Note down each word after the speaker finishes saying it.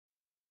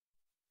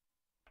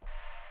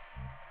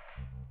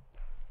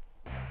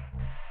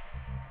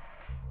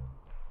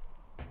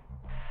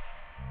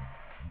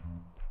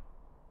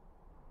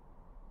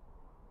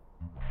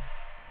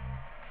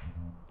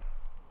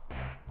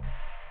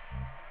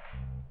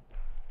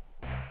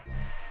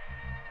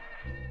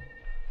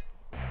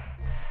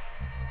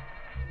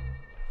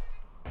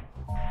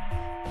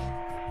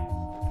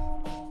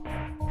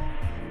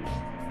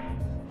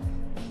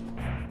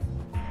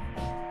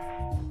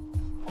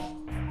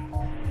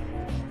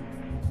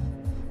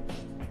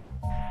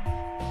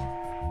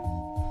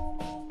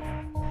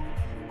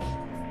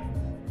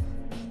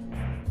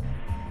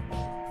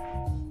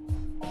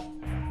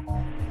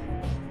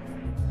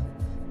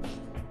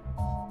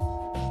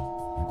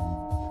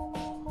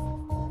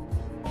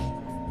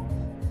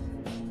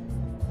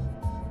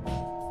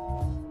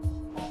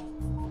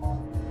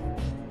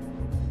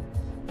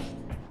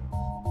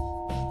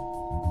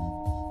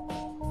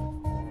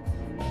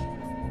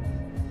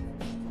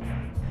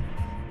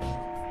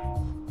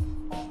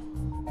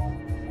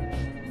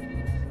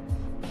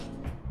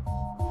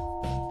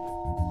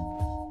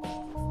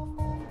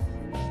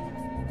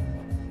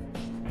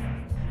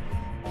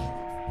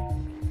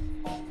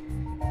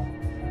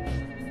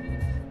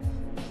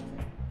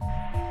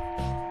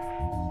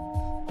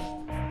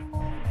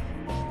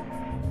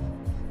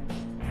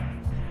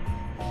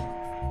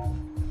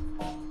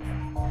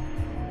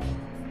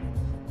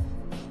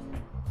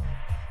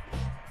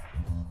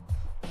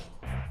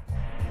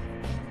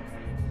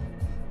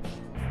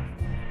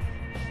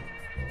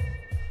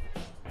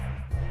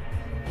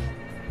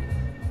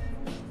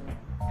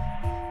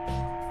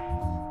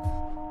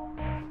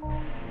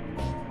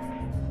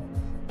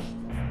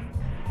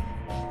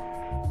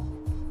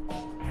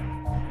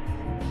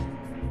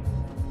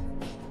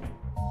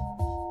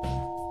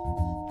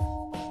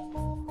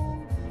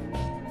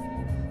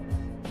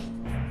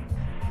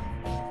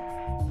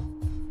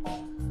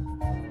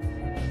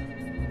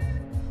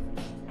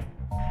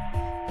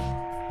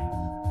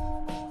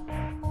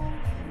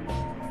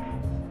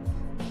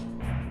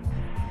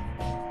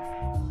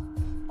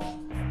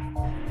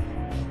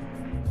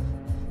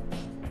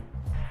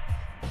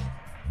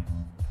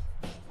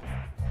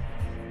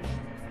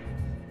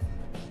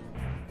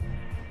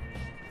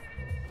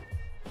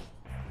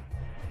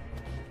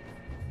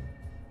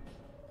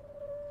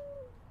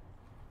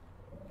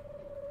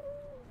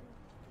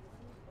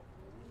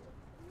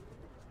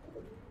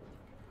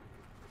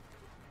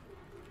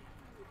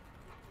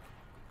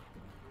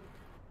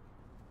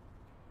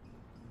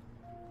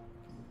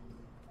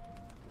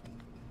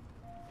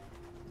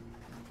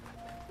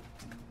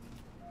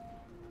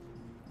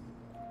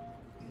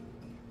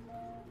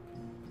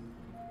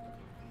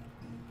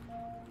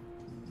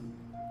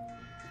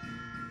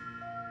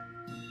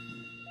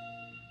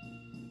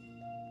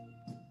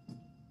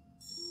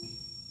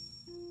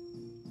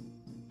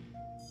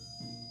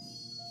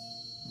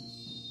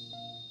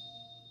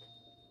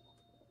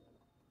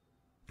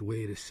The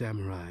way of the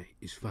samurai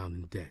is found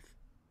in death.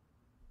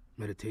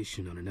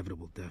 Meditation on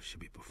inevitable death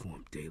should be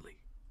performed daily.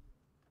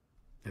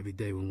 Every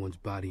day when one's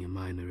body and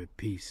mind are at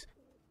peace,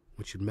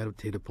 one should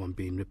meditate upon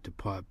being ripped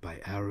apart by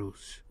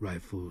arrows,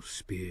 rifles,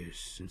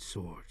 spears, and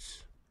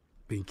swords,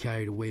 being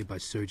carried away by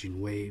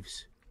surging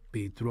waves,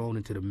 being thrown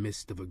into the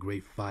midst of a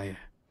great fire,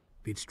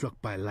 being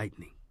struck by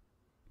lightning,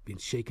 being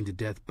shaken to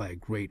death by a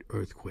great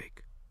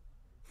earthquake,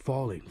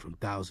 falling from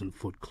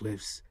 1,000-foot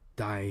cliffs,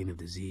 dying of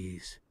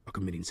disease, or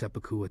committing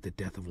seppuku at the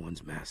death of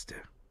one's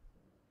master.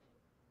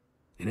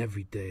 And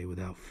every day,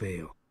 without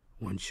fail,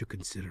 one should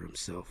consider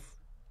himself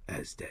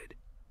as dead.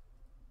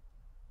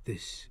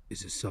 This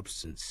is the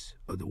substance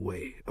of the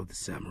way of the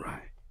samurai.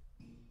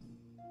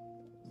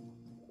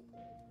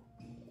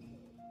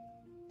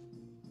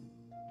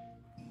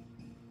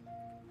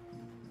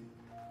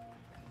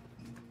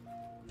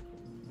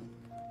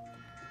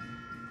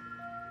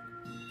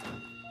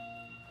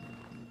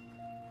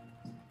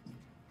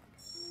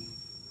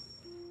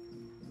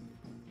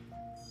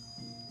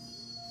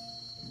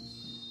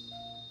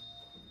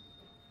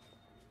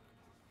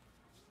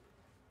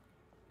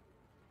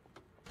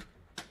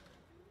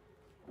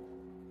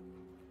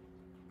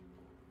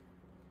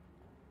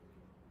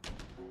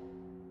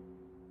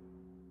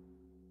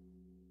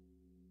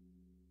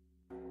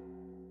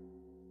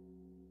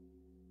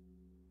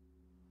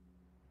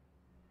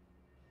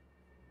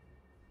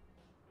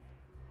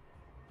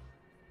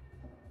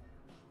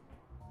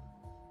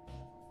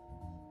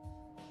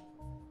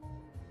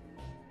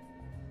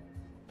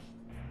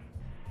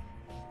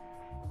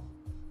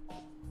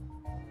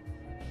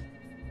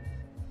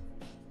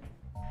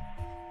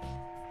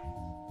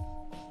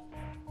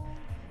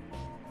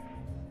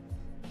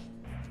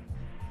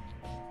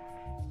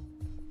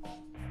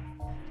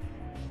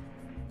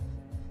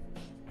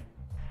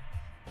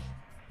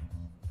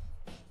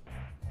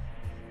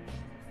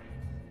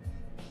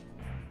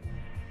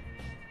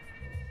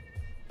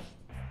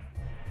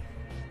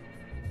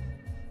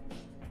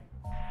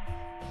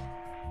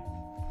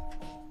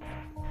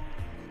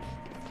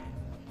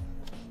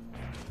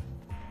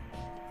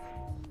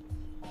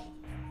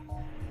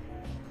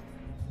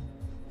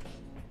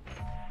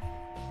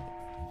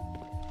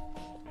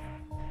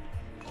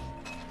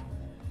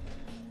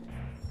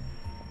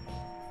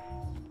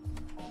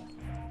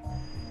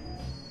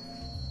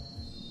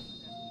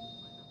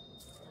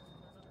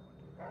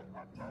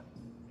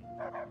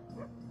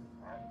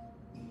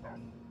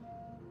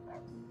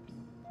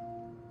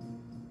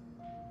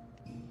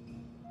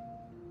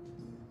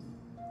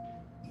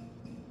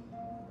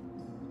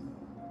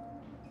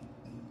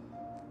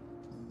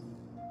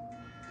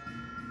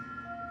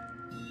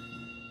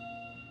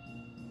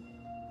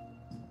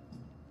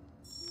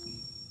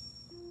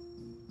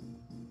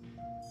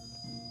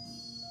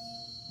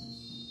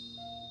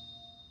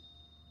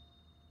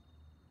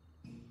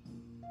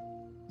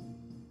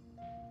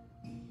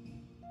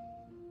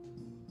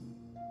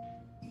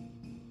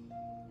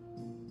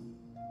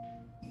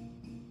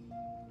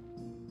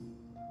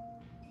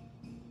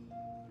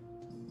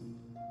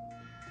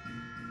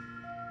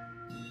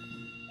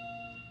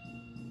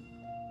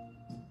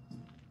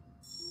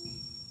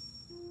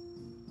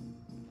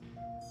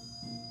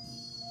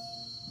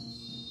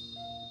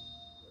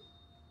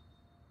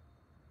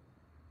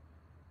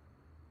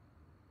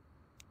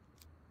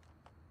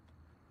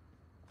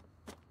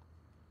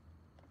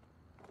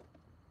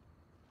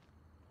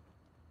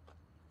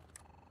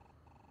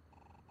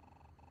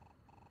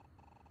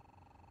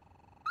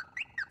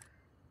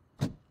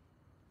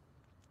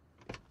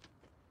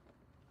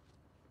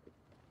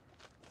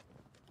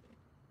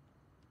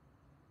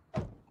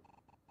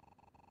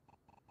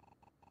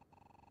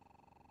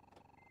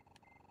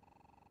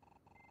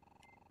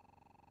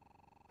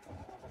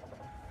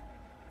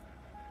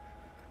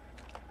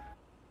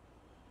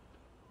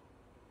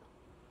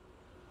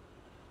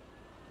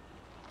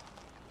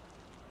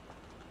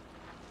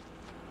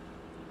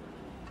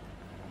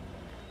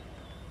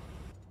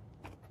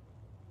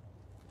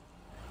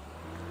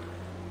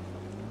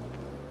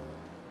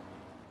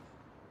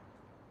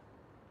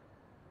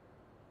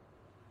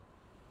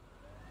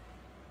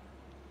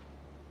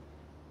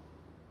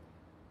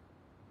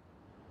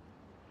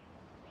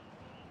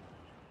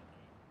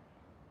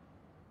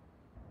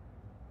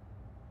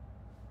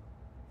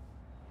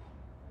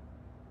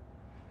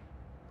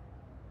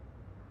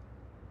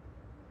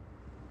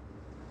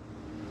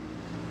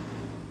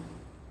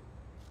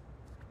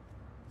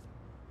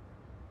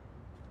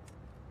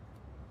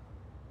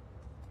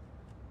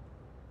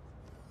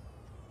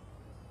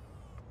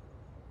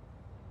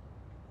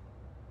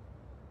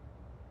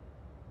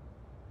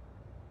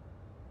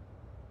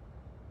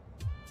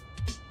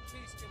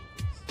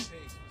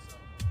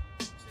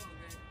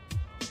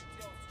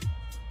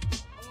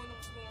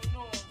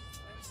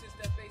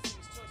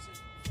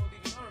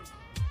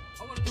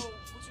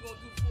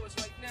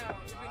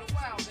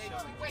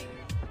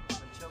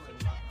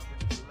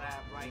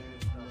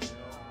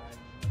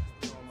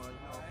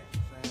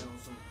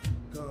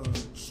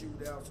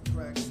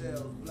 Crack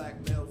sales,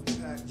 blackmails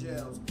and packed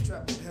jails,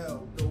 trapped in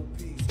hell, no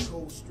peace,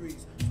 cold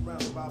streets,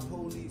 surrounded by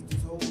police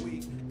this whole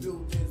week,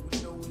 buildings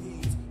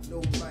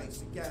no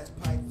lights, and gas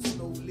pipes with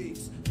slow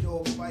leaks.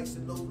 Dog fights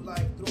and low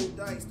life, throw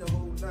dice the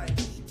whole night.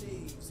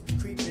 Thieves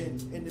creeping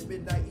in the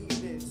midnight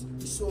evenings.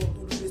 We soar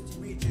through the misty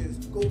reaches.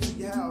 Go to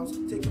your house,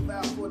 take a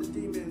vow for the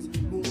demons.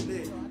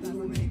 Moonlit, the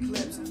lunar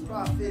eclipse.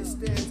 Prophet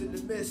stands in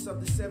the midst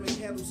of the 7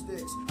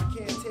 candlesticks. I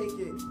can't take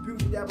it.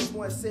 Beauty that was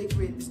once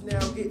sacred is now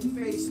getting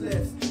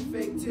facelifts.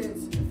 Fake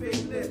tits and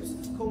fake lips.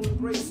 Cold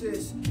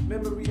embraces,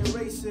 memory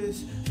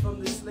erases from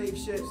the slave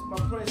ships. My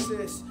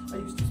princess, I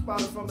used to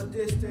spot her from a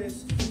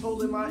distance.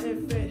 Holding my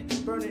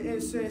infant, burning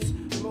incense.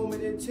 A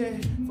moment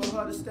intent for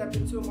her to step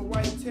into my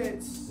white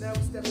tents. Now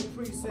we step in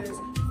precincts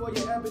for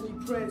your ebony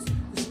prince.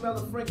 The smell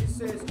of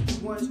frankincense.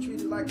 Once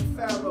treated like a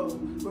pharaoh,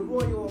 with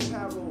royal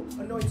apparel,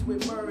 anointed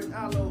with myrrh and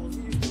aloes.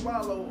 We used to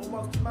wallow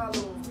amongst the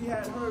mallows. We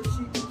had herds,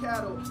 sheep, and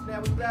cattle.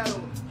 Now we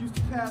battle. Used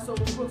to pass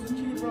over brooks of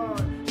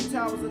Kidron, the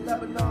towers of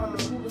Lebanon,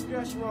 the pool of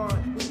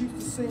Geshron. We used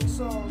to sing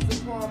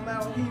songs upon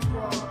Mount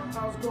Hebron.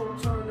 How's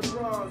gold turned to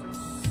bronze?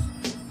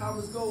 How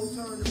was gold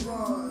turned to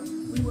bronze?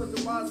 We was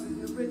the wisest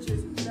and the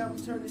richest. Now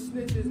we turn to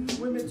snitches.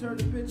 Women turn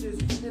to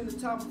bitches. In the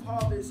time of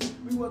harvest,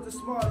 we was the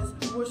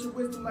smartest. Worship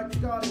wisdom like the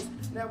goddess.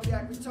 Now we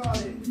act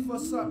retarded. We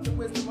fuss up the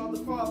wisdom of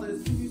the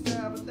fathers. We used to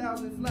have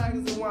 1,000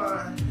 flags of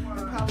wine.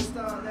 In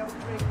Palestine, now we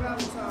drink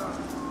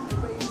Valentine.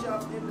 And rage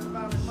up in the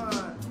violent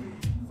mind.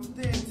 From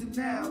then to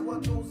now,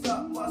 what goes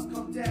up must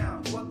come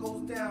down. What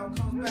goes down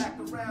comes back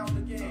around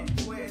again.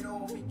 Where it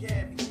all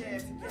began to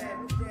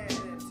now.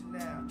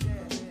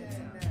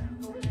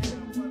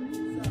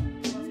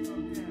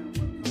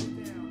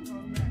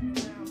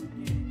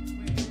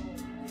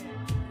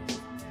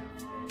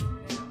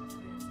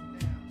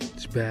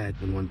 It's bad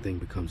when one thing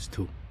becomes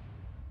two.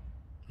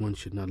 One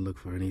should not look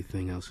for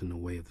anything else in the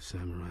way of the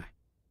samurai.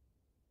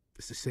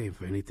 It's the same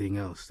for anything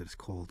else that is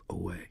called a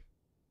way.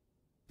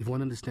 If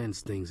one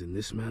understands things in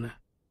this manner,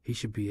 he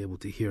should be able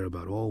to hear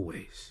about all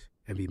ways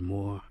and be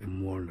more and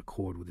more in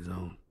accord with his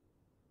own.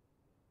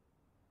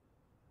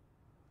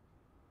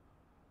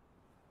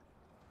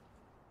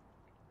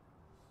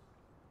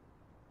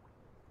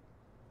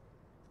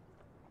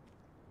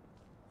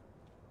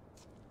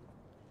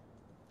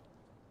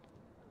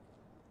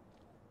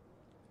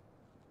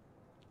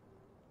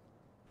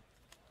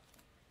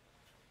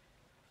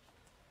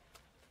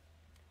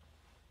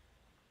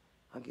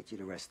 I'll get you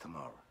the rest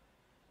tomorrow.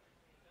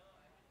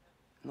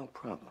 No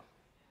problem.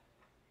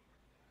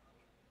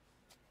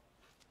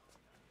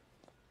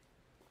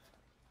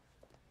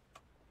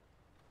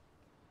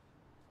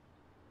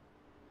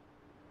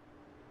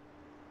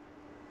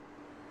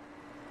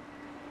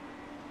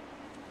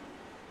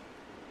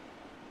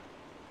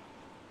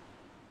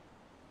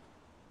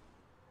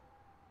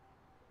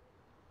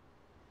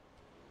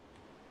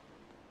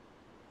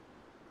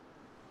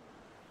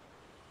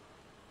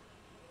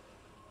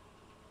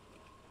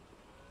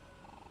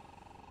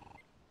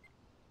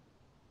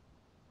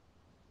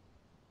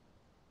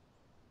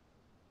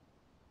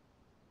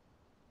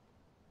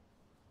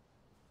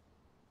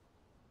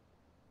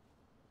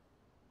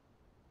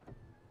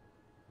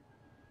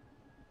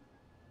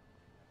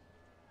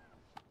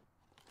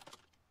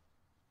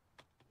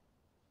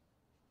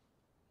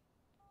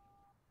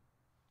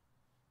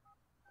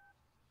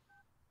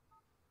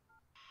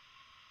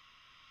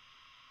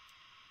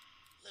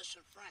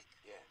 Listen, Frank.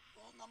 Yeah?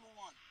 Rule number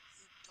 1,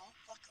 you don't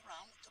fuck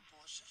around with the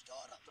boss's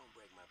daughter. Don't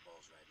break my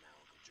balls right now,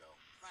 Uncle Joe.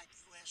 Frank,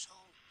 you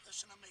asshole,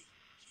 listen to me.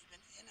 She's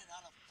been in and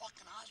out of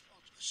fucking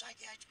hospitals for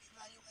psychiatric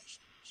evaluation.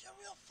 She's a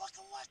real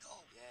fucking wacko.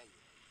 Yeah.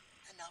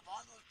 And now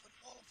Vargo's put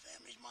all the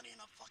family's money in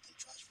a fucking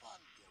trust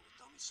fund. Yeah, well,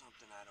 tell me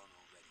something I don't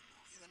already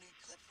know. You're gonna get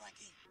clipped,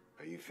 Frankie.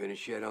 Are you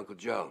finished yet, Uncle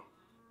Joe?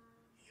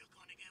 You're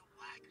gonna get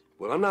whacked.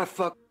 Well, I'm not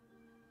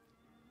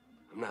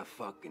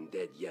fucking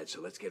dead yet, so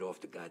let's get off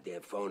the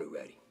goddamn phone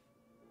already.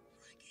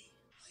 Frankie,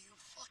 are you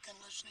fucking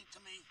listening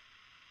to me?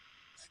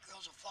 That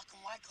girl's a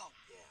fucking wacko.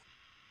 Yeah,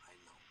 I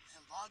know.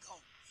 And Vargo,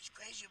 he's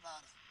crazy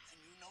about her.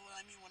 And you know what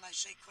I mean when I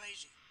say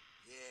crazy.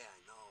 Yeah, I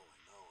know,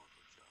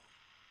 Uncle Joe.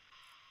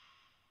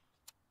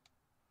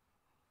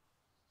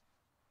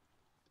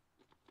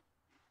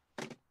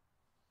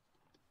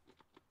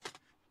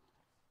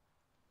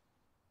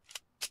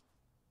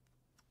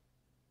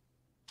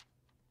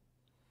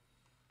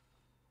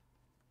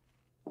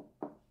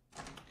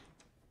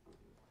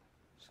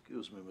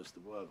 Excuse me, Mr.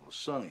 Vargo.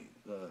 Sonny,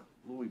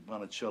 Louis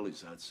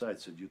Bonicelli's outside.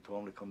 Said you told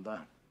him to come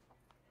down.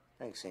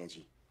 Thanks,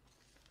 Angie.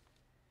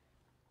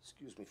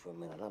 Excuse me for a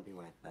minute. I'll be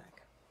right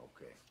back.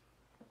 Okay.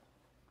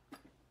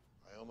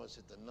 I almost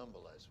hit the number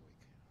last week.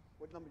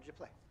 What number did you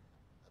play?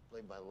 I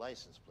played my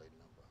license plate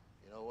number.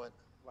 You know what?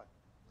 What?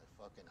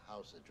 My fucking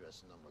house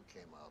address number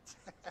came out.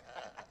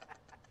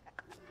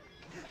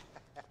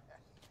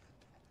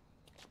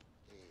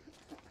 Hey.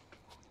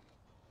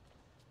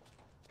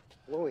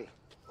 Louis.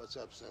 What's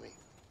up, Sonny?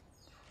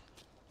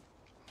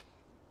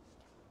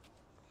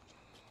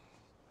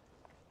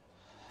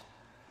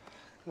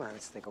 Come on,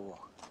 let's take a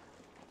walk.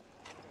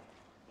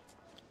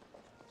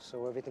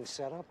 So everything's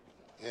set up?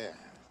 Yeah,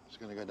 it's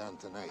gonna go down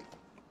tonight.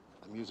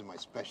 I'm using my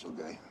special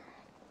guy.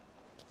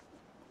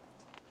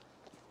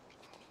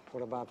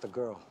 What about the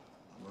girl?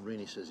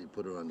 Marini says he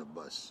put her on the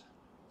bus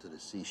to the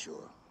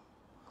seashore.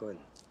 Good.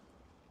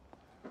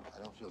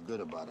 I don't feel good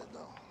about it,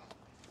 though.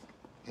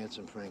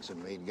 Handsome Frank's a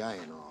made guy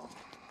and all.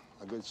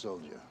 A good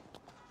soldier.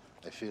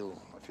 I feel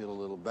a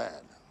little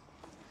bad.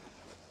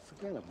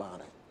 Forget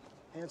about it.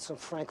 Handsome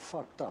Frank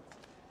fucked up.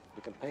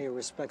 You can pay your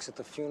respects at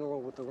the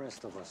funeral with the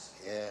rest of us.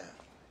 Yeah.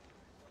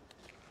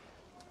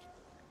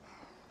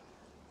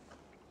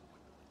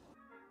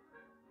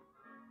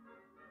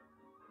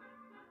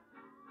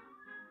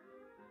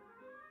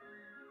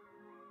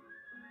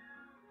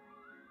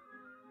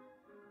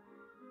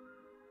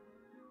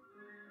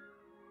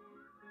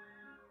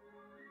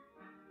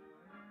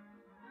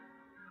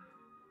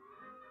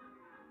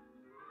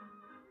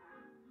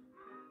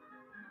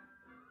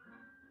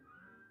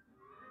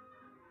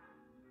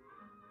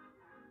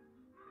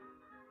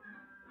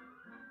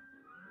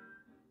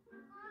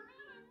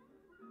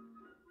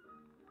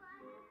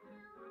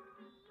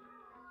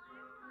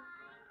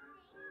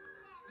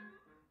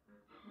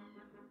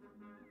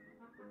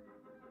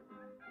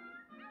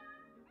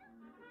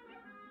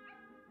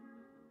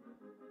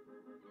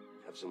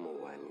 Have some more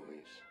wine,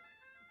 Louise.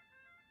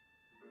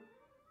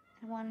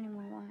 I don't want any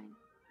more wine.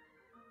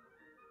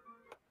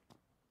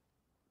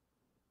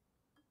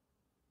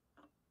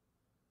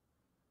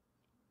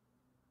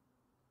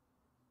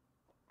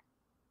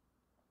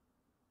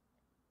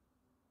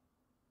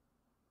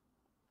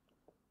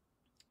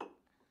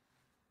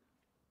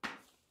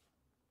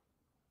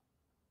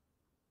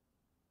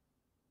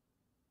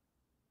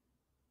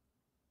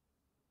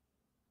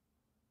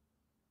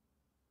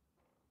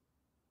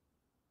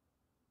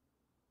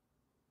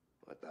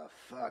 What the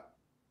fuck?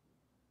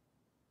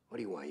 What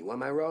do you want? You want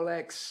my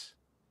Rolex?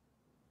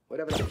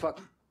 Whatever the fuck.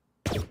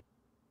 Did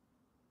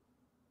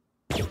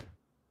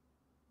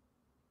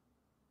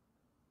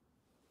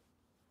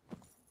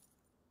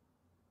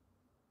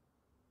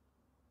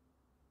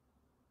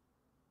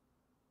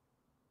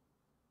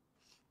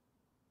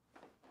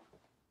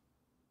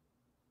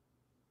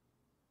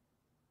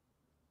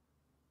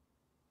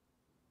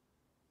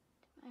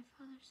my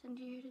father send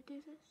you here to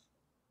do this?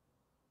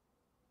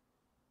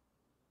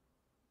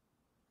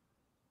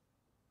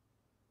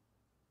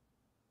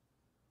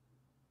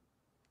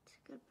 It's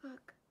a good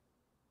book.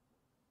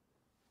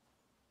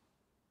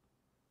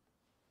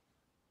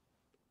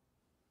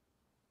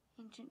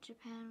 Ancient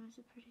Japan was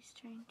a pretty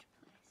strange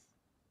place.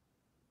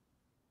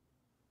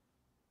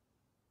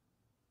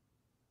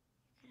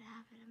 You could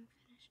have it, I'm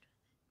finished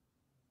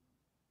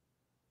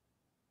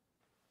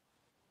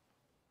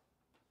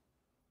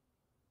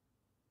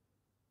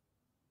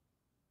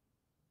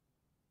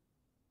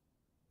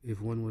with it.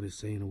 If one were to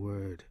say in a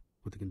word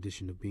what the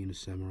condition of being a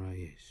samurai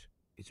is,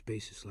 its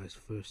basis lies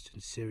first in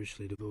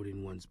seriously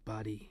devoting one's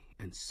body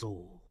and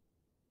soul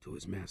to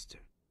his master.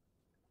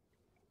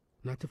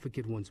 Not to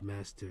forget one's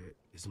master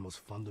is the most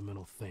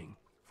fundamental thing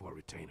for a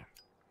retainer.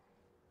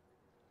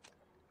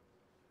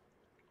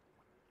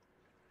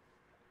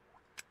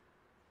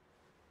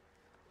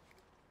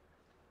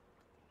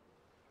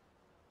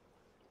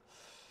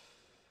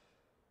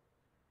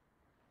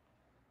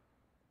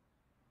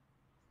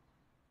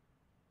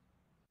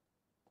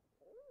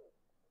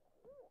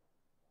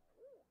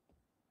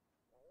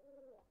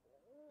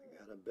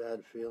 I got a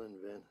bad feeling,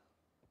 Vin.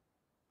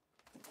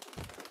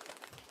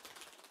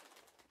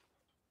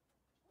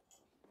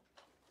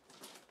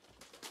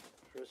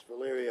 First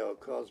Valerio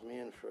calls me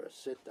in for a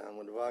sit-down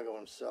with Vago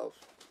himself.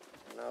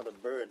 And now the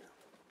bird.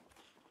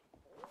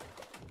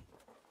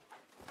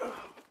 Come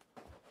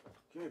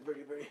here,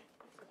 Birdie, Birdie.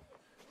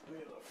 Come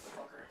here, little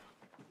fucker.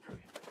 Come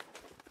here.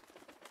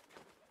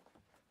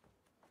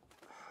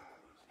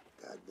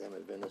 God damn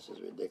it, Vin, this is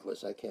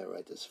ridiculous. I can't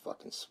write this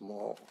fucking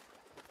small.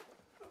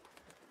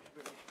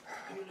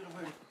 Come here, little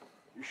Birdie.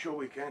 You sure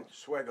we can't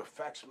swag a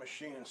fax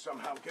machine and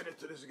somehow get it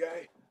to this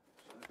guy?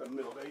 It's like the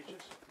Middle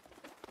Ages.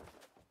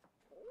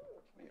 Come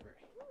here,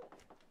 Birdie.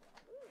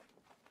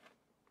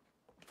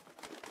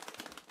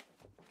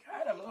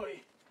 Got him,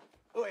 Louie.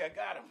 Louie, I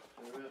got him.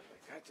 Terrific.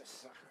 I got the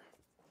sucker.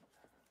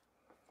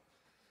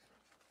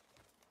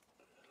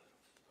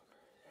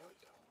 There we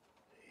go.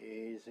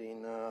 Easy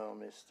now,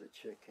 Mr.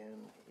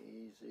 Chicken.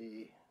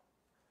 Easy.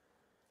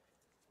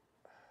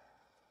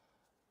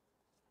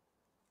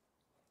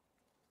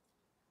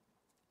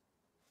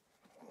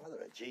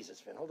 Mother of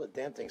Jesus, Vin. Hold the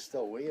damn thing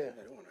still, will you?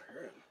 I don't want to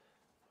hurt him.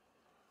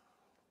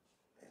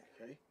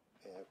 Okay?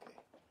 Yeah, okay.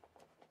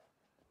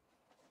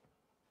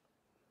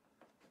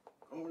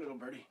 Go home, little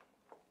birdie.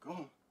 Go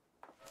home.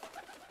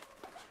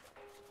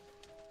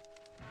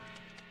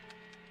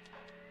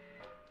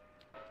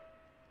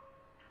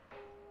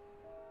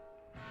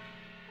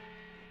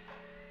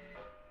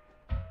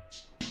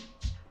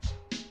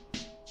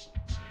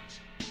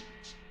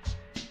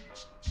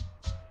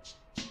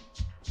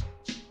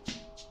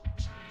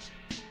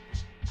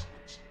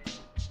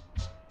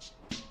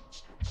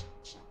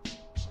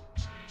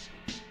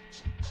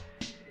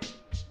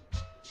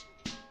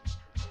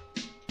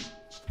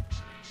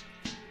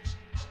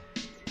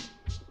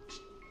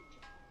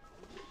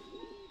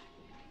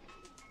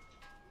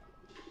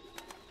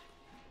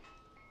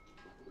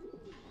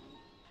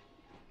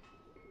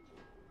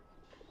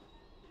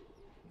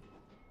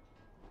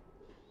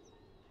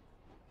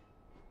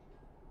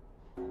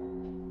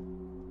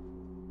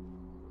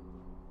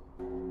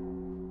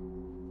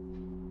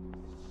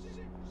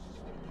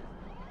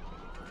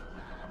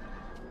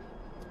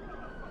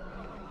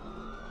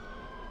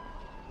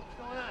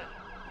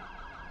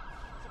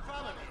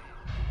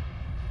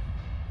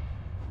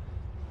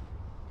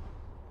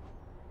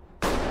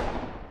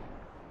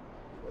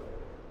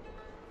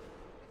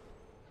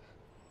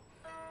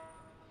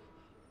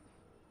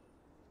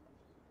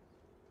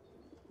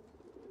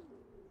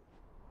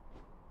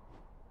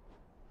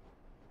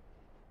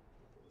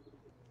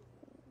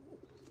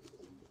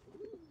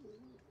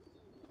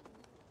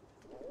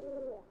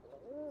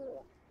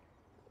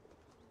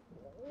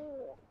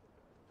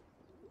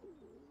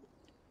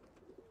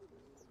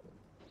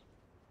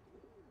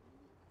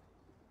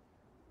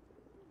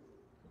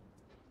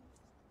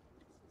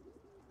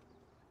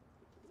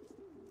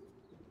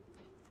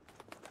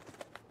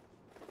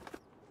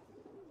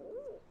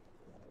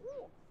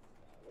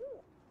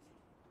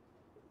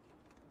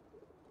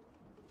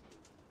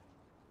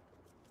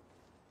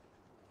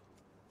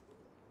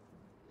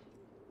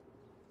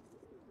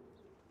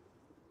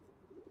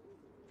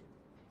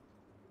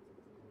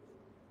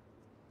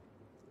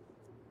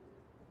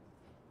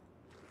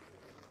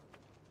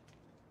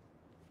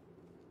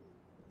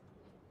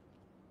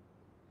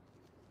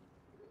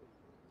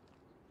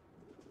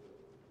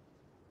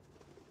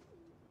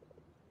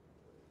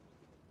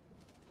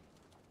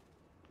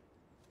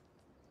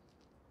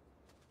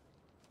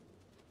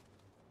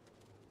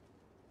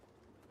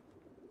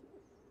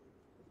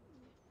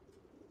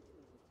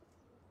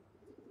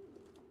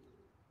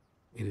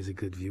 It is a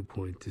good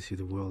viewpoint to see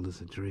the world as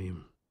a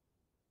dream.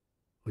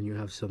 When you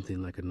have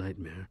something like a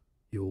nightmare,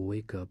 you will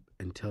wake up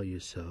and tell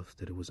yourself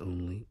that it was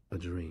only a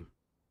dream.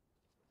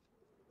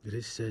 It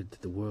is said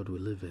that the world we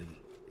live in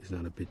is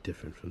not a bit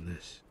different from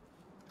this.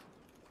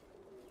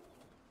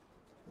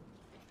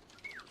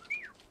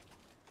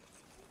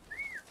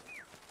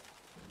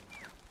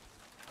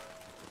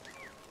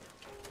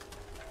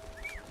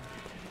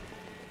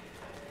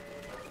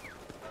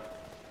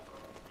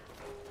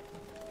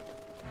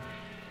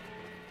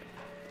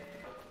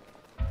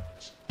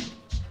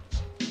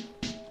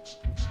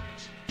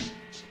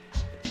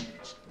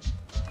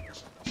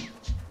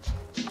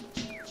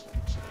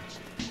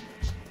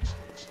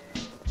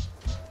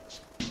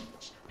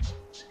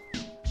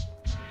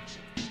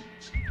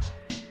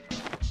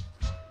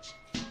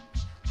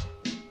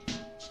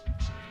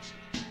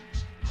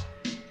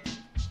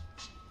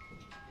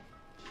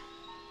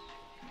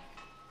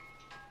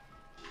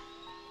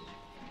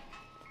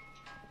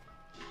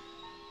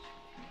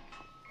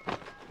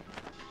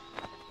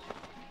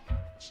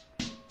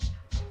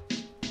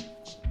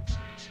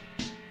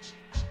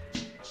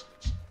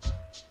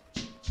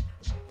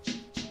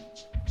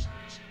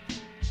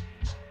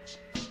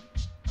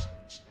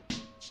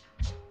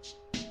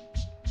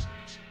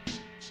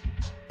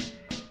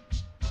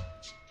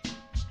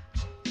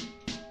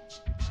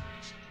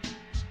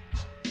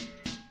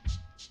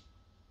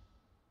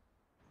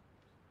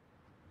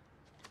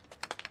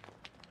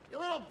 You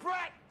little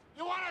brat!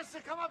 You want us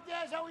to come up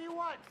there? Is that what you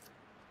want?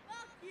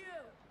 Fuck you!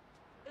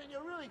 And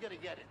you're really gonna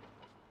get it.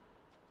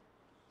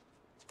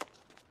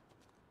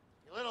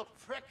 You little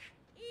prick.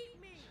 Eat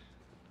me!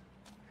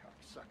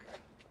 Sucker.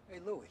 Hey,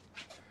 Louie.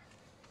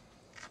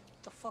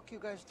 What the fuck you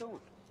guys doing?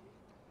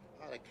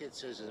 The kid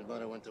says his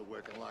mother went to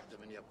work and locked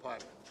him in the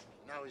apartment.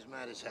 Now he's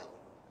mad as hell.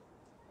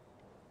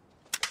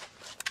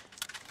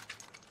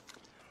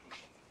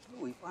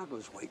 Louie,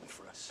 Margot's waiting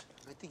for us.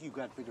 I think you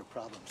got bigger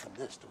problems than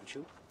this, don't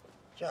you?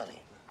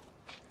 Johnny,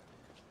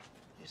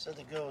 you said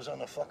the girl was on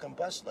the fucking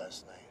bus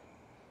last night.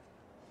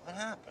 What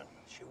happened?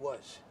 She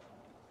was.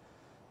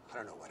 I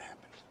don't know what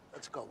happened.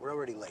 Let's go. We're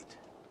already late.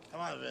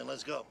 Come on, Vin,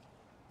 let's go.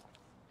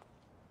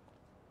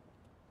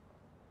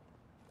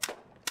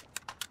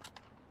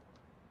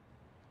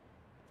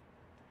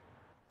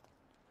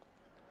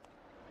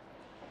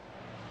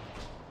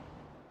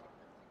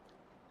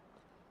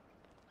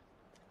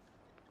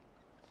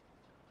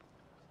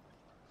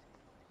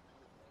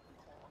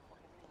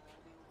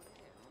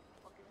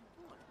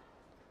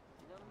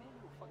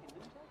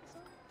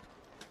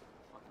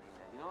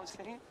 You know what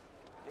I'm saying?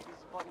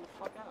 Niggas bugging the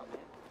fuck out, man.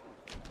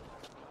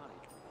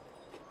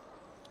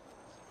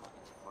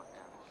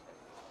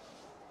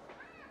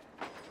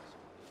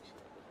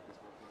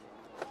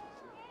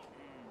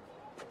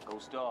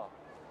 Ghost dog.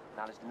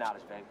 Knowledge to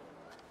knowledge, baby.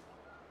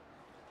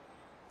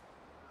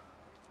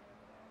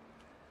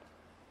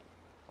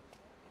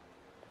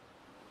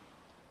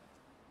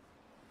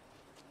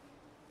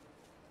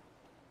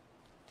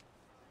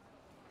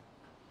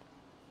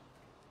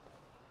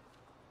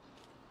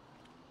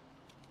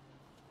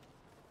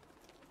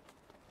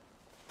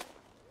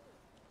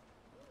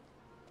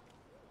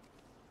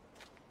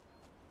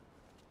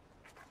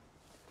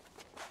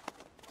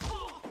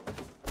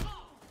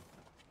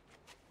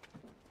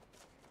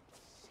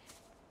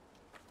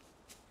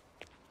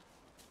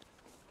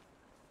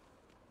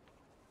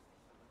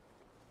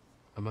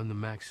 Among the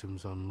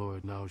maxims on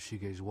Lord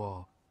Naoshige's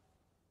wall,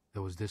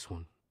 there was this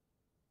one.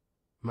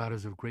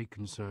 Matters of great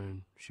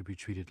concern should be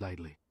treated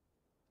lightly.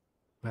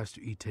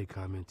 Master Ite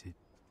commented,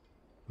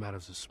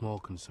 matters of small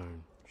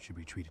concern should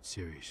be treated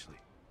seriously.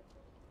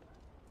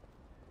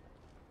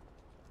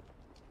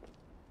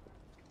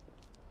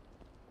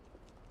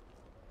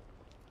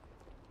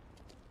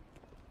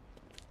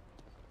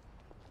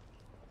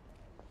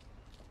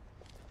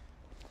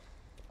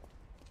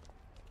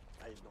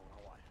 How you doing?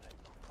 How are you? How you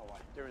doing? How are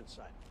you? They're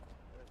inside.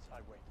 They're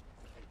inside waiting.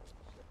 Hey,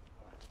 sit.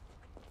 All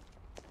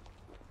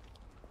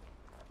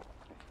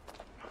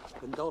right.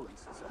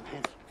 Condolences. I'm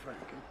handsome,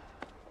 Frank.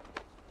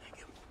 Thank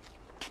you.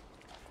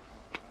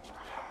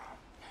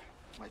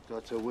 My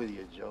thoughts are with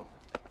you, Joe.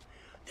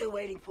 They're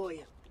waiting for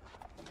you.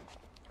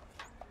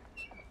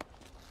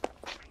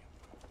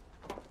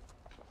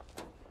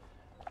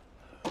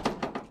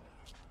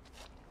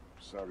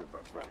 Sorry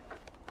about Frank.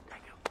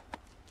 Thank you.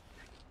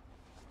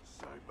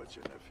 Sorry about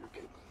your nephew,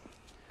 kid.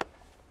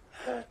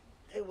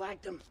 They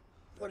whacked him.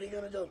 What are you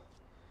gonna do?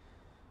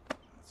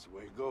 That's the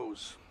way it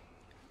goes.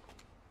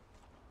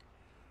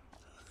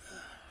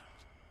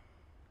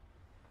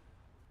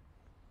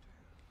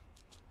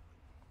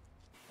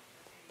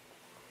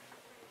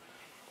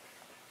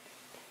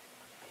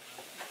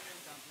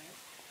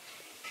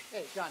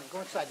 Hey, Johnny, go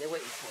inside. They're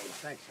waiting for you.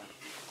 Thanks, son.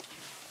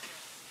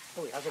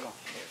 Louie, how's it going?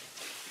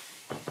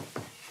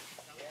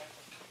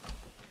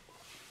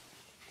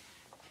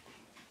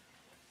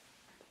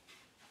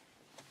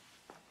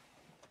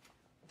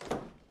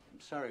 I'm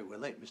sorry we're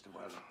late, Mr.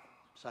 Barlow.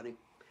 Sonny,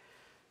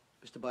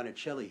 Mr.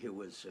 Bonicelli here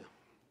was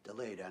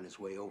delayed on his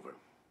way over.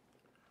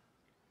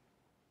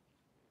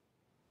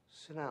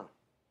 Sit down.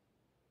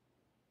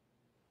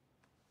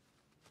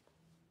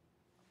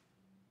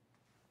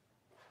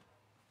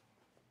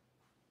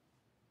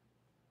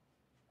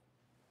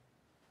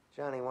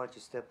 Johnny, why don't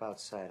you step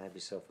outside, have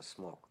yourself a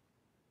smoke?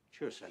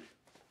 Sure, Sonny.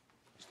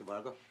 Mr.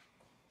 Vargo?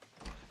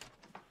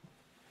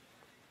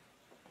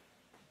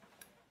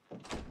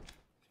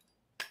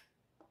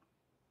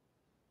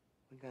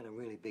 We got a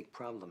really big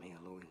problem here,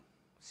 Louis.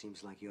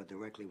 Seems like you're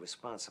directly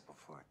responsible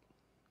for it.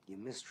 Your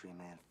mystery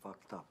man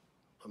fucked up.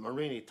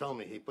 Marini told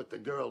me he put the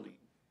girl,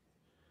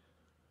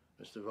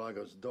 Mr.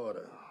 Vargo's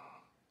daughter,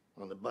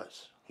 on the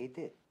bus. He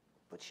did,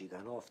 but she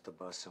got off the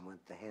bus and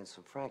went to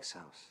Handsome Frank's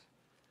house.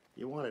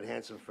 You wanted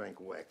Handsome Frank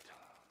whacked,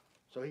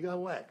 so he got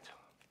whacked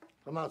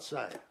from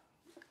outside.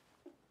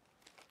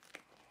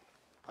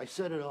 I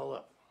set it all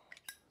up.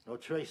 No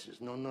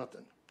traces, no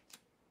nothing.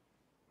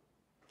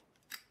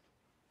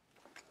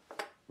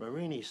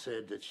 Marini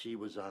said that she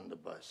was on the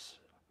bus.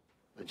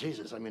 But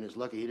Jesus, I mean, it's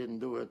lucky he didn't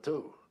do her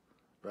too,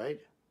 right?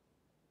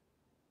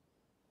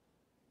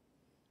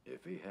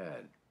 If he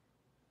had,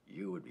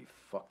 you would be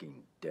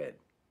fucking dead.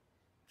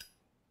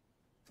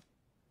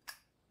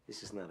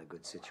 This is not a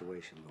good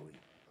situation, Louis.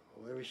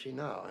 Where is she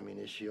now? I mean,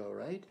 is she all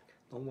right?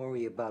 Don't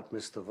worry about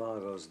Mr.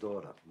 Vargo's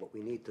daughter. What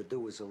we need to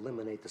do is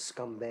eliminate the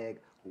scumbag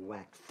who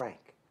whacked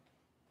Frank.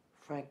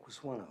 Frank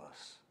was one of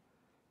us.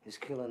 His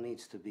killer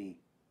needs to be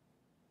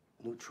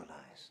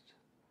neutralized,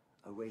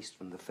 erased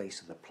from the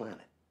face of the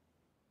planet.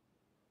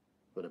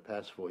 For the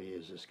past 4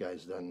 years, this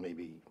guy's done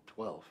maybe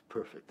 12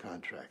 perfect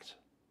contracts.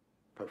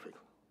 Perfect.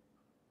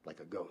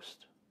 Like a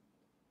ghost.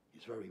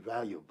 He's very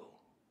valuable.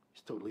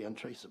 He's totally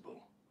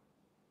untraceable.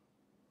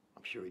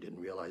 I'm sure he didn't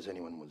realize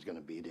anyone was going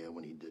to be there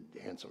when he did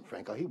Handsome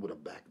Frank. Or he would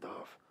have backed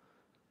off.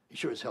 He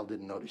sure as hell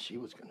didn't notice she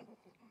was going to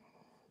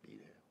be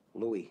there.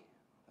 Louis,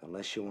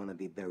 unless you want to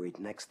be buried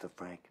next to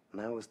Frank,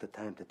 now is the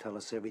time to tell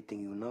us everything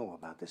you know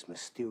about this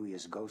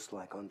mysterious,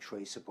 ghost-like,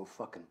 untraceable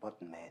fucking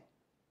button man.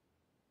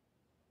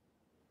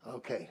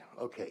 Okay.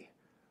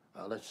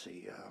 Let's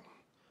see.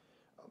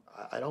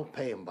 I don't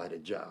pay him by the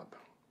job.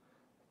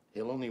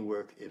 He'll only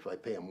work if I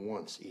pay him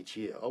once each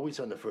year, always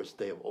on the first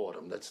day of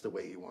autumn. That's the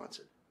way he wants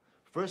it.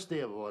 First day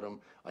of autumn,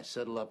 I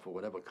settle up for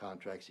whatever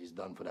contracts he's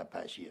done for that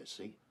past year,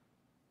 see?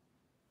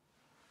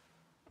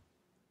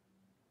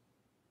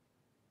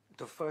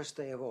 The first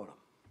day of autumn.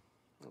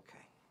 Okay.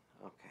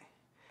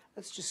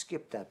 Let's just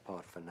skip that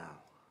part for now.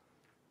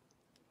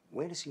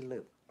 Where does he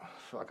live?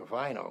 Fuck if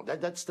I know.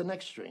 That's the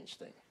next strange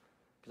thing.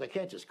 Because I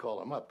can't just call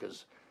him up,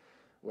 because,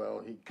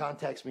 well, he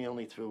contacts me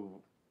only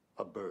through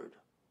a bird.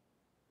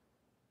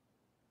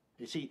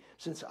 You see,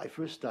 since I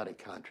first started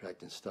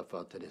contracting stuff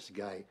out to this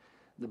guy,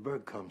 the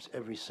bird comes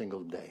every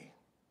single day.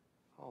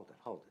 Hold it.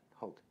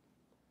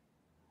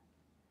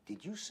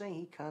 Did you say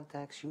he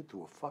contacts you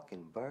through a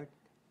fucking bird?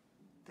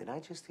 Did I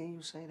just hear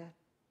you say that?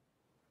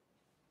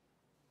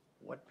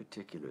 What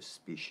particular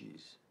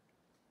species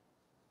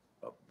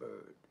of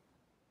bird?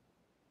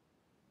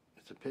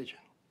 It's a pigeon.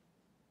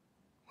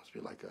 Must be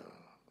like a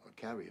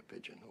carrier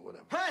pigeon or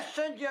whatever.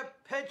 Passenger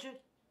pigeons!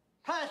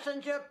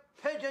 Passenger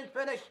pigeons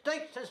been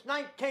extinct since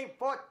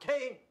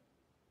 1914!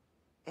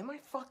 Am I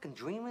fucking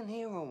dreaming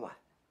here or what?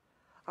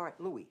 All right,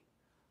 Louis,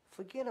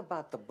 forget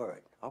about the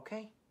bird,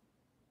 okay?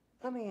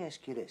 Let me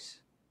ask you this.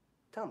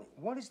 Tell me,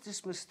 what does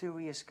this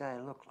mysterious guy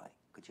look like?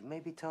 Could you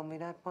maybe tell me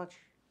that much?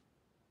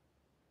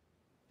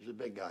 He's a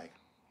big guy.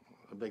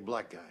 A big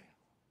black guy.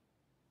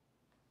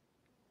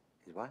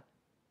 He's what?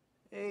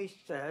 He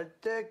said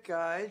the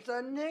guy's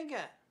a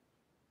nigger.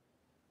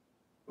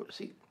 Well,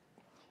 see,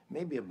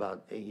 maybe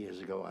about 8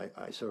 years ago,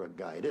 I saw a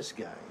guy, this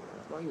guy.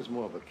 Well, he was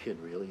more of a kid,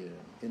 really,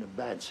 in a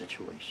bad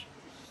situation.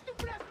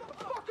 Stupid ass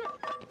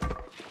motherfucker!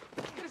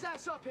 Get his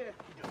ass up here!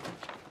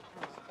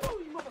 Oh,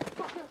 you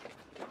motherfucker!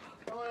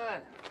 What's going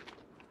on?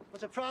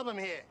 What's the problem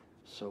here?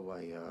 So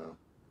I,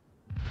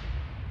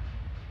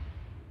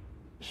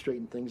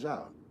 straightened things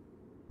out.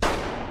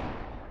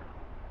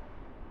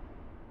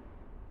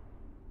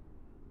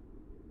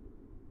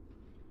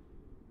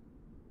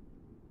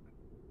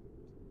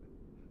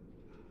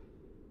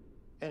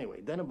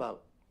 Anyway, then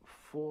about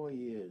 4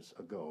 years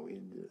ago,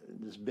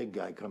 this big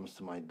guy comes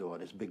to my door,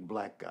 this big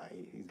black guy.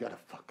 He's got a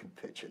fucking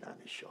pigeon on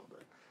his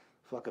shoulder.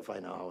 Fuck if I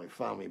know how he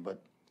found me,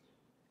 but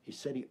he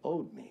said he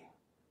owed me.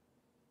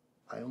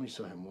 I only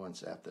saw him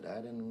once after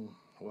that, and,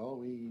 well,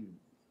 we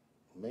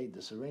made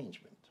this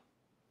arrangement.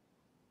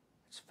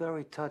 It's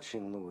very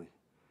touching, Louis.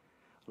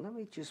 Let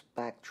me just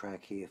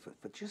backtrack here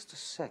for just a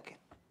second.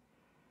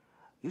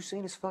 You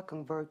say this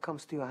fucking bird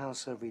comes to your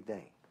house every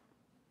day.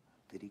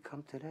 Did he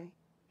come today?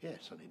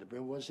 Yes, honey, the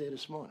bird was there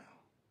this morning.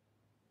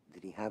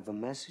 Did he have a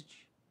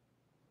message?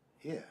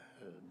 Yeah,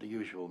 the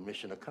usual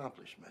mission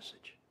accomplished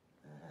message.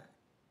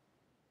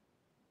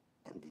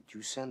 And did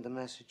you send the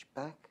message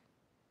back?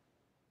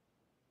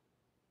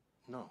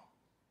 No.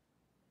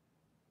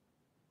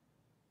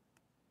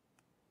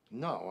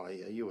 No,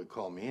 you would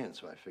call me in,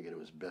 so I figured it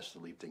was best to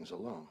leave things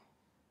alone.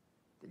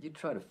 Did you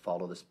try to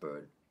follow this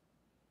bird?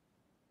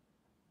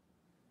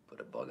 Put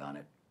a bug on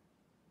it?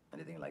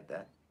 Anything like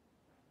that?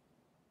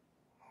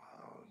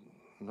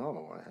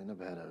 No, I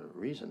never had a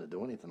reason to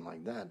do anything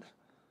like that.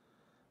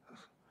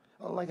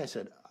 Well, like I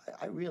said,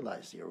 I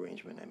realized the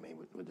arrangement I made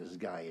with this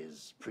guy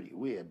is pretty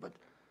weird, but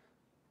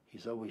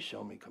He's always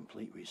shown me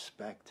complete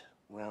respect.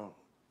 Well,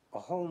 a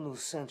whole new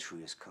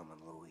century is coming,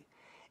 Louis.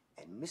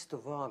 And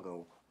Mr.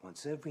 Vargo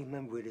wants every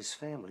member of his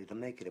family to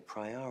make it a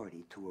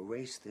priority to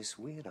erase this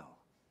weirdo.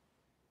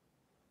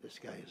 This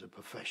guy is a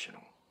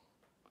professional.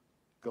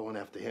 Going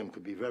after him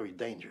could be very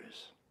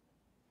dangerous.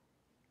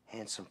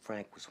 Handsome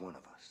Frank was one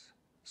of us.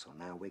 So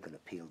now we're gonna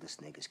peel this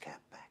nigger's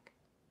cap back.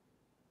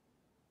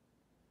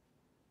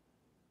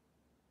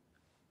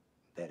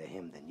 Better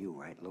him than you,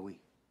 right,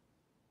 Louis?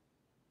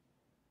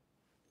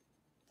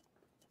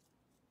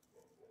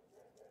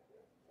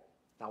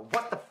 Now,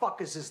 what the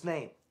fuck is his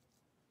name?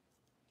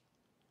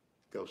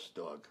 Ghost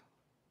Dog.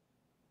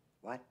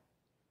 What?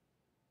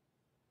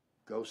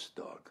 Ghost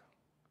Dog.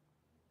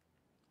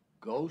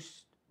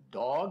 Ghost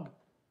Dog?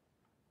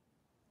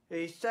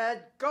 He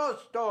said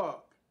Ghost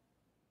Dog.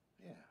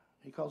 Yeah,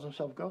 he calls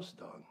himself Ghost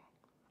Dog.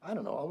 I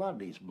don't know, a lot of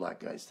these black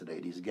guys today,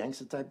 these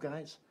gangster type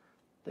guys,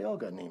 they all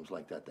got names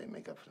like that they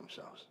make up for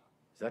themselves.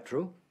 Is that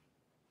true?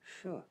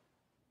 Sure.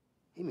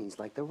 He means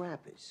like the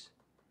rappers.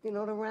 You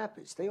know, the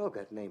rappers, they all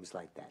got names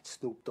like that.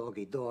 Snoop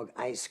Doggy Dogg,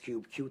 Ice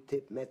Cube,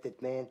 Q-Tip,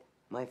 Method Man.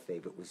 My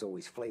favorite was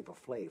always Flavor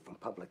Flav from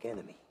Public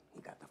Enemy.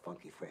 He got the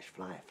funky, fresh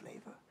fly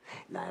flavor.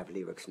 Live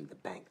lyrics from the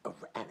bank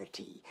of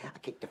reality. I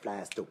kick the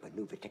flies dope,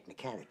 maneuver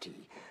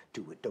technicality.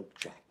 Do a dope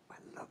track. I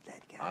love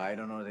that guy. I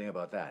don't know anything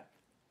about that.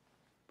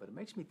 But it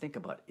makes me think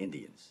about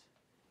Indians.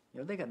 You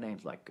know, they got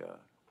names like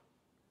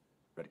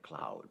Red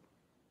Cloud,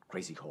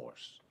 Crazy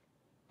Horse,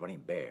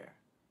 Running Bear,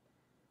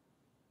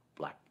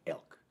 Black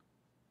Elk.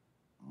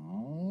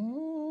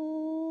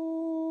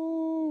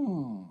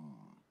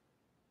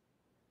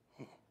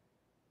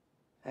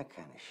 That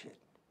kind of shit.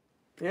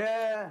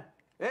 Yeah,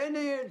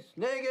 Indians,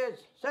 niggas,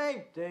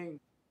 same thing.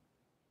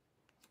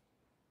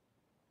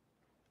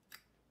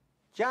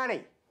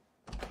 Johnny!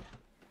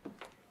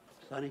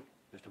 Sonny,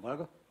 Mr.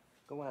 Vargo?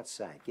 Go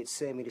outside. Get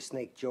Sammy the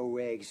Snake, Joe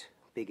Rags,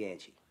 Big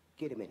Angie.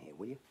 Get him in here,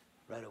 will you?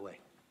 Right away.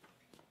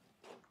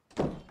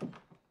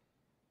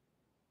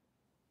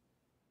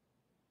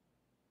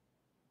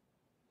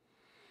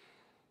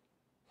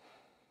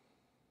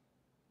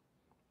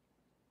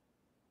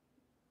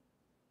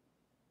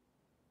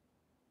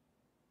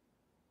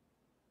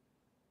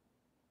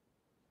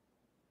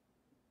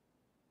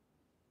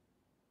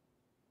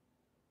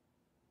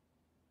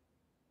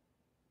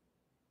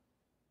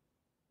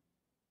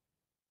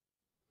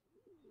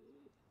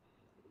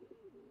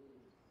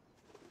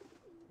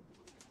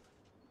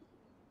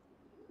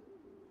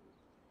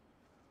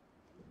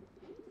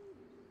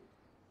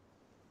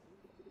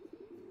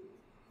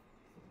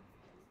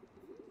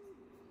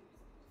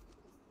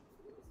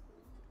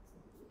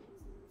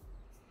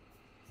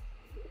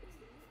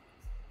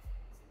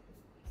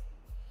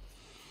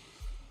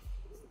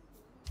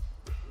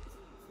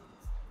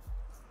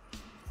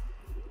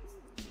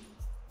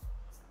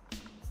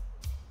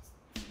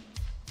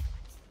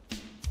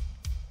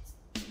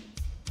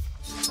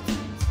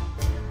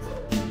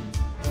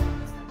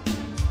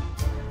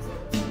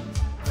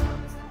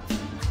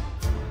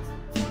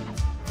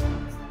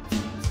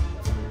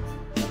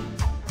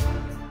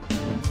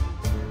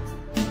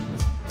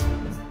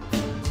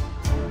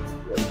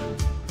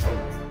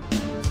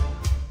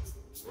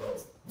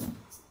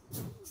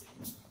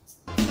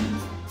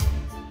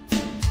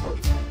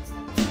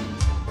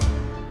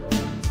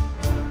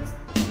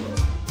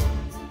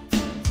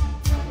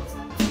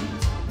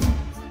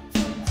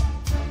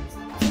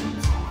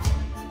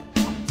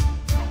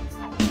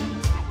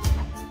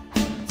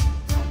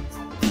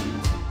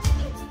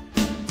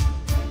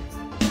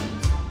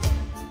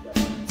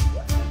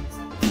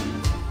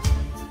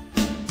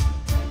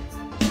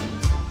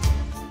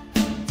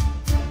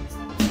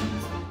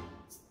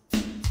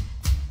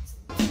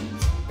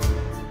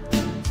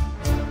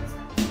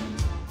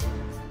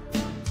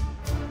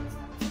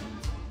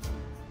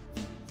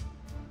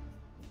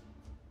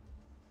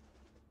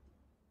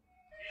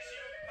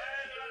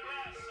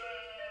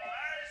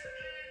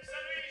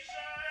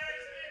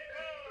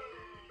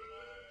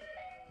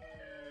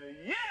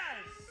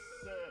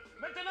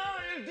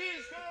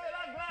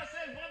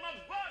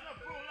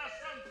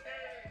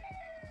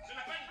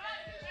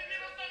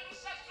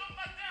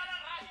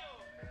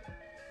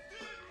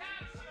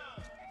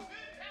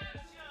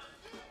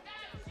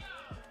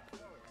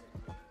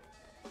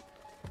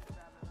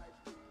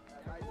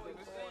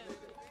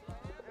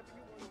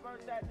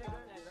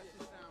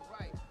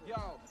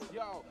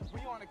 Yo,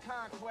 we on a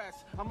conquest,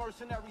 a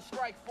mercenary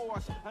strike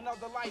force,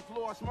 another life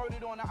lost,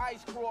 murdered on the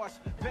ice cross.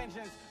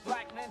 Vengeance,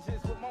 black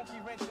ninjas with monkey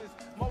wrenches,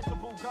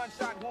 multiple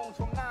gunshot wounds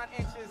from 9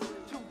 inches.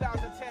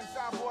 2010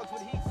 cyborgs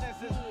with heat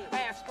sensors.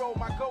 Astro,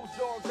 my ghost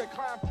dogs at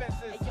crime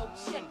fences. Hey yo,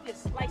 check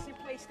this, license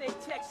plate state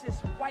Texas,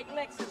 white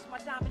Lexus, my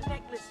diamond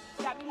necklace,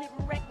 got me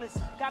living reckless,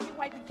 got me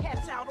wiping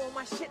cats out on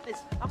my shit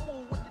list. I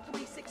move with the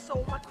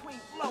 360, my queen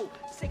flow,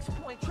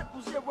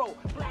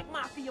 6.000, black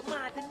mafia,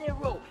 mind De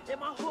Niro. In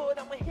my hood,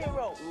 I'm a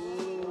hero.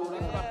 Ooh,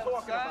 that's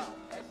what I'm talking about.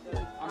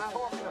 I'm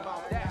talking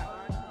about that.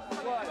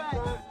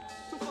 What?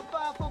 2 for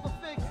 5 over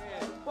fix.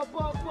 But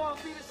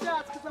be the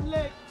shots cause I'm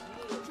lit.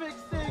 Trick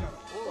six.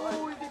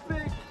 Ooh, easy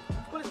pick.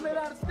 But it's made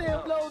out of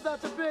Still blows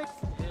out the bricks.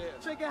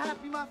 Trigger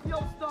happy,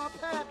 mafioso start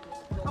happy.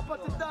 Up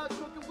at the dog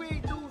cooking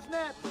weed, dudes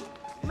nappy.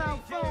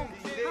 Mount phone,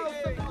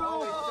 house of the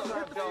room,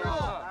 hit the floor.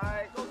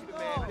 Alright, go to the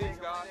man, please,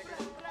 God.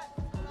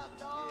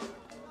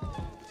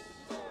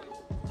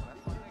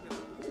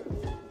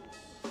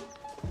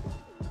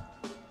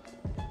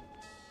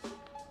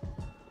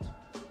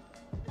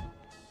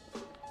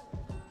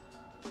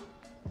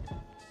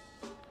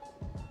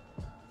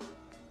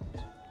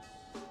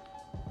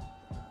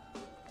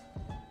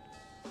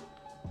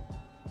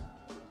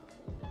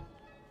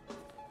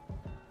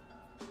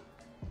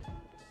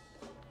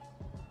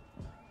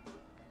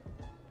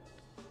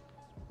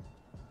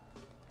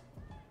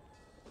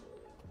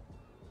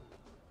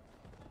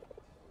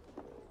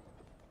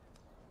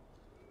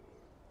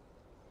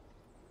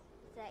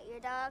 Is that your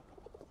dog?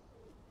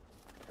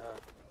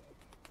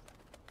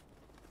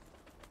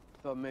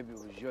 Thought maybe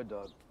it was your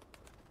dog.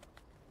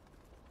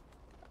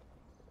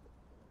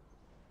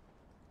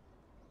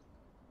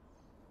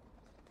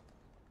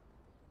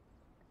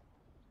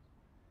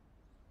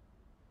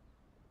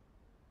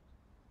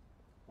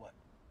 What?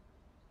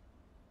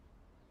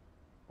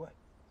 What?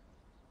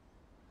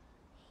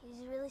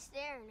 He's really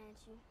staring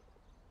at you.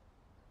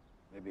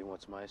 Maybe he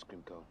wants my ice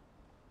cream cone.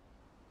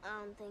 I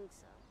don't think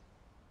so.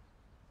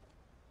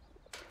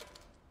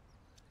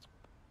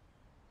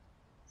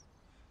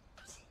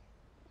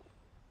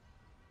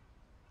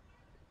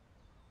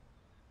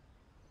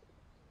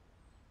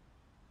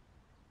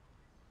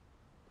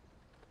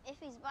 If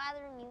he's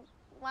bothering you,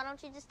 why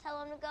don't you just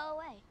tell him to go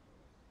away?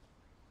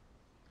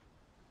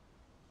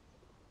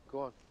 Go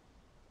on.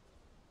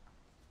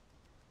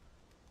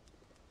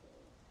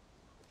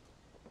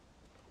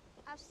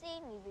 I've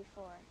seen you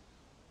before.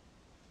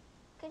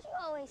 'Cause you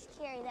always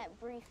carry that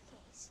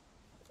briefcase.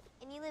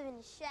 And you live in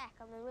a shack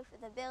on the roof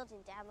of the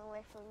building down the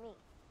way from me,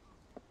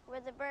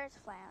 where the birds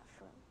fly out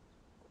from.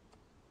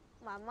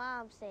 My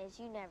mom says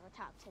you never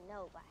talk to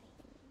nobody,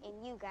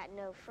 and you got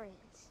no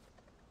friends.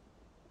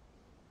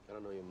 I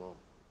don't know your mom.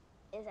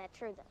 Is that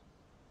true, though?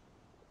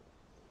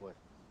 What?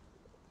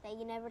 That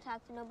you never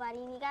talk to nobody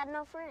and you got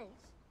no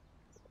friends?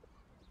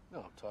 No,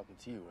 I'm talking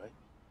to you, right?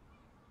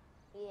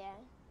 Yeah.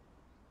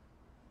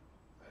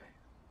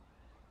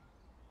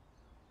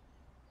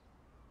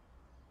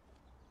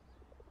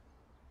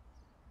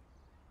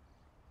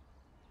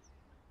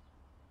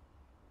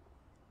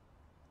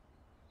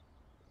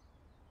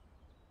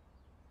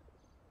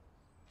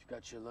 You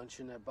got your lunch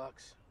in that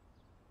box?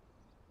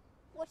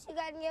 What you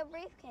got in your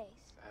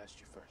briefcase? I asked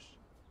you first.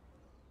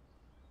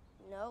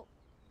 Nope.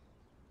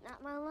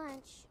 Not my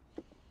lunch.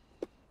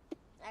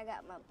 I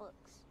got my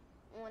books.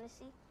 You want to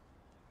see?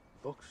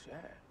 Books,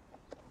 yeah.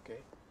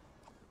 Okay.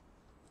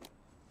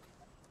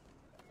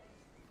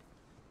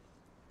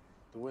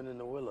 The Wind in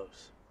the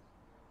Willows.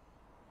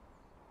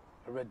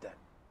 I read that.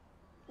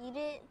 You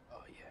did?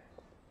 Oh, yeah.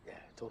 Yeah,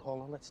 told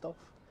all that stuff.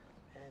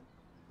 Man,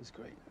 it was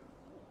great.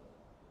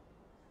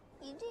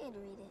 You did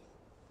read it.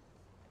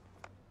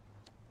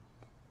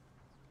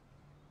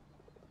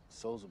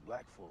 Souls of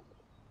Black folk.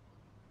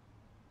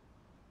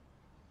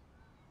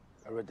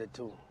 I read that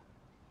too.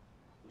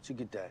 Where'd you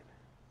get that?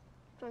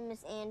 From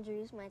Miss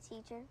Andrews, my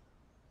teacher.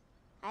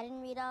 I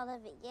didn't read all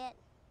of it yet,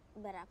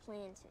 but I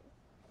plan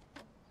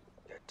to.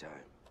 That time.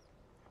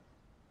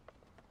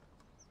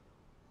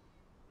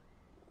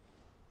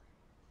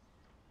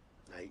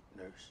 Night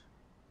nurse.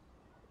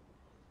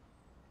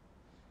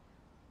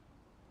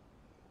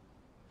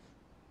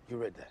 You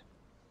read that?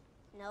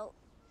 Nope.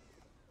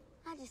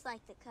 I just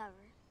like the cover.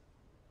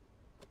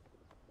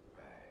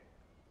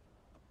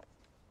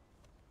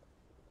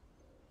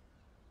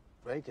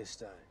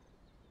 Frankenstein.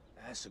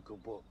 That's a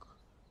good book.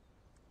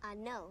 I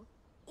know.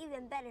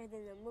 Even better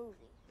than the movie.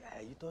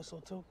 Yeah, you thought so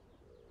too?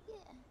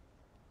 Yeah.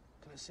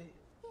 Can I see it?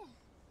 Yeah.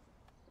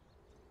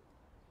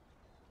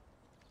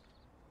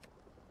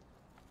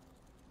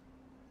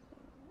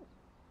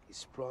 He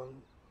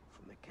sprung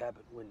from the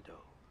cabin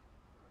window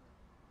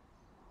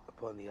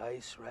upon the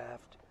ice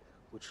raft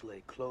which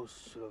lay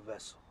close to the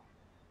vessel.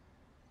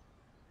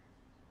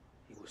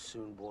 He was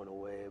soon borne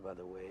away by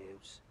the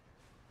waves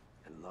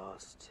and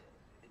lost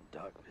in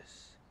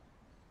darkness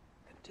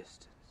and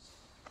distance.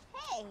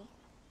 Hey,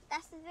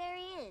 that's the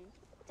very end.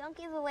 Don't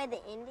give away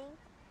the ending.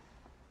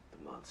 The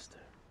monster.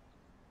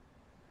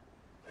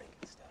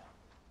 Frankenstein.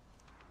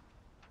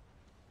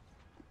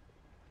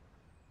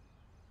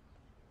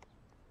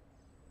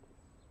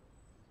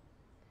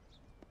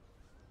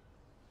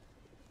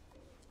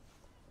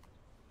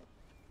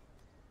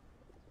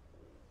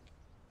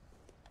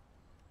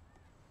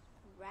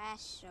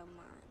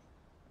 Rashomon.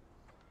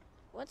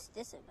 What's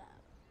this about?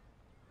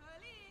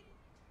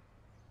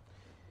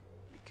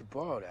 You could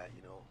borrow that,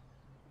 you know.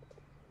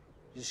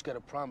 You just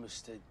gotta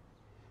promise that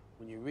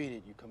when you read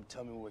it, you come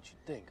tell me what you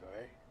think, all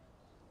right?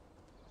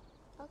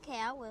 Okay,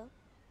 I will.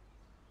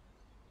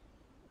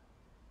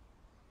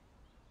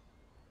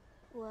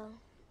 Well,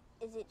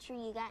 is it true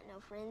you got no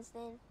friends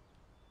then?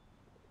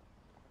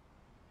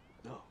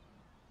 No.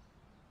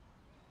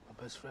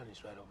 My best friend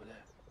is right over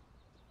there.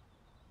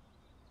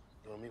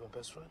 You wanna meet my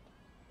best friend?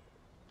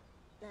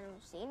 I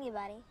don't see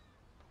anybody.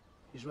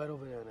 He's right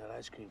over there in that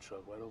ice cream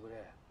truck, right over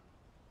there.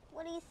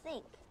 What do you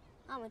think?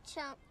 I'm a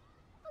chump.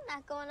 I'm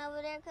not going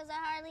over there because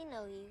I hardly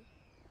know you.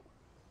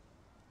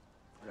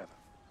 Whatever.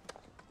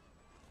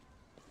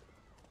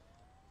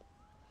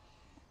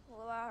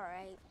 Well, all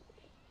right.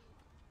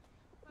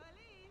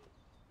 Pauline,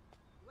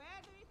 where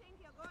do you think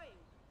you're going?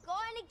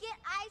 Going to get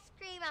ice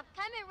cream. I'm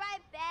coming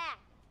right back.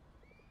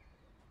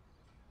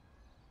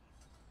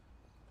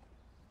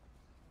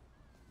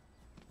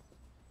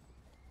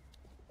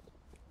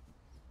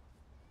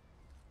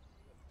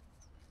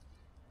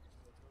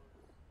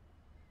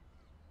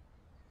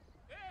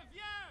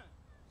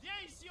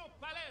 Viens ici au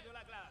palais de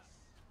la glace.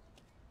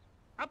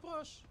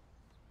 Approche.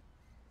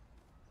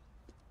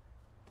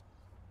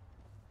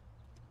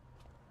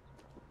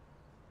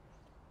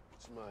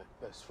 It's my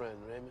best friend,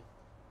 Raymond.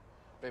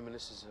 Raymond,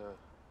 this is,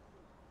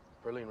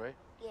 Berlin, right?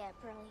 Yeah,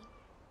 Berlin.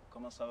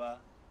 Comment ça va?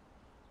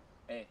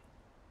 Eh,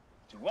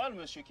 tu vois le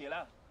monsieur qui est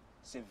là?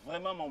 C'est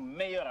vraiment mon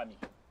meilleur ami.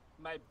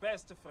 My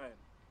best friend.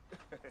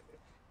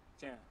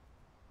 Tiens,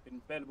 une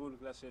belle boule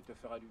glacée te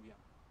fera du bien.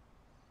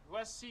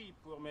 Voici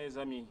pour mes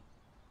amis.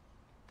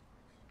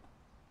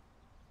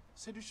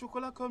 C'est du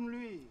chocolat comme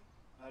lui.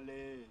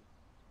 Allez.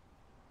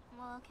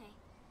 Well, okay.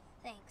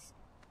 Thanks.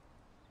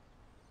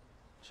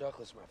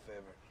 Chocolate's my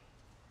favorite.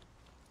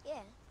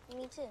 Yeah,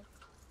 me too.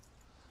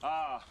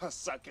 Ah,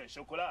 sacré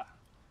chocolat.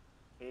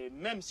 Et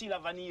même si la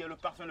vanille est le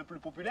parfum le plus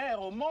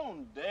populaire au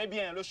monde, eh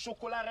bien, le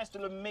chocolat reste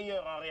le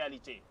meilleur en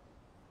réalité.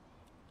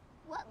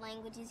 What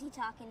language is he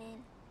talking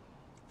in?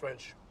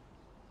 French.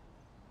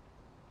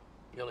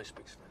 He only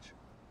speaks French.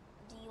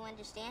 Do you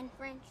understand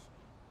French?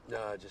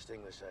 No, just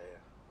English.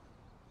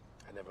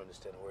 I never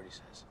understand a word he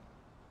says.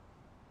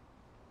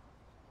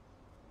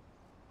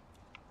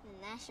 And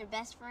that's your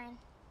best friend?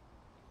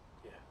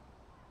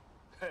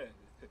 Yeah.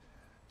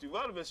 Tu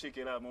vois le monsieur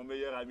qui est là, mon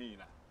meilleur ami,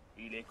 là?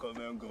 Il est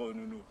comme un gros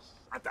nounours.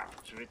 Attends,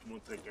 je vais te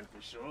montrer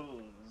quelque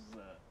chose.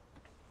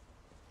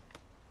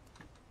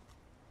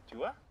 Tu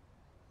vois?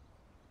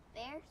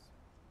 Bears?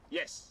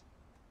 Yes.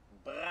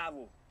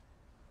 Bravo.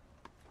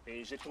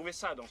 Et j'ai trouvé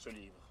ça dans ce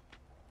livre.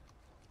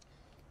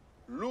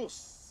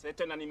 L'ours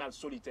est un animal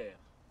solitaire.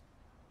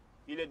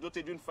 Il est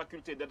doté d'une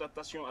faculté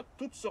d'adaptation à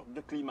toutes sortes de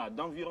climats,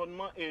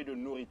 d'environnement et de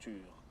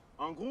nourriture.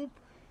 En groupe,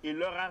 il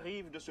leur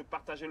arrive de se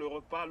partager le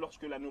repas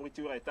lorsque la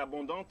nourriture est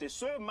abondante, et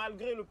ce,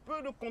 malgré le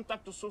peu de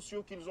contacts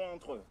sociaux qu'ils ont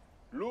entre eux.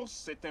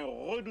 L'ours est un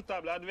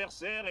redoutable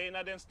adversaire et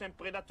n'a d'instinct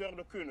prédateur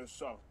d'aucune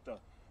sorte.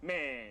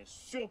 Mais,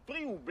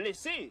 surpris ou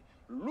blessé,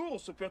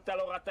 l'ours peut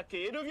alors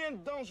attaquer et devient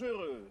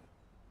dangereux.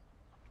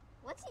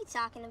 What's he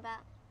talking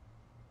about?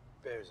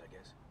 Bears, I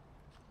guess.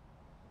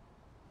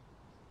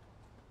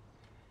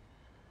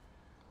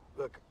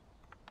 Look,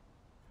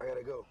 I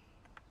gotta go.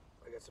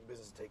 I got some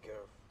business to take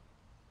care of.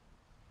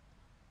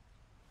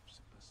 Je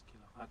sais pas ce qu'il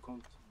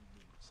raconte,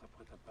 il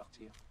s'apprête à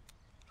partir.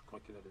 Je crois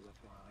qu'il a des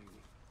affaires à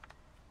régler.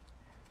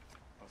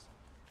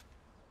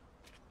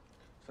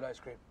 For ice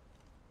cream.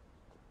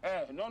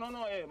 Eh, non,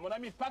 mon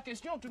ami, pas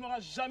question, tu n'auras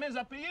jamais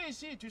à payer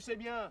ici, tu sais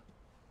bien. You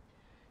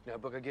know that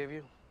book I gave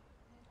you?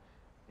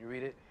 You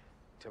read it,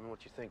 tell me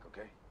what you think,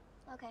 okay?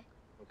 Okay.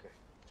 Okay.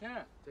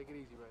 Tiens, Take it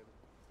easy, Raymond.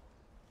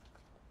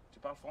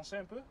 tu parles français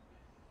un peu?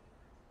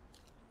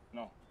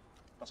 Non,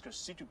 parce que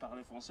si tu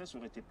parlais français, ça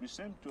aurait été plus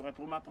simple, tu aurais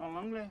pu m'apprendre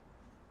l'anglais.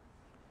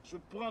 Je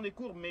prends des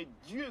cours, mais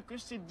Dieu, que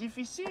c'est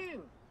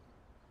difficile.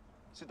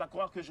 C'est à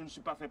croire que je ne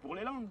suis pas fait pour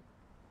les langues.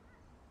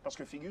 Parce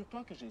que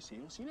figure-toi que j'ai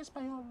essayé aussi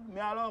l'espagnol.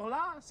 Mais alors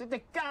là,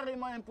 c'était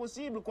carrément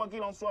impossible, quoi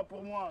qu'il en soit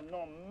pour moi.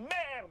 Non,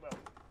 merde!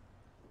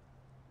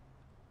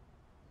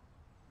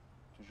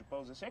 Tu joues pas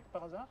aux échecs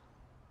par hasard?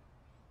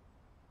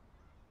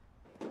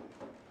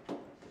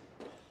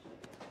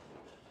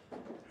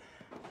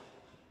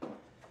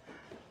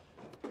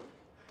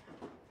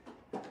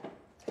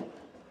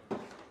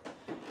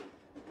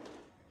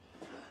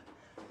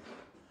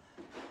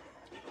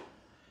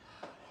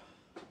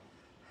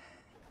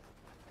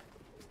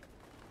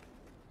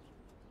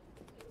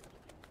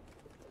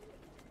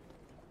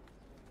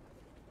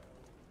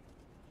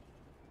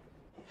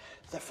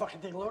 Is that fucking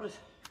thing loaded?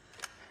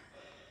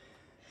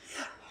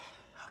 Yeah.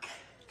 Okay.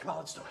 Come on,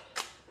 let's do it.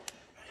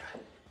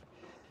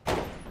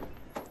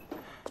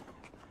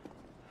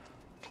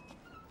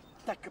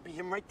 That could be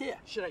him right there.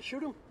 Should I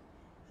shoot him?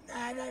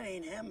 Nah, that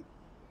ain't him.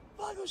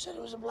 Vago said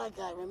it was a black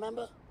guy,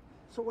 remember?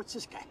 So what's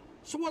this guy?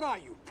 So what are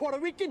you, Puerto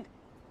Rican?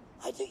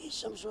 I think he's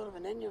some sort of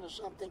an Indian or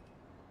something.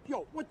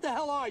 Yo, what the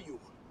hell are you?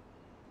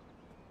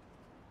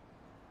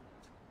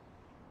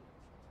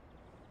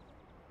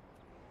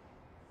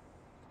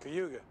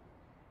 Cayuga.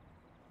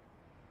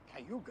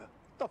 Cayuga?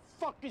 The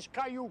fuck is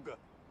Cayuga?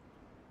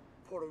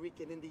 Puerto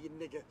Rican, Indian,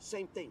 nigger,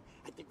 same thing.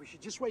 I think we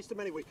should just waste him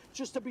anyway,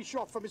 just to be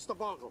sure for Mr.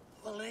 Vago.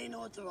 Well, it ain't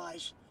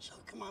authorized, so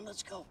come on,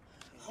 let's go.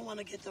 I want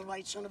to get the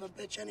right son of a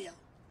bitch anyhow.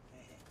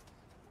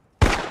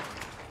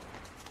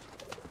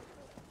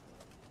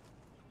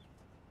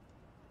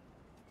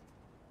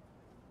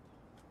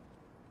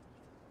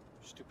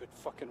 Stupid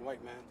fucking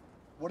white man.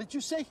 What did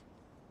you say?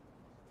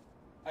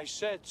 I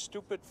said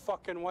stupid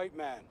fucking white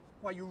man.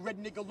 Why, you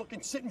red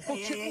nigger-looking sitting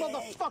bullshit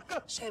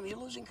motherfucker! Sam, you're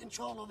losing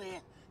control over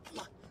here. Come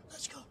on,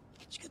 let's go.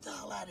 Let's get the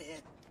hell out of here.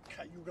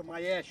 Cayuga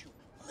my ass, you.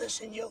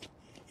 Listen, you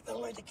better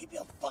learn to keep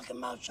your fucking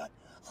mouth shut.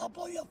 I'll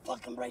blow your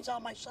fucking brains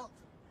out myself.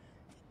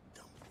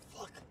 You dumb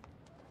fuck.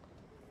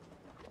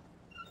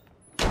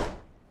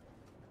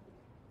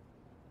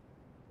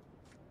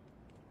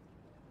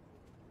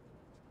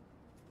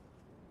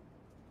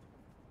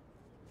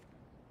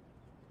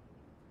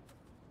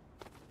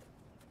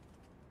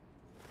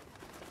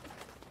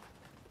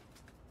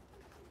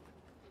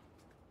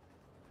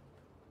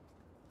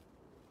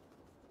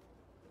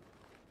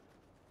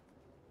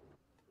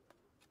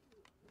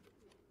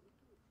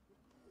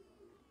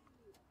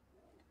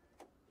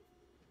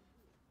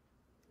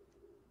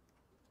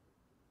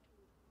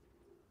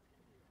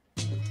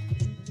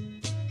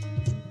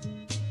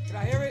 Can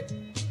I hear it?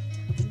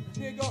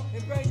 Nigga,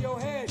 and bang your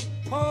head,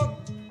 punk.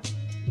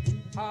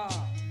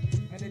 Ha.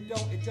 And it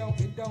don't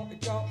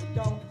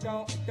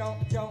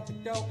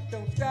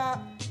stop.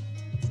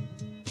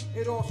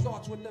 It all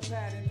starts with the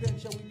pad and pen.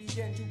 Shall we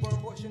begin to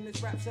burn bush in this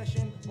rap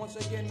session? Once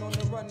again on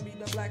the run, be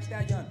the black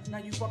stallion. Now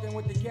you fucking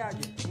with the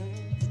galleon.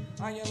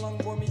 Iron lung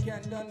boy, me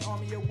can't done.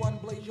 Army of one,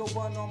 blaze your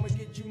one. I'ma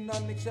get you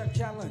none except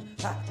challenge.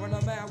 Ha, run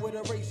a mile with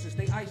a racist.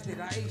 They iced it,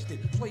 I aced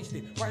it, placed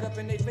it right up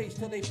in their face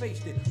till they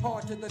faced it.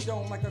 Hard to the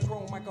dome like a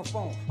chrome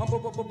microphone. I'm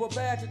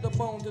bad to the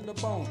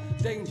bone.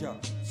 Danger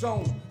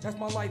zone. That's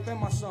my life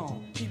and my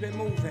song. Keep it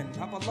moving.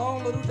 Hop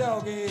along, little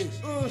doggies.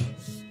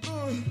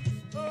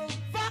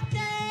 Fuck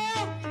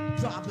them!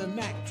 Driving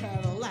Mac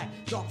Cadillac,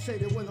 dark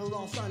shaded windows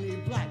all sunny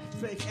black.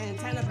 Fake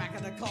antenna back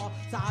of the car,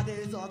 side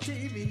is on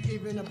TV,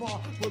 even the bar,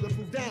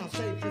 bulletproof down,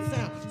 safe and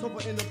sound.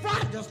 Sofa in the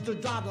front just to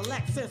drive the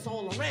Lexus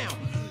all around.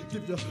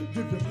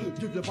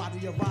 Give your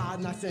body a ride,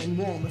 nice and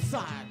warm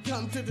inside.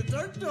 Come to the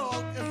dirt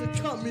dog, it's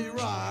a cummy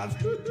ride.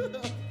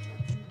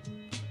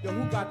 Yo,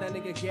 who got that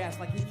nigga gas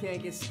like he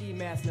can't get ski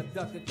masked and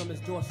abducted from his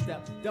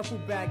doorstep? Duffel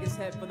bag his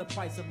head for the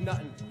price of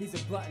nothing. He's a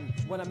glutton.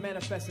 When I'm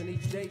manifesting,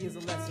 each day is a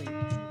lesson.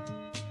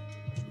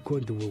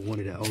 According to what one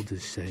of the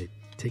elders said,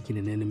 taking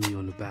an enemy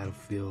on the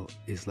battlefield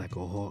is like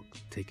a hawk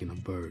taking a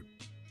bird.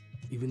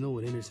 Even though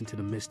it enters into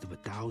the midst of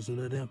 1,000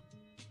 of them,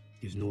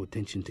 gives no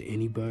attention to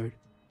any bird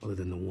other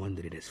than the one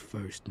that it has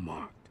first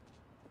marked.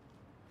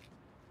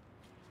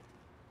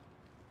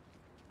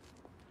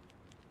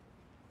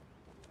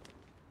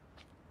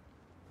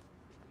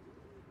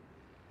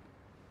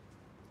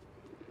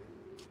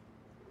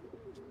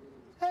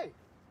 Hey,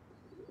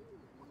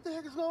 what the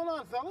heck is going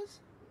on, fellas?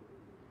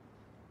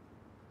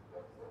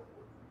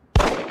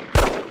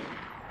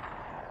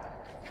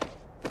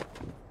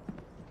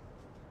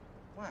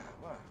 Wow.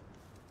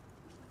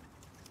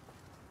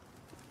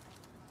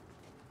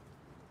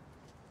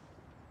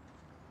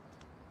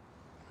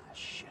 Ah,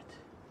 shit.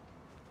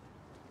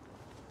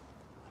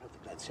 I don't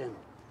think that's him.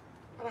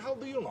 How the hell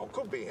do you know?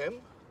 Could be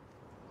him.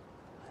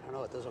 I don't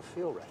know, it doesn't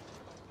feel right.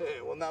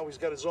 Hey, well, now he's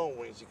got his own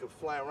wings. He can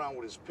fly around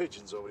with his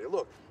pigeons over here.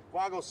 Look,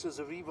 Quago says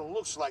if he even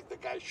looks like the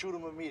guy, shoot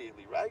him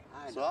immediately, right?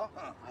 I know. So?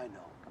 I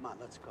know. Come on,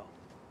 let's go.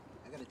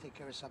 I gotta take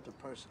care of something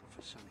personal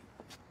for Sonny.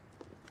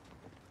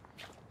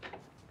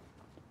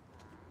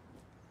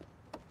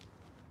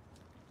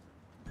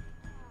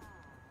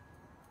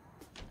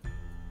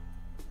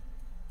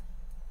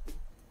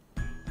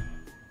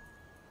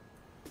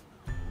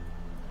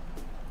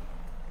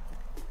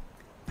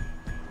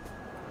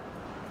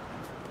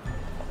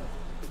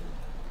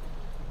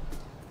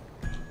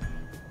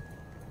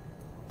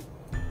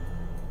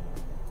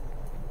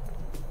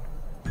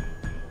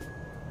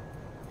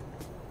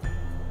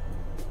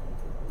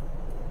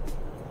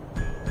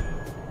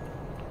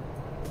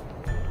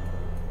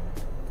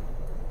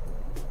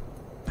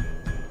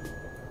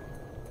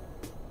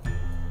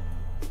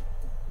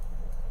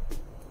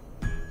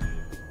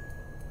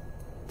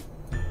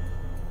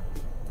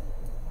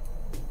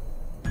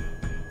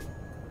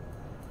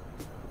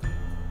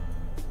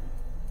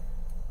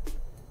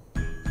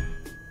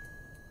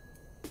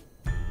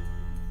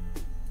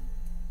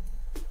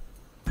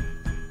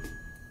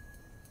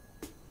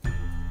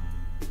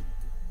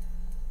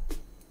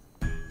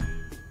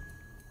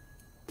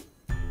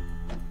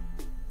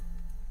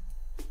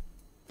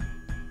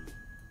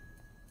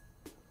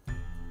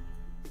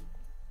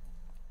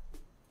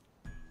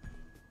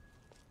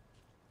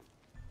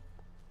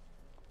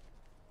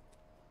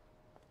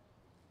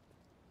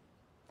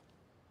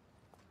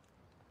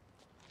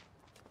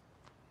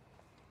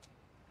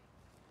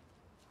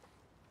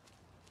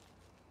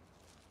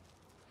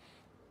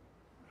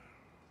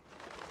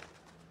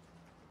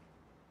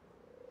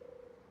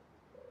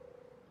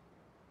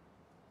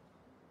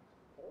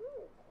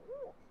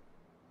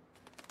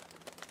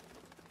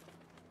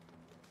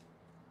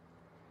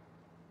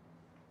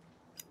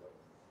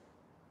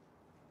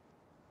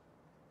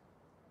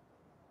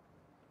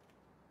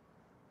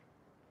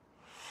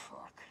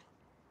 Fuck.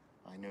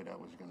 I knew that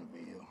was gonna be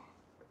you.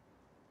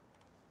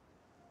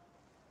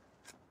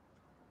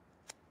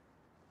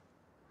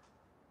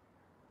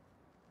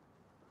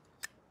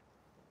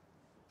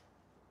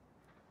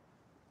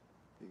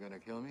 You gonna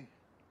kill me?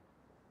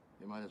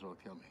 You might as well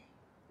kill me.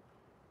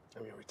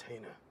 I'm your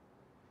retainer.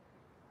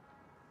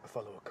 I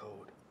follow a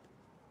code.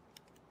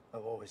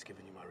 I've always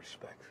given you my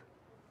respect.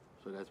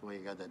 So that's why you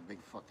got that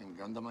big fucking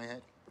gun to my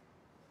head?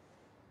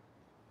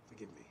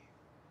 Forgive me.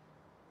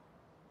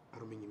 I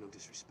don't mean you no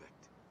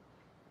disrespect.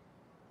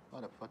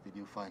 Why the fuck did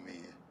you find me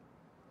here?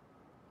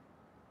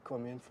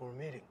 Come in for a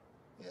meeting.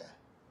 Yeah.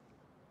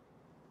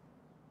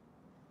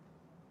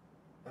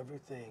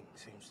 Everything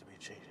seems to be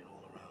changing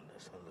all around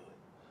us, huh,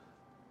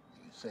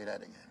 Louis? You say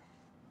that again.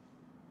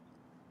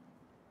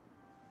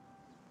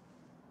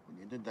 When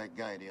you did that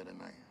guy the other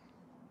night,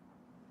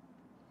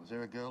 was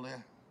there a girl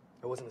there?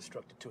 I wasn't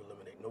instructed to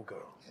eliminate no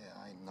girl. Yeah,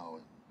 I know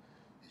it.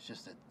 It's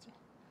just that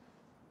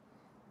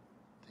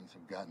things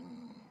have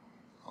gotten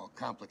all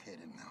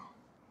complicated now.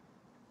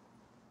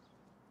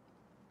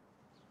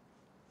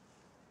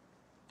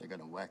 They're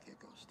gonna whack you,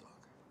 Ghost Dog.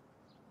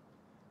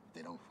 If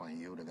they don't find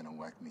you, they're gonna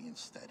whack me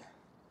instead.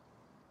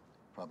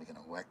 Probably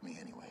gonna whack me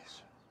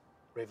anyways.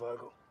 Ray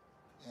Vargo?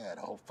 Yeah,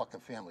 the whole fucking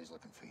family's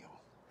looking for you.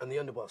 And the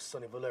underboss,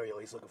 Sonny Valerio,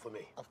 he's looking for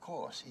me. Of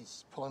course,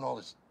 he's pulling all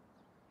this...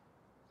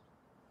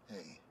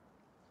 Hey,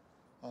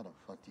 how the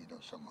fuck do you know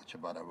so much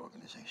about our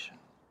organization?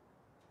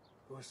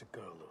 Who is the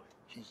girl, Louis?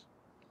 She's...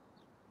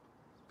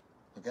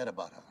 Forget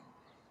about her.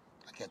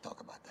 I can't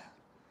talk about that.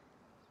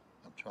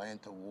 I'm trying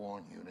to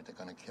warn you that they're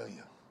gonna kill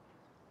you.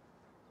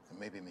 And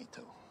maybe me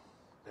too.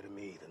 Better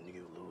me than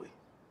you, Louis.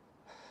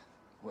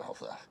 Well,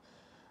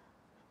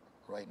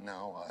 right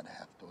now, I'd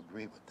have to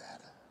agree with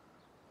that.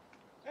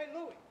 Hey,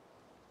 Louis.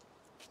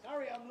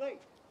 Sorry I'm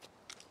late.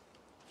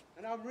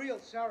 And I'm real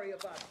sorry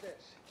about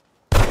this.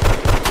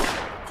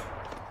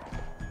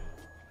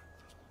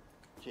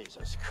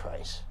 Jesus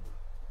Christ.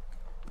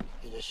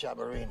 He just shot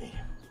Marini.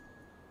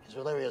 He's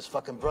Valeria's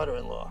fucking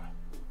brother-in-law.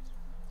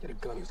 Get a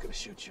gun, he was gonna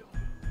shoot you.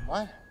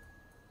 What?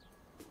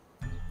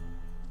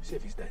 See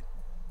if he's dead.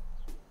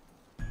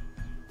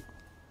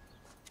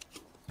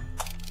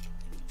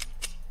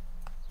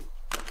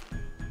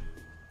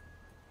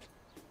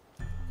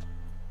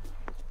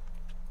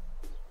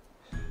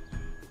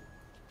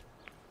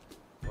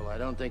 Well, I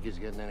don't think he's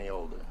getting any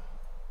older.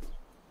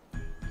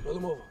 Roll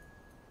him over.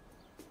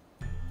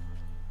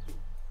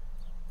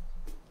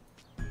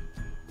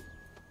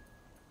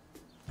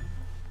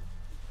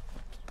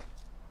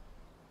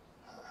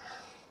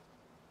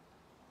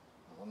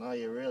 Well, now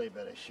you really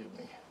better shoot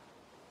me.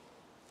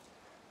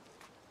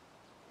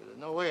 There's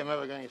no way I'm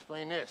ever gonna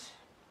explain this.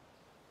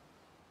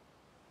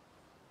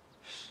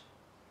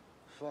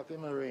 Fucking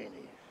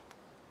Marini.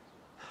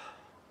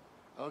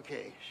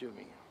 Okay, shoot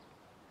me.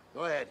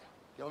 Go ahead.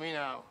 Kill me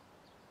now.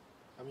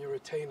 I'm your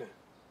retainer.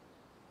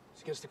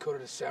 It's against the code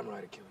of the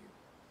samurai to kill you.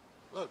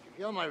 Look, if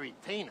you're my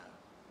retainer,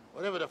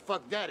 whatever the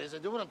fuck that is,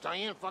 then do what I'm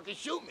telling you and fucking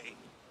shoot me.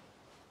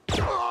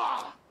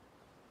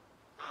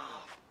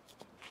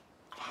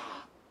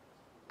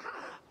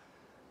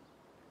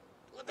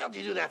 What the hell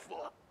did you do that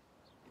for?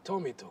 You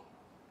told me to.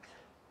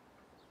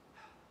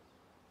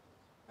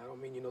 I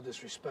don't mean you no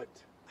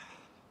disrespect.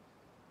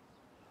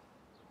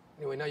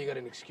 Anyway, now you got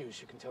an excuse.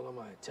 You can tell them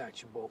I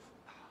attacked you both.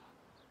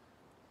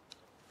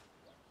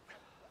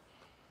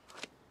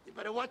 You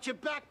better watch your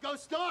back,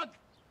 Ghost Dog!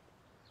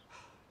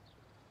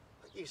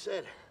 Like you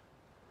said,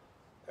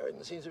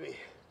 everything seems to be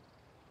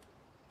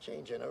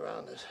changing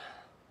around us.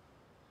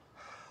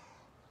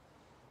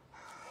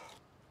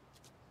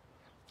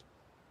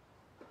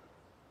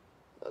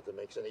 Nothing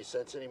makes any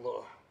sense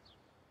anymore.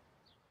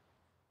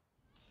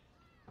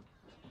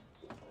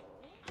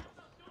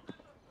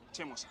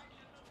 Tiens-moi ça.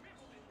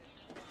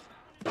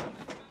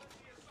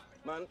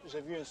 Man,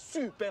 j'ai vu un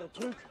super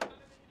truc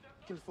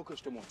qu'il faut que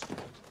je te montre.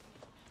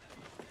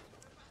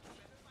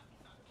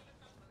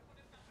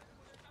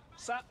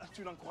 Ça,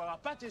 tu n'en croiras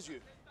pas tes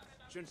yeux.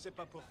 Je ne sais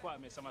pas pourquoi,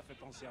 mais ça m'a fait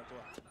penser à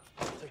toi.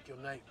 Take your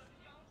knife.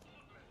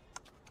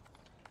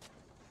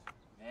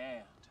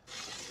 Merde.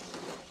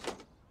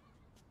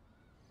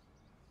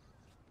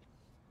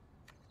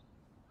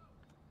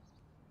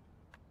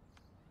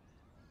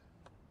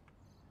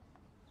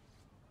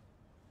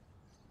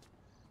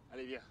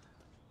 Allez, viens.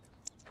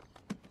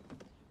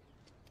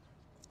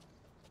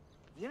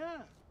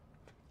 Viens.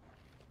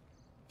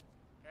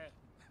 Eh,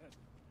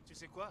 tu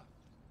sais quoi?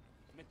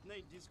 Maintenant,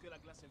 ils disent que la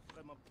glace est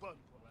vraiment bonne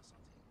pour la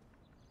santé.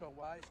 Super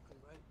wise,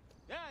 right?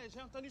 Yeah,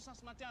 j'ai entendu ça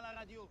ce matin à la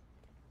radio.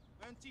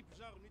 Un type,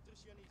 genre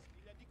nutritionniste,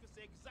 il a dit que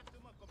c'est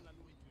exactement comme la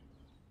nourriture.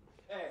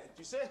 Eh,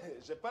 tu sais,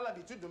 j'ai pas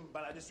l'habitude de me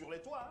balader sur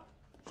les toits. Hein.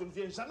 Je ne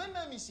viens jamais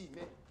même ici,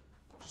 mais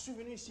je suis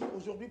venu ici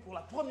aujourd'hui pour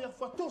la première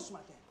fois tôt ce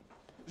matin.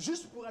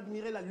 Juste pour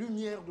admirer la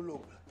lumière de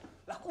l'aube,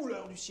 la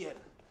couleur du ciel.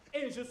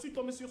 Et je suis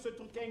tombé sur ce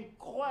truc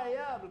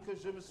incroyable que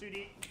je me suis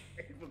dit,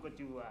 il faut que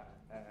tu vois.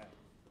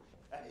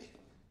 Allez.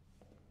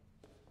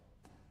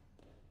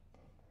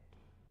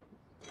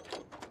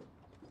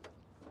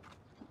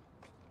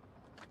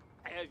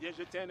 Eh, viens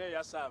jeter un œil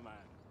à ça, man.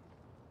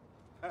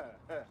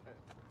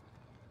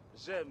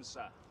 J'aime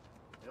ça.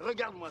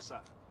 Regarde-moi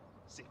ça.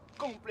 C'est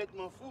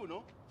complètement fou,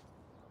 non?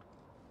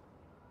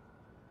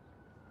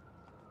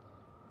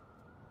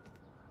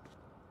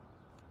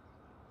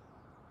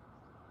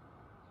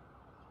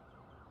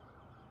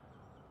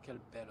 Quel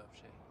bel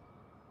objet.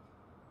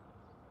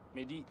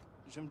 Mais dis,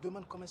 je me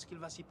demande comment est-ce qu'il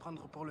va s'y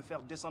prendre pour le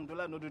faire descendre de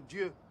l'anneau de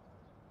Dieu.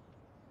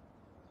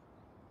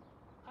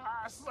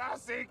 Ah, ça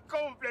c'est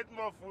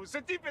complètement fou. Ce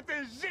type est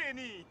un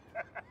génie.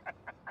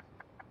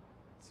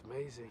 It's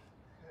amazing.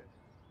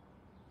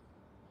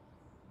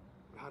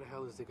 But how the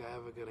hell is the guy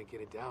ever gonna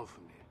get it down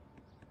from there?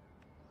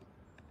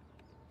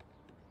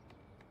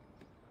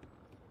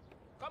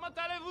 Comment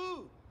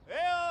allez-vous? Eh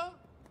oh!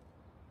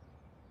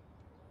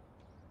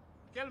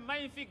 Quel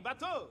magnifique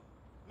bateau!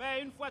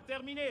 Mais une fois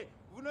terminé,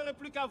 vous n'aurez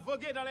plus qu'à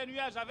voguer dans les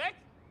nuages avec?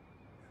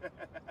 No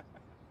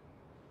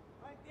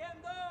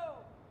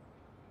entiendo.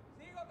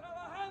 Sigo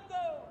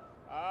trabajando.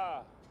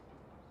 Ah.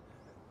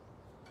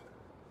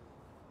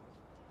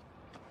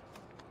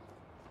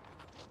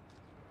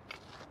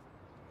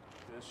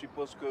 Je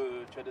suppose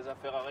que tu as des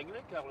affaires à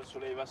régler car le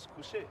soleil va se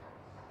coucher.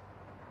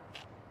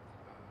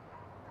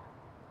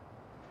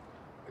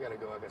 I gotta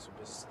go. I got some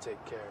business to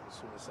take care of as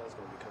soon as the sun's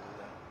gonna be coming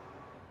down.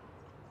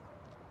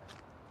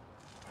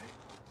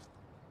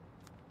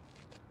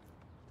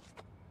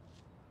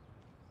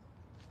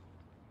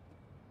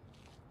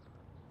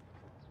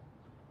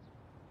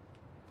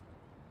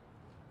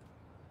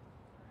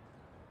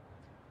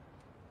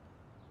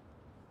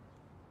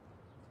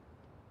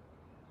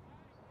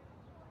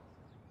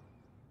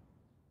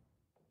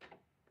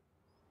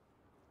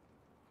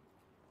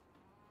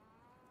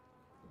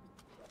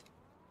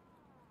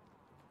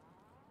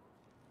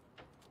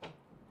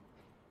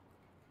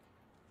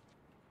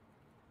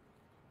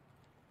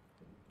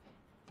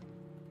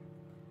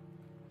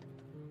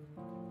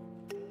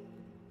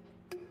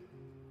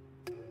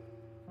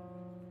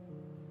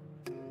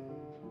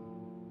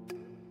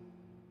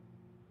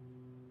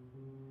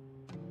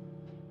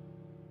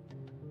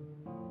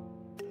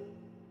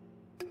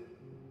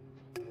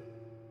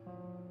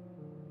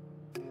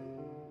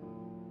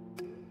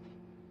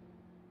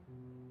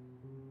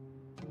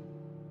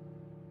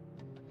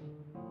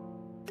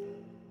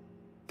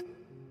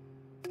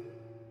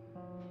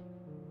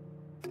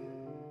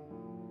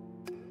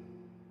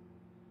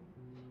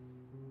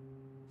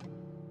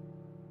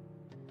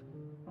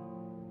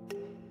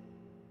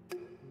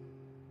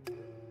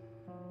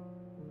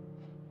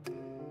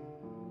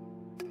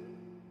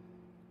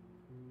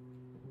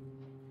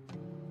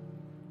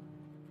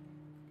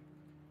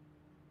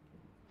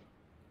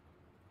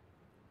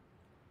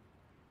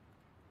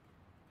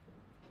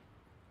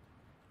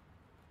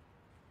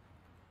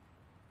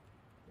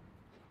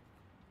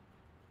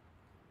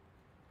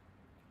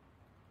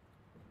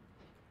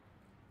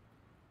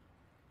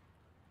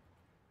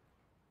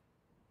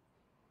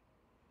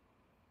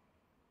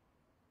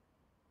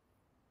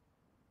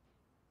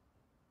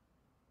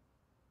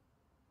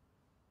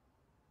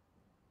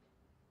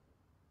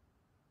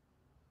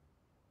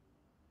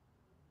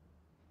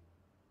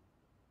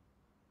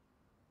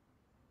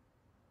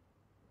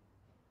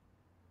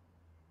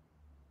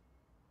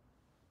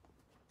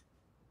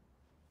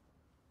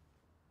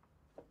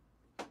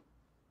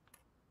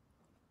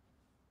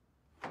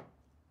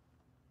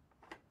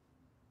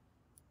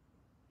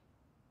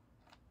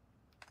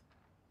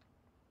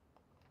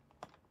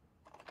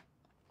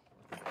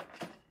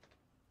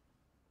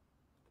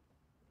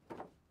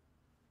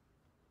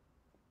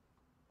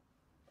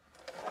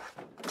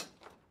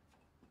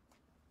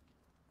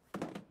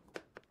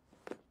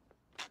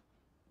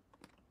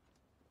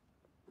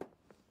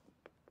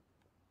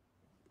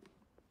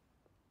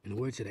 In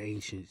the words of the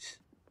ancients,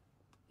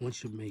 one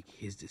should make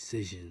his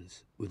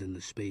decisions within the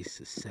space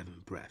of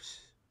 7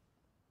 breaths.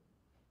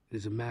 It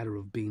is a matter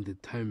of being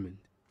determined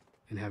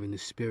and having the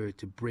spirit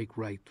to break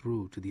right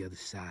through to the other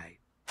side.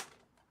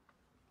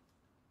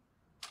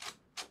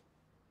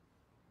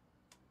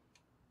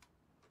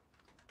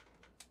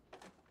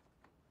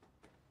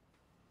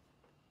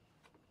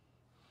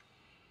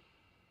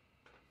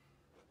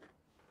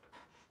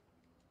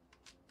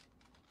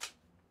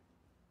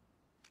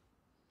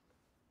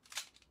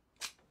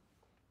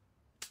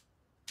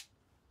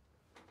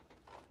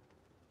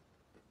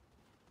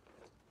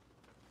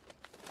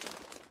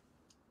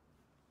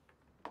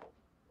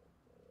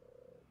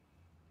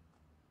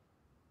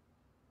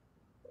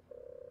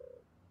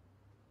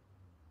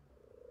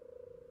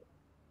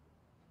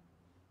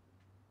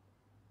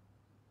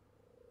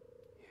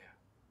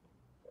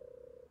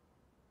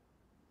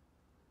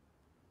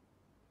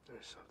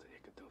 There's something you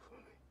could do for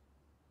me.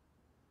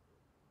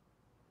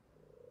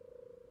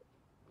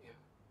 Yeah.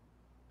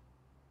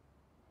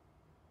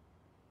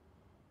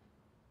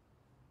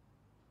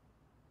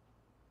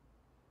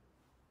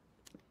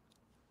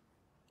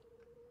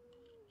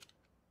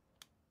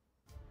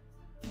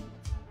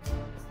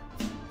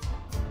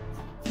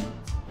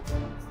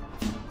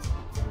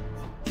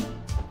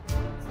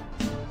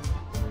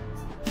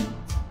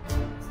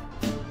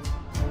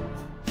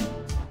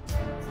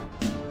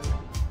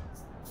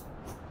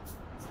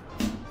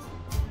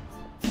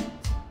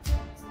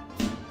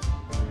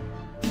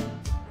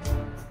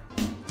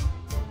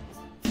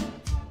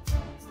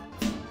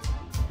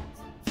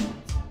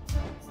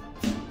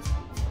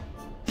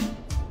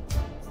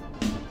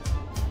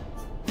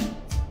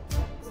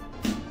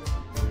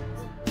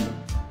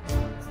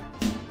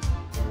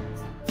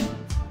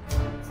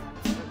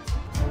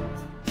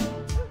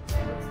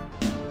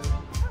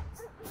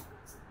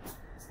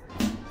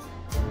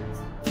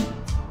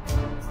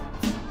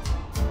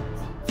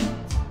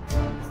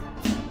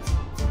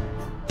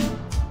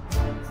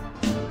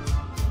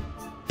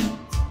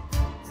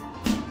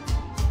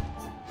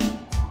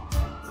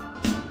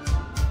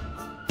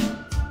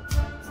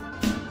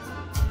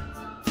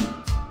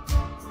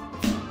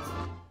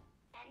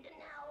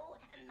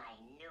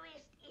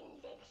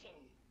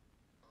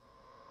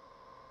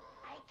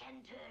 can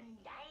turn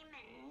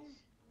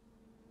diamonds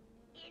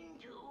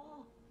into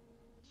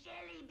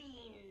jelly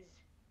beans.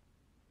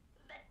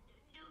 But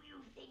do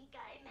you think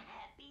I'm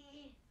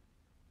happy?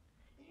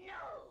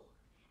 No.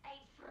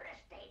 I'm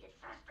frustrated.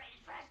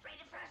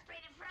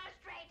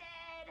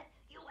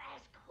 You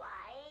ask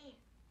why?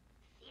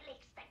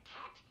 Felix the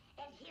cat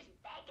and his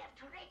bag of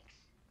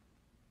tricks.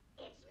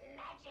 It's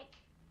magic.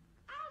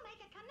 I'll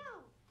make a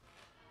canoe.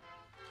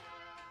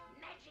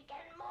 Magic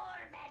and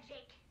more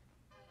magic.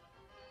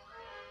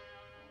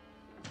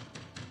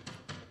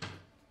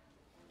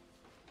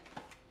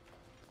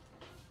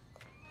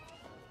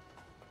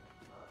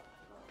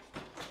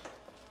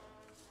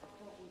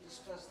 We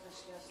discussed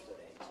this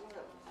yesterday.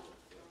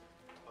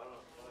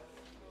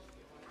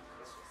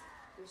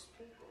 There's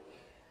people. We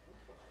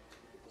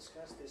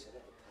discussed this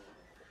another time.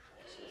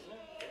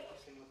 Every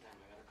single time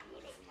I gotta come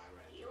over for my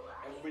rent.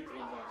 Every 3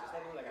 months. It's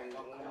not even like I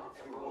come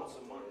every once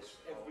a month.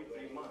 Every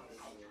 3 months.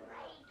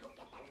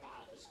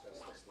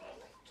 Discuss this now.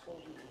 I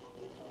told you.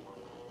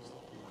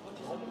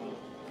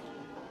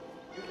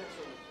 You got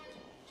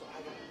so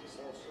I got this.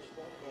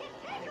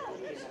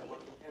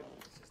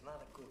 This is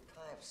not a good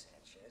time,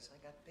 Sanchez. I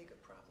got bigger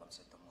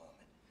problems at the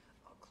moment.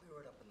 I'll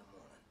clear it up in the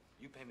morning.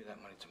 You pay me that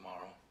money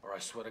tomorrow, or I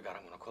swear to God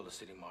I'm gonna call the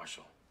city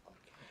marshal.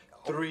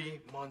 Okay.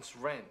 3 months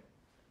rent.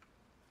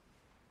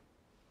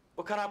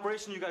 What kind of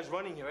operation are you guys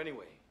running here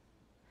anyway?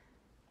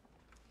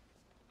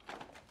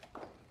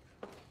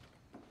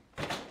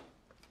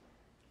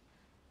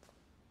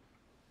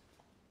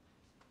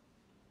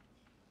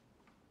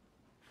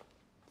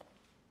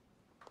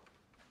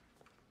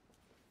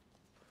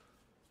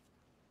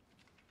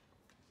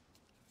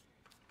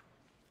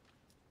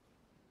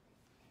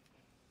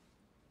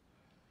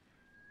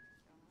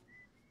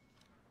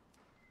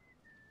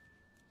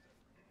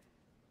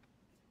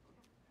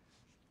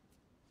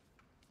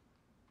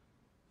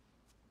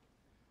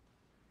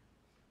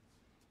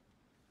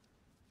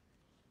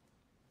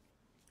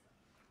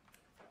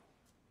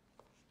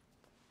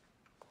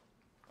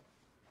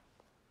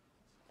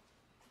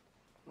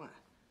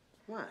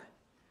 Why?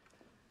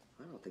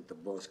 I don't think the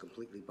boss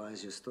completely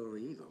buys your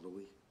story either,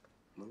 Louis.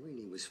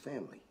 Marini was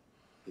family.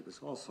 He was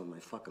also my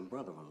fucking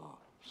brother-in-law.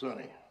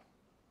 Sonny,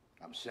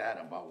 I'm sad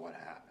about what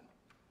happened,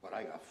 but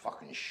I got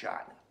fucking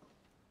shot.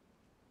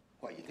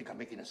 What, you think I'm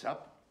making this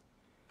up?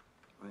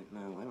 Right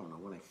now, I don't know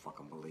what I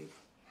fucking believe.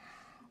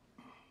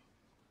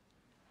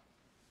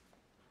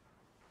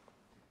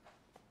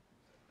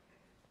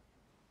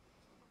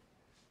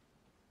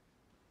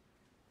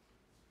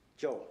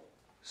 Joe,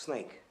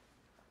 Snake,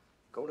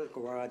 go to the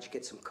garage,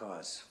 get some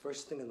cars.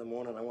 First thing in the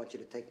morning, I want you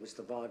to take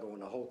Mr. Vargo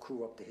and the whole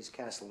crew up to his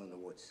castle in the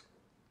woods.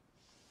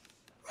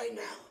 Right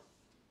now?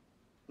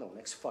 No,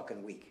 next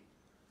fucking week.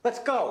 Let's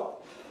go!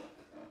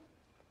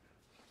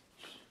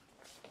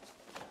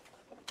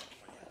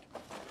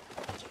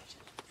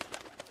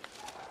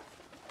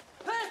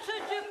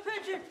 Passenger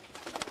pigeon!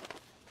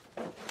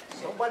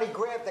 Somebody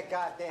grab the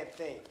goddamn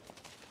thing.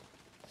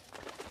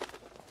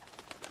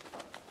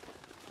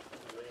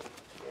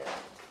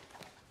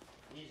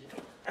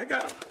 I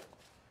got him.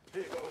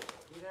 Here you go.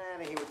 Get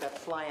out of here with that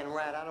flying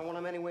rat. I don't want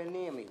him anywhere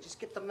near me. Just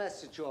get the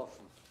message off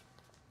him.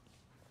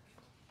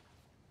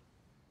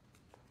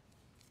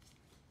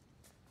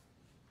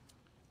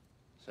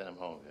 Send him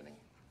home, Vinny.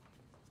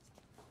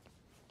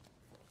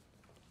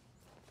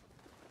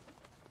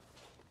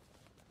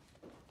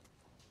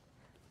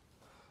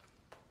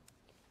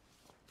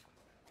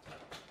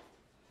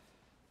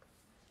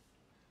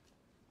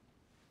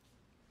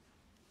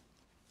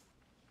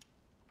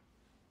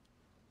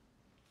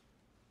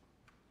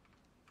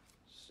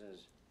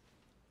 Says,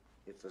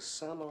 if a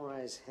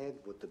samurai's head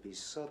were to be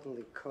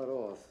suddenly cut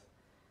off,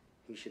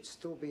 he should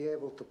still be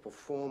able to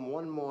perform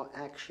one more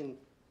action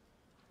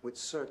with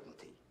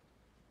certainty.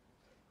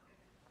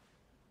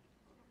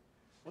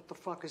 What the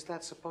fuck is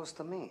that supposed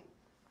to mean?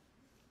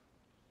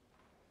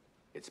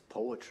 It's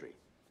poetry.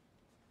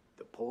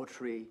 The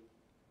poetry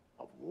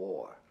of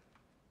war.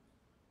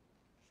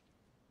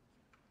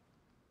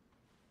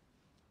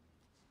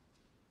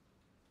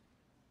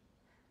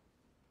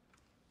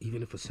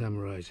 Even if a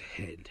samurai's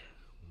head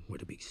were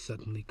to be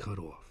suddenly cut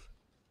off,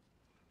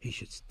 he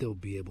should still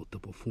be able to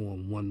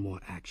perform one more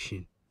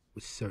action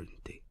with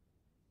certainty.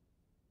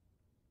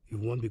 If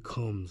one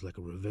becomes like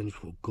a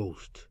revengeful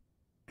ghost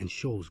and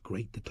shows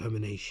great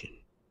determination,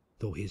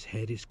 though his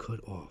head is cut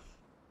off,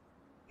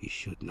 he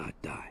should not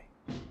die.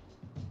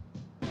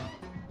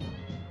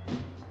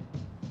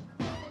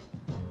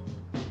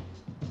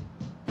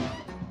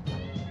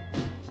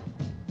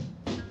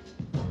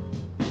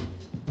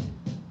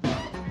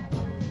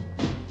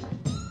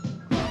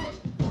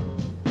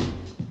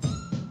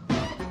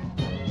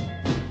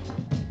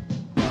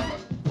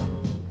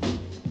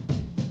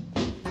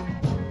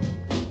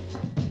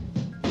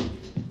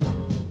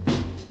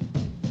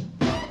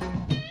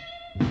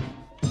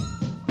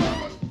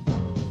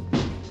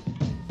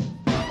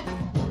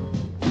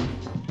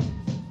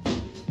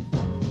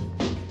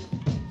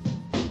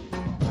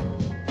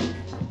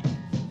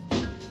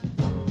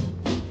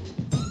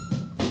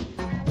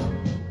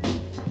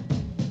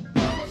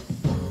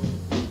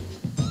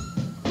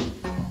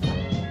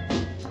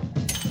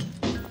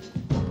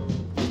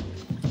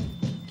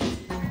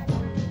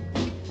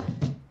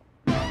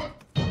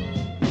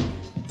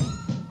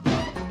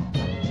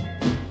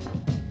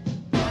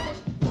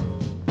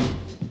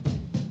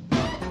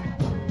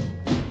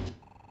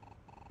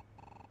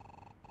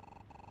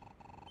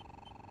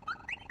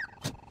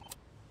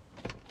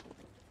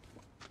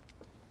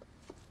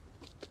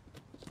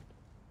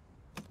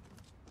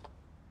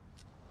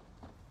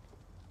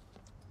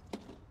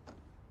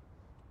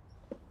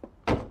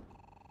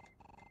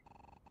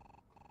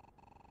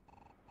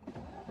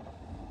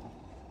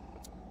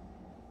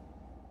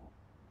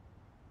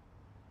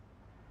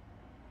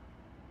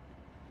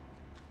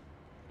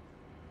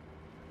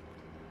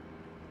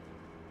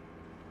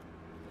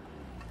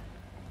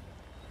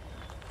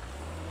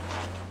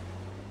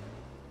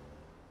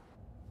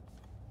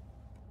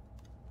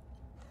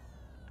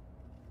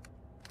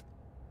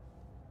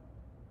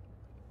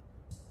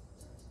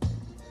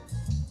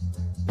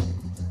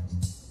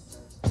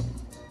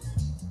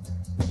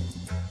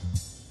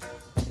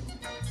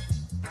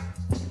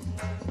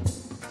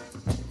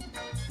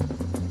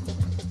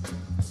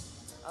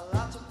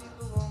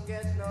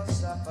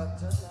 suffer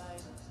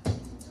tonight.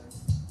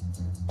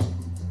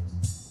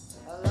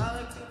 A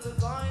lot of people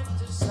going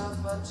to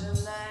suffer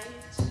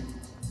tonight.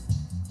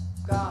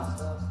 Cause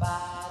the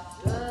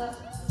battle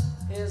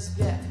is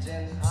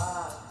getting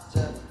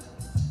harder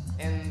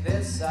in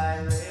this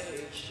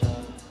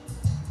iration.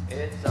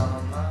 It's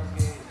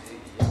Armageddon.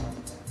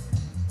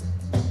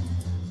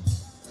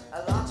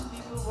 A lot of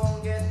people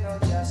won't get no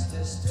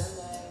justice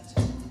tonight.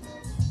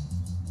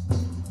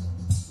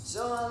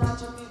 So a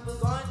lot of people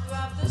going to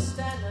have to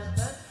stand up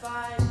and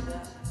fight.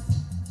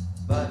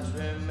 But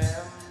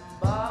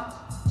remember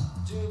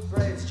to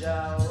praise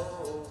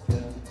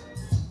Jehovah,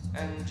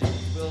 and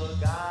He will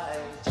guide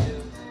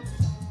you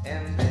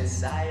in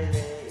this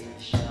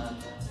iration.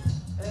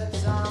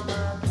 It's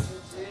Armageddon.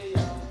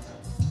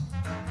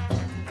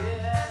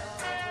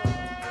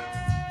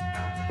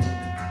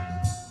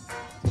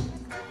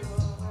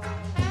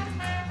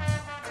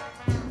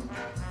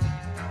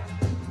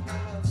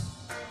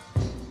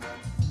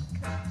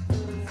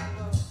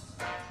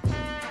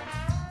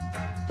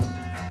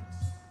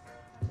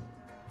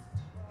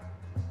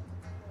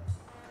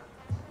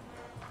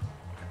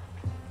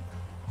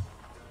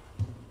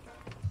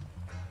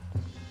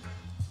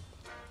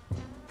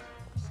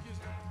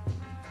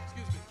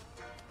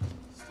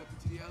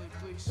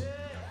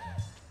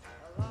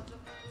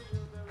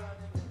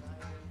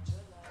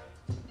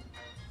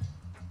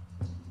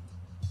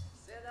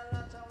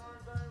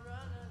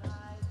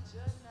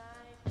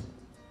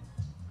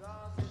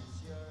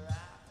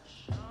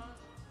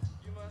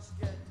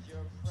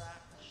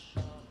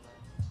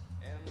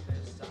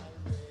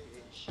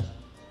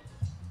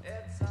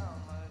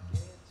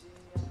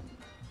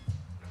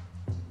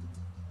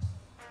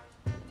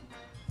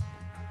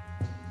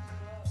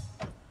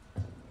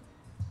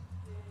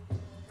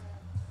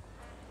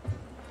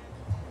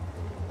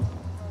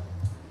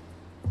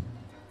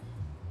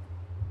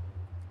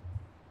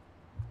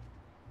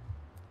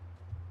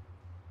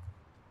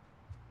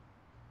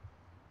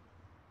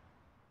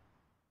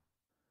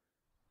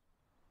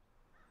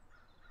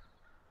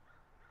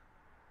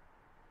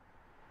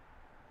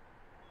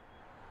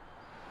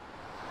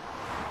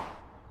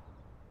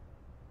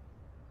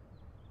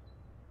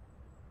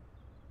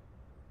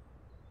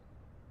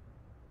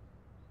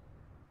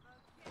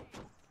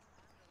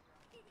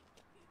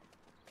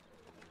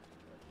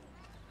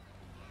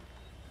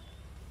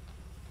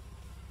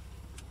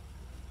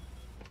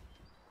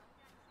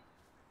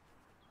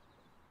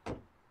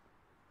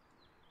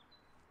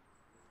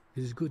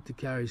 It is good to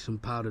carry some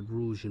powdered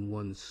rouge in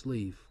one's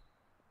sleeve.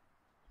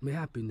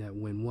 Mayhappen that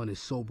when one is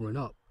sobering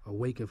up,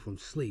 awakened from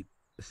sleep,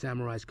 the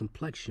samurai's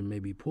complexion may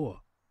be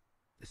poor.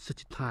 At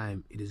such a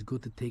time, it is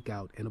good to take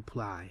out and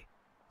apply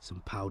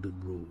some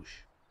powdered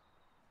rouge.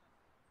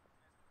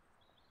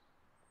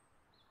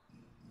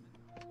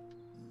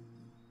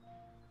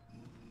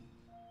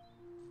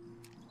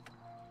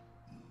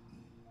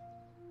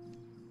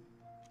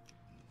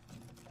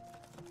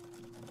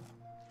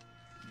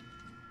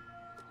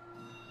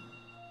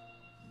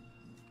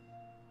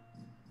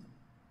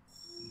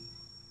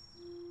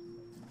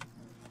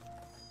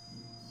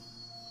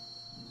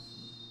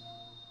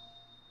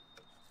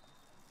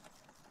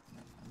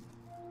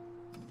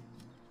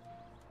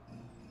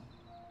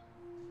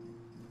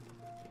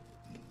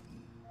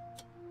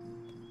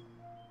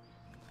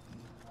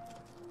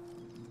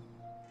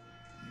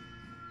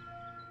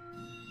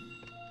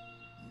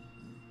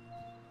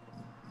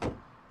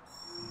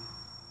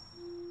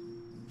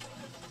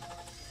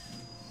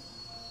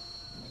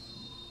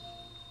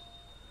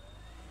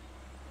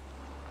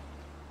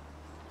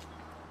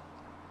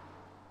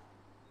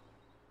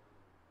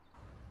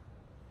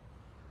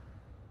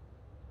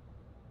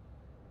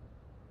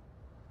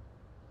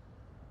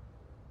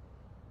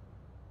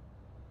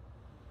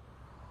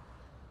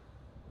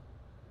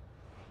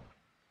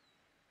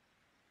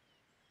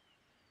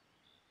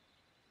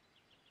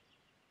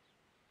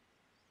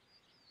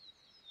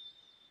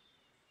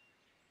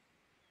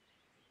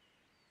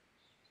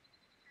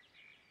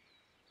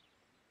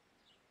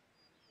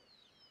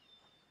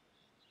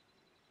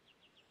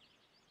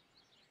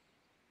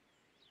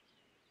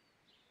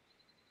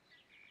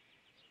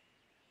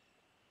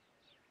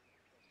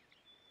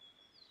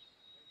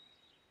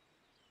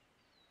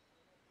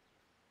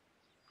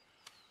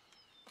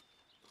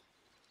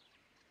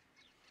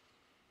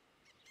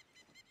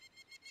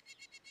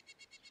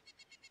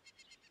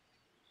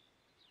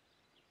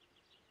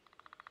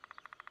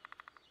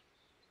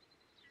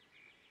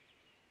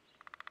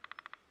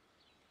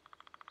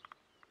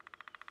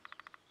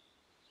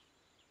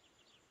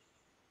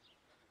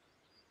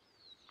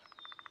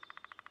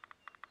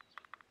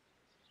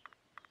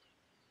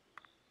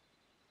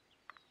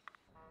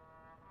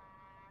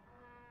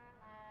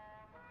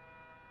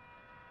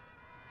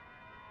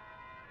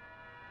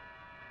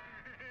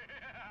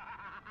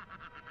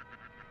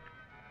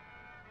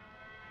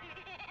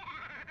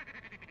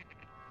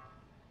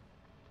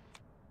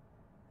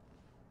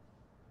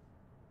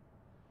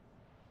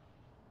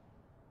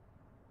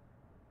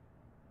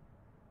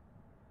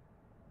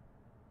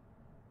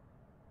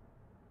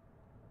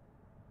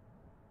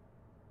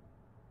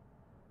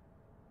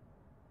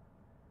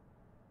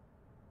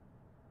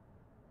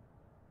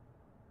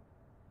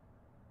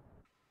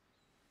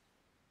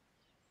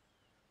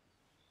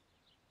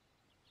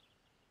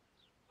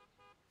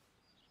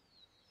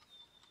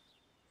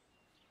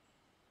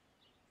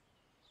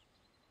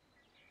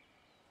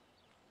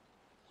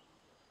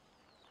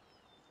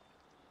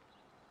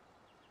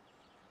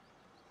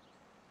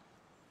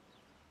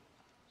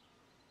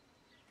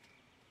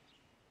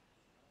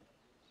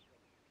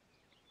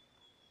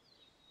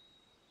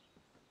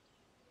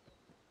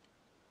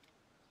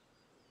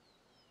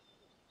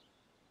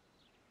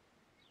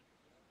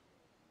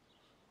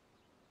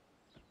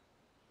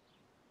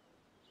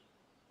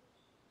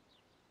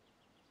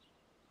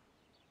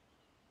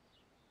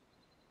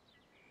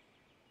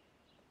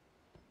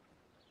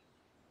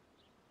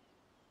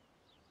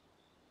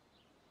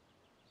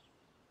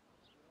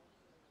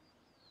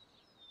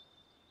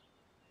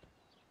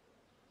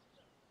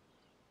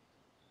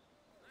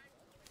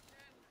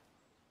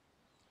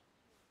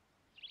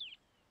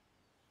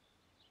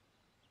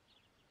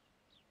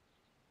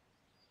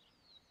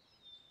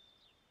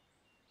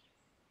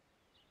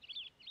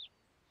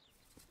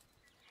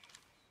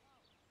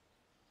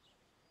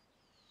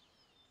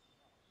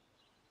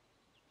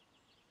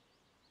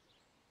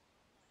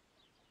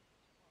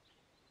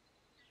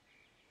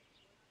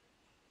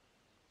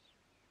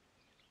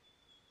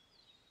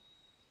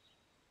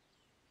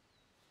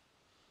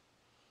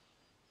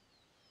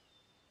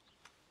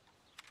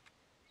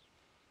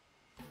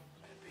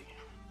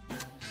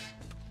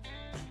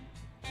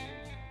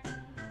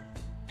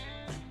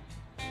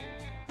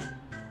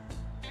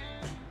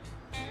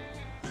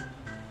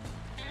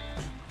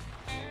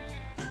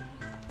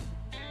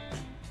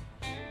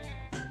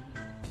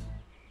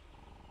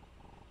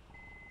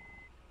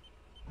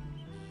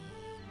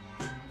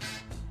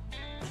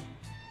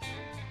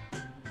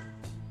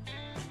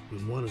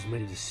 When one has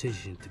made a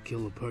decision to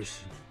kill a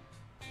person,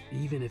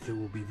 even if it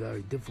will be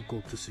very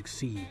difficult to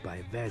succeed by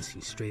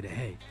advancing straight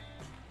ahead,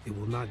 it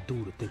will not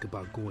do to think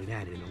about going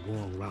at it in a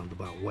long,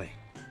 roundabout way.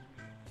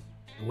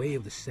 The way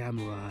of the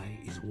samurai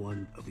is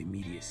one of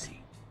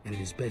immediacy, and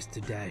it is best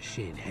to dash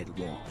in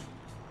headlong.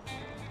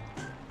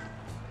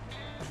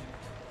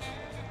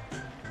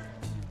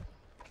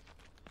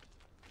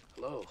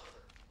 Hello,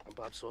 I'm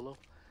Bob Solo.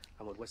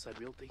 I'm with Westside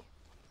Realty.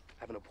 I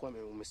have an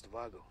appointment with Mr.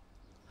 Vargo.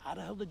 How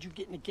the hell did you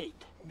get in the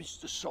gate,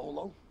 Mr.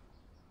 Solo?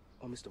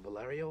 Oh, Mr.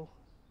 Valerio?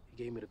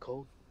 He gave me the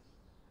code.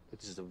 But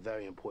this is a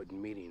very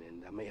important meeting,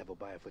 and I may have a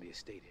buyer for the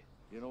estate here.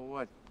 You know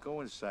what?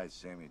 Go inside,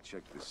 Sammy, and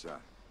check this out.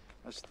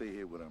 I'll stay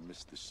here with our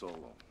Mr.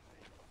 Solo.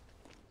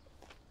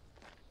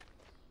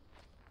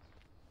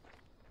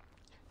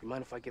 You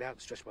mind if I get out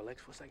and stretch my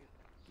legs for a second?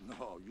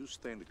 No, you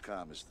stay in the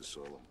car, Mr.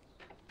 Solo.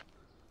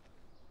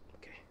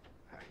 Okay,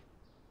 all right.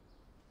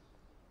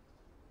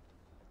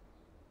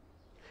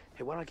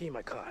 Hey, why don't I give you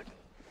my card?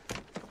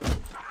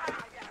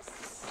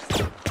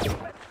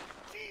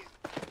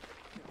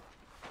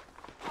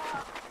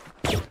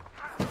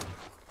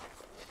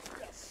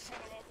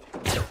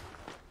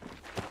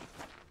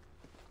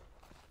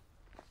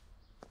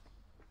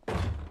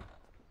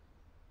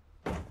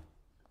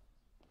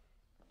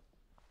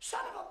 Son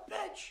of a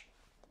bitch!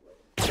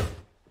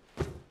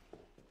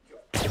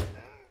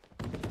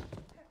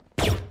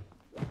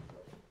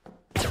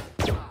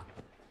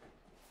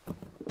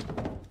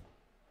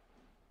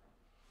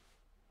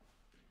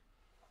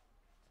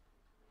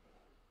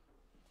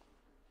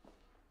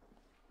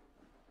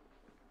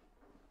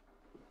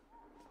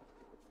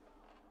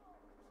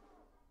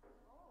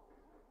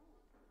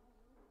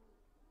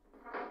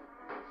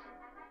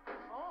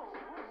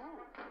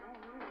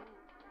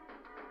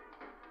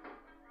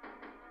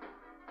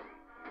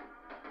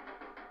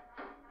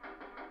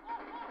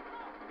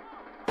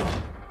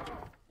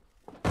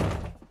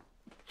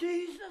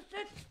 Jesus,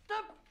 it's the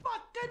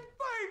fucking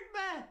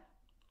Birdman!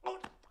 Oh,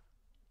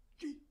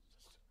 Jesus.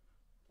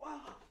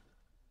 Wow.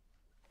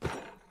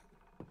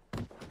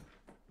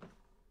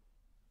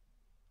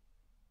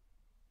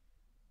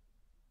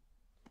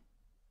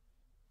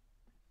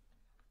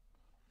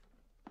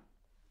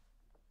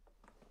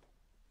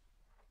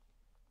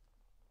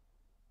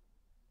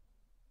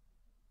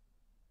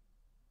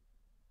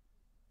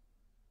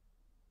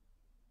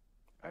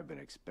 I've been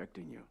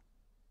expecting you.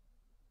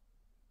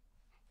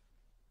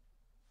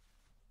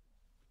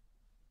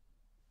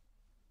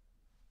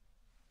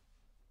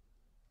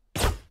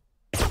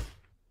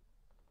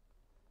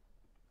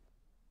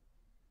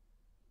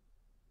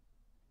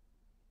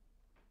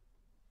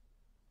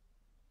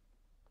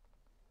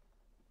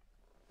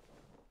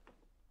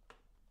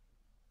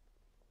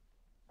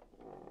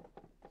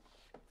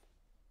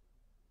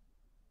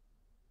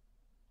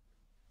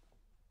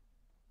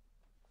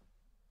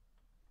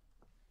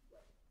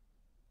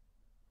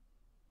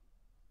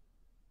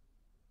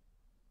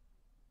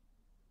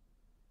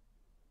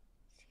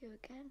 You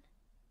again?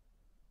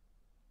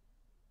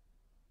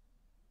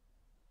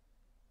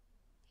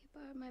 You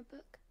borrowed my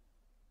book?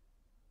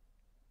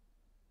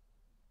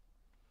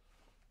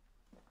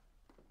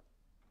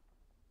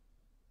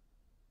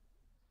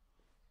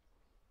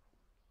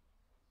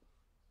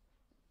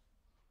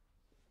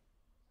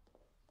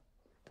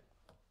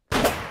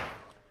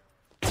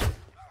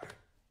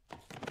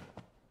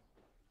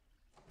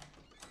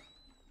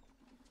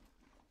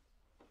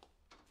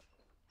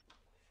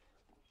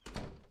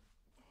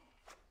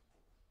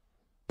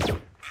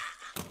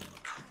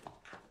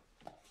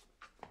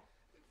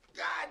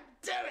 God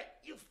damn it!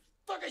 You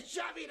fucking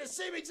shot me in the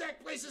same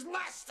exact place as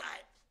last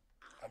time!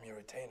 I'm your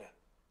retainer.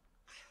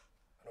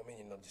 I don't mean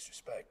you no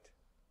disrespect.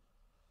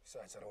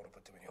 Besides, I don't want to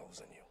put too many holes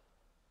in you.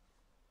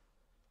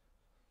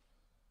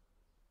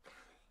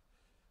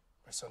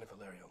 My son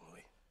Valerio,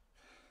 Louis.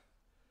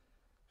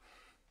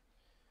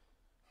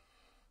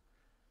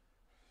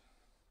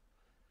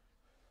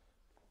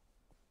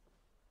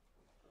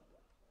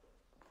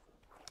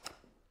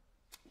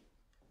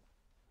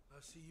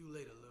 I'll see you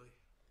later, Louis.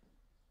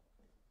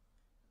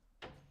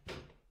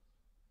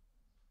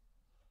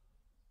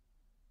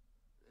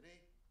 Ready?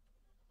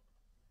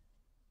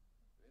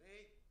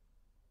 Ready?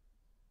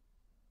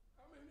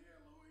 Come in here,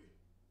 Louis.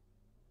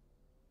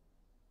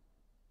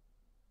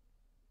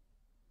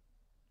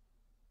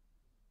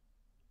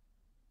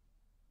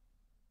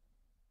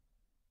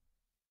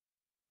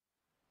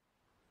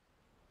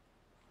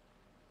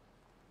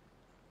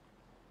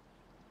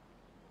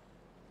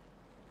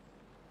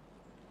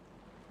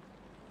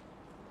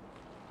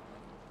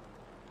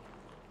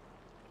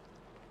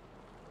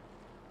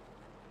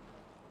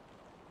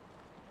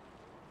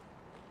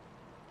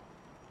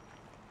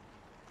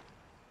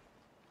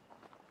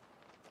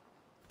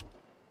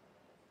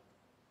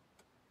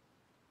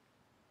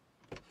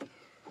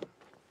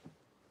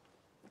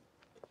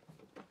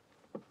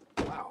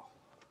 Wow.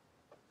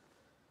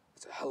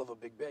 It's a hell of a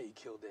big bear you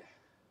killed there.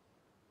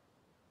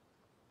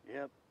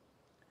 Yep.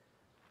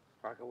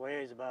 Parker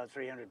weighs about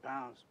 300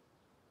 pounds.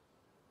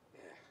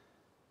 Yeah.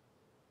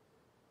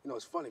 You know,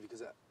 it's funny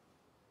because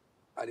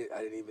I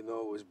didn't even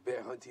know it was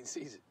bear hunting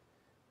season.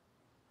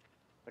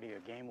 What are you, a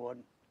game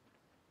warden?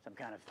 Some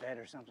kind of fed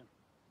or something?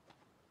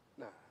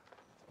 Nah.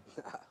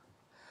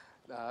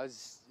 Nah, I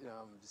was,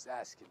 I'm just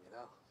asking,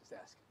 just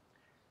asking.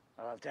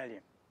 Well, I'll tell you.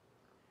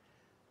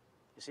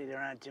 You see, there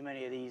aren't too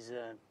many of these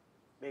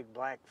big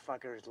black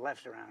fuckers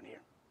left around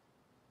here.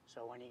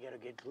 So when you get a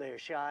good clear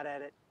shot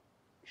at it,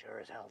 sure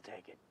as hell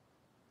take it.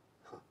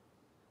 Huh.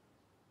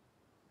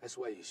 That's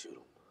why you shoot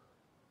them.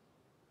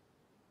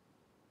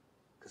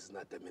 Because there's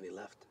not that many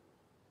left.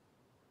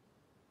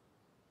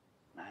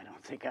 I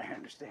don't think I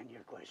understand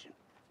your question.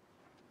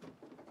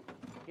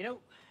 You know,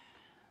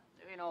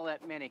 there ain't all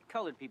that many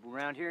colored people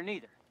around here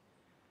neither.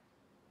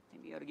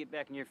 Maybe you ought to get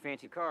back in your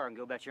fancy car and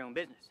go about your own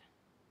business.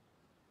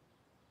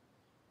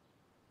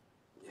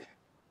 Yeah.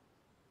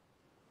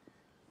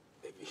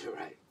 Maybe you're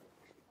right.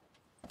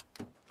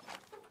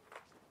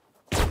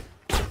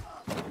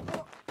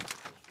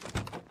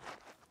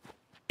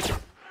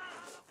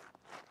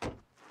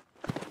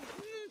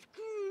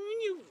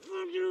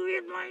 You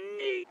hit my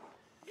knee.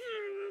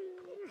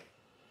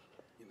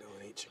 You know,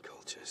 in ancient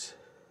cultures,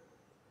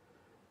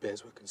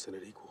 bears were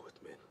considered equal with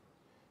men.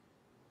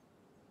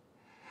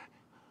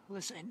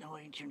 This ain't no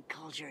ancient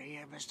culture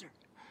here, mister.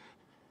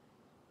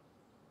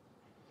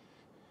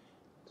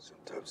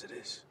 Sometimes it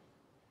is.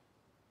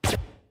 Our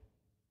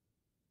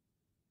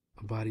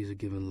bodies are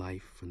given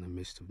life in the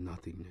midst of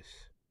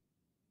nothingness.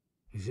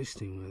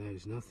 Existing where there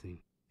is nothing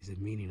is the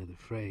meaning of the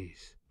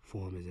phrase,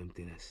 form is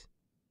emptiness.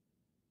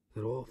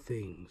 That all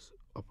things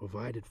are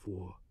provided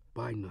for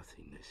by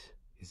nothingness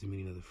is the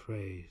meaning of the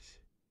phrase,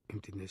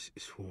 emptiness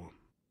is form.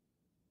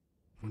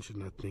 One should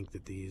not think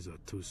that these are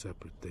two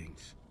separate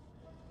things.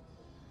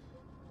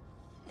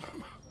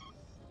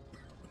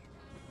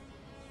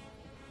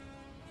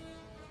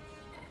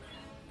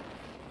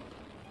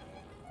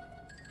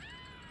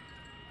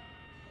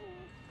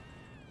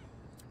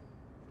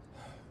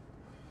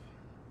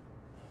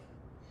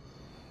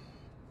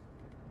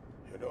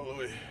 You know,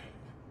 Louis,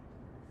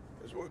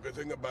 there's one good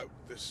thing about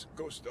this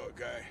ghost dog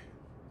guy.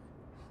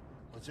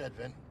 What's that,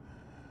 Vin?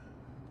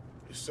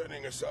 He's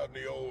sending us out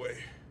in the old way.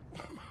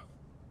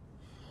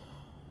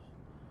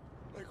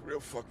 Like real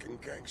fucking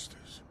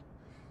gangsters.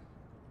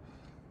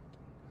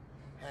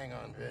 Hang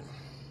on, Vin.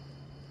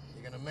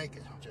 You're gonna make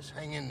it. Just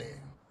hang in there.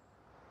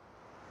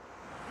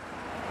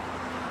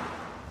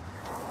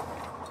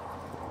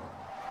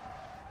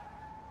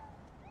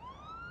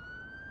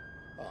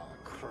 Oh,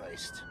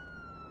 Christ.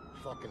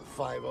 Fucking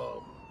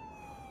 5-0.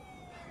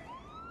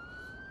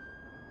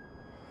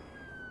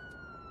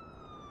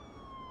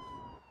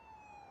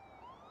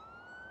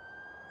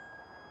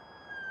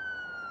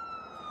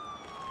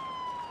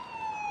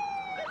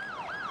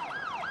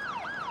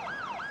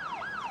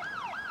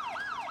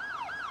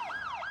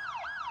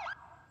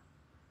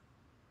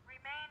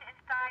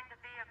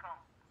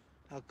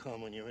 How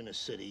come when you're in a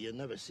city, you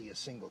never see a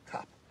single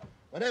cop?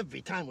 But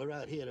every time we're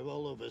out here, they're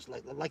all over us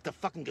like the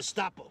fucking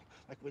Gestapo.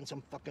 Like we're in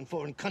some fucking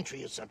foreign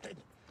country or something.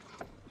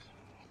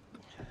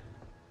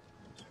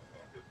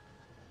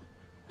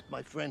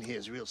 My friend here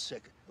is real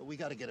sick. We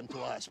gotta get him to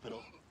a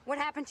hospital. What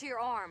happened to your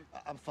arm?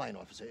 I'm fine,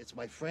 officer. It's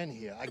my friend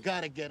here. I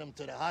gotta get him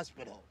to the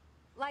hospital.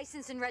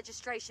 License and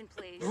registration,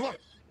 please. Look,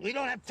 we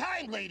don't have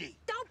time, lady.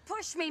 Don't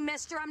push me,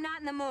 mister. I'm not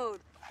in the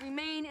mood.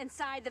 Remain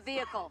inside the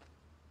vehicle.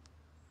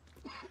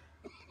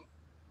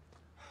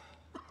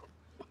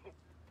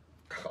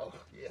 Oh,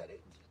 yeah,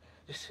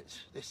 this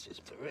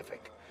is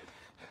terrific.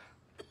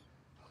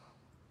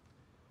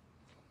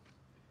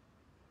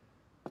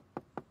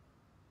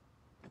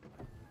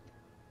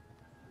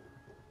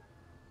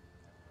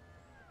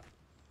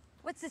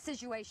 What's the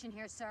situation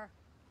here, sir?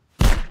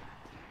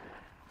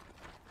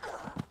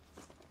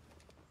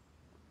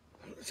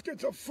 Let's get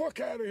the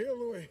fuck out of here,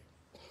 Louis.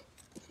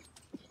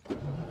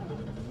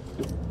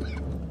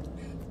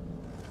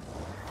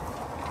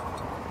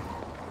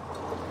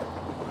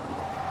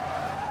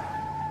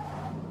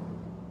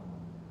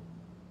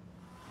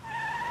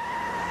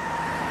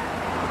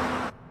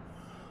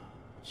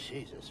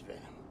 Jesus, Vin.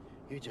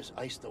 You just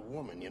iced a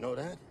woman, you know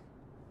that?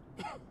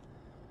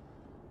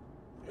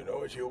 You know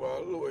what you are,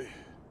 Louis?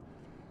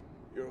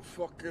 You're a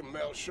fucking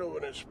male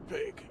chauvinist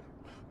pig.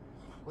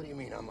 What do you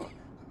mean I'm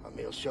a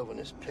male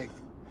chauvinist pig?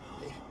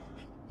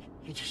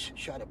 He just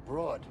shot a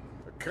broad.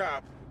 A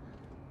cop?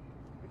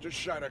 You just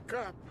shot a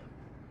cop.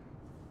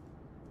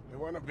 They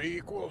want to be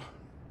equal.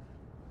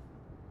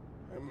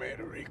 I made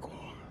her equal.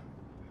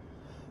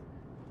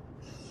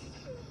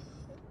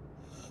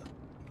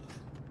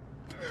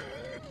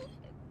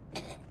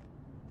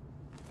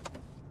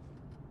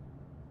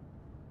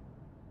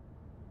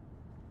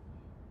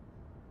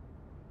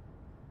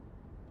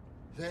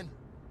 Vin?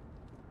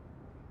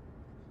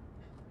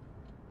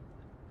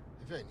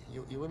 Vin,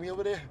 you with me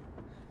over there?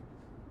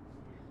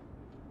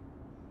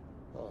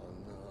 Oh,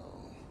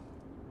 no.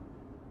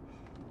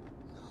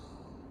 No.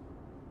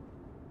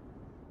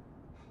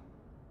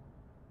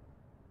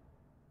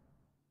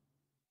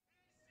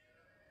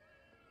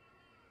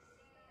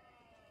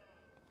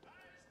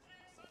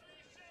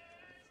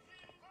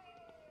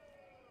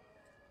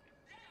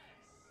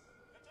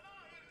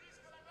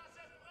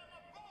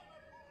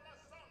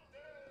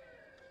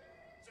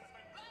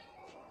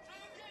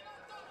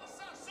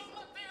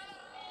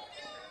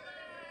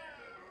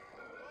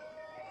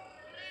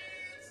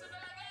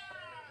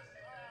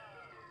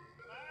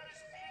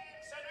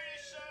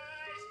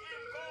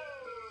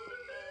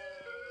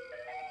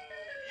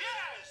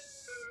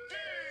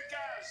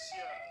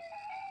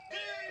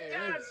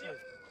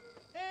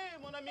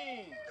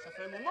 ami? Ça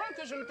fait un moment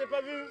que je ne t'ai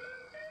pas vu.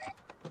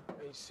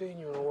 I ain't seen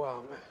you in a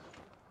while, man.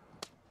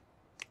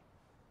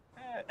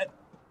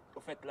 Au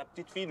fait, la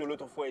petite fille de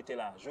l'autre fois était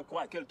là. Je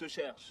crois qu'elle te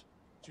cherche.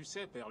 Tu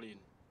sais, Perline,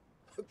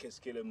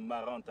 qu'est-ce qu'elle est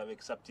marrante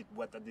avec sa petite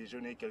boîte à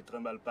déjeuner qu'elle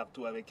trimballe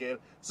partout avec elle.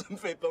 Ça me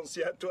fait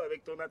penser à toi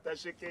avec ton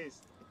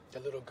attaché-caisse. That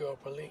little girl,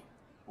 Perline.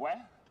 Ouais,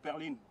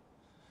 Perline.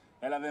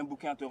 Elle avait un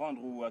bouquin à te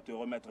rendre ou à te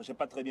remettre. J'ai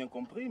pas très bien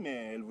compris,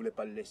 mais elle voulait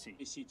pas le laisser.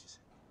 Ici, tu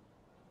sais.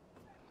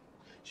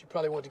 She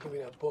probably wanted to give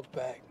me that book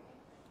back.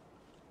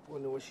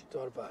 Wonder what she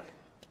thought about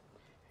it.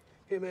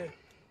 Hey, man.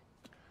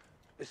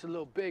 It's a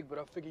little big, but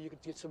I figure you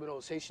could get some of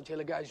those Haitian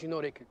tailor guys. You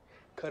know they could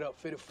cut up,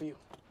 fit it for you.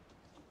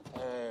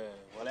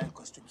 Voilà un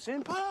costume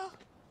sympa.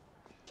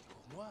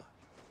 Pour moi?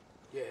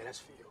 Yeah, that's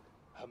for you.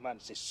 Ah man,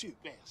 c'est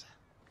super ça.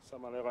 Ça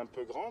m'a l'air un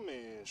peu grand,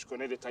 mais je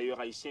connais des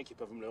tailleurs haïtiens qui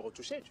peuvent me le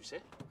retoucher, tu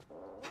sais.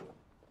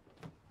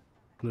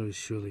 There is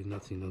surely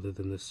nothing other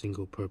than the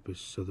single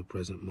purpose of the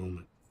present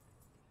moment.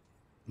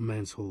 A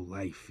man's whole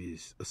life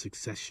is a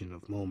succession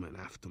of moment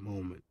after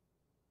moment.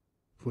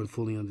 If one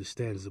fully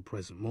understands the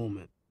present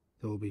moment,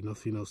 there will be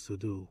nothing else to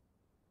do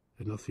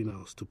and nothing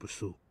else to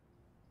pursue.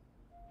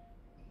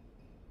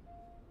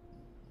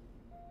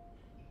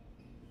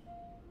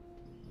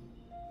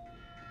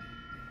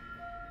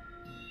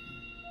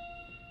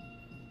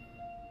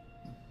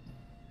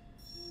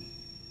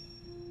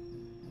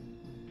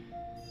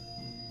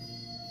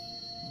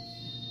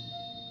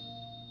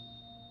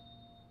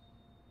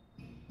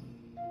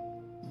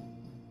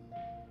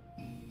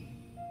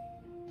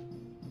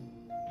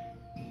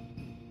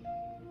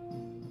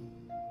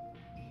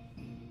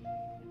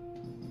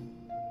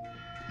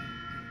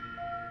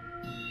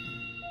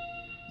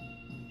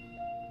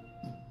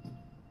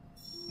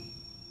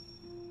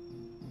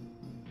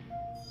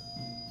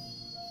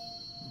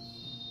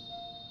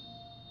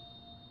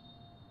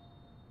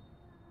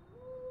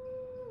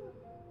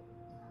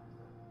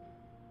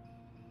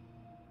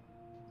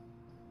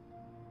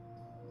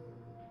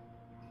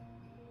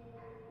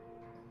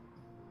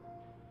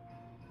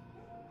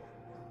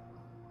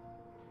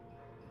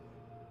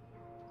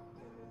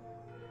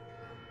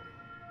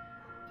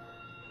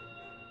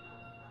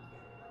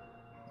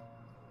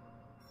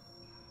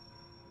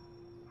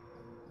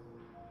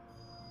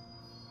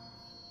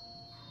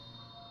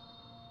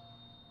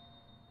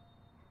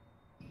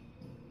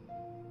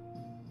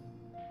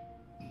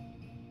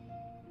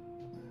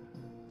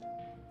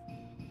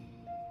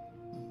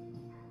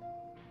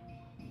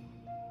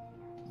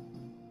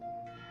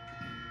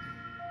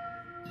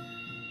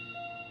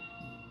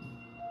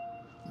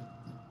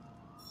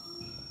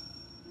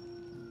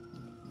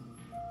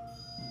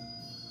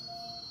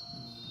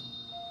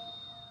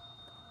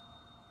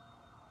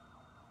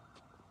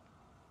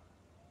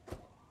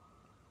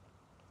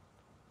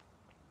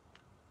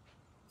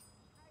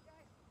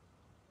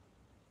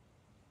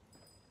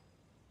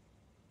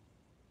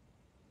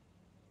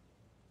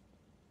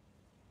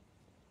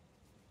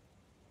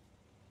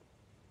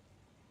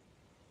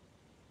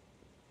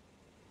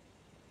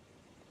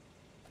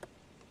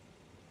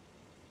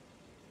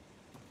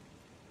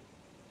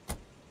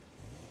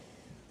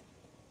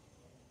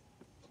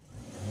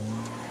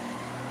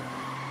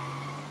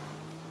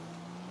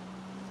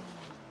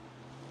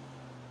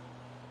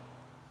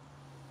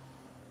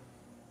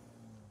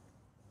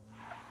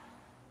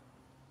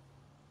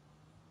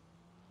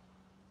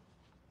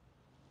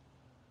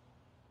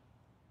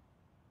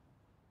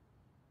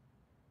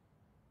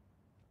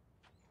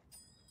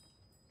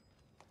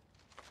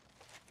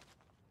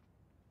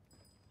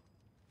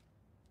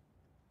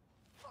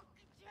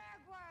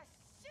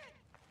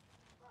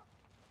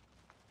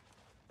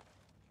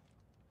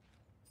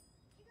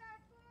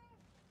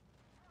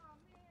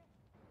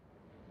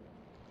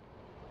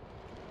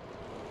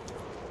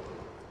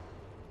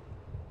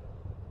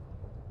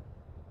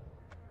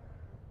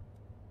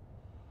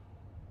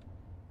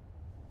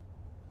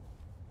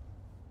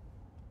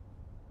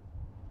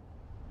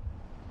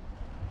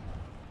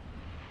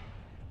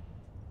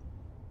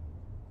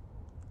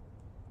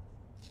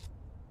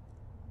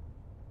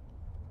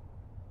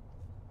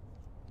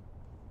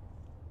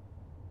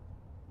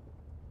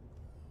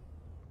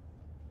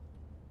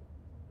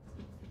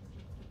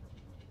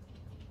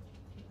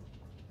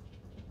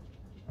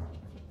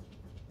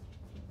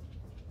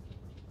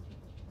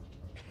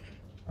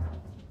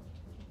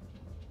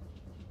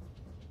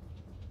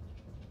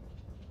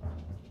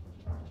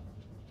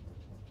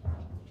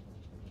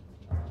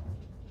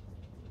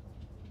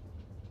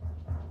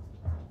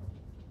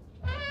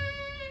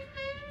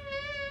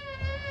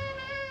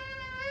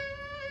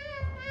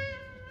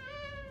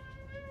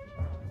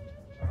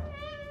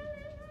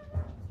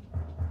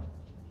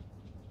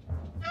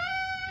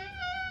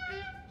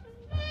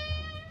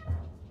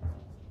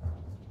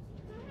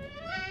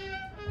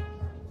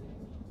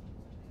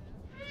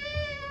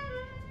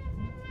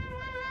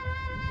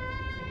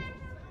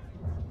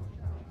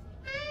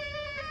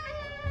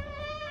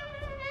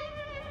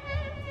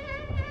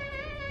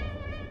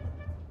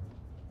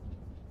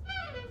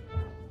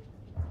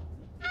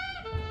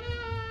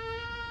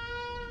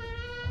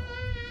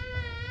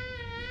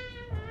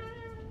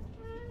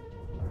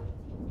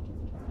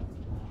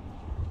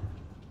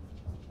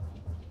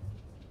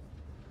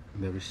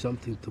 There is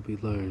something to be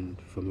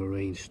learned from a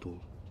rainstorm.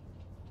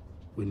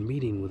 When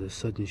meeting with a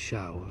sudden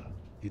shower,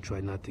 you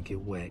try not to get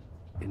wet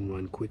and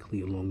run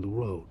quickly along the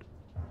road.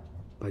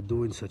 By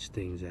doing such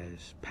things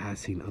as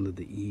passing under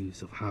the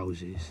eaves of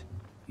houses,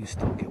 you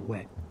still get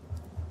wet.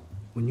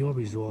 When you're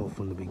resolved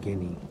from the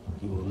beginning,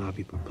 you will not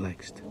be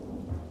perplexed,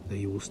 that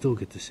you will still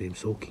get the same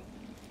soaking.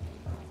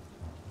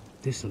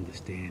 This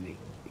understanding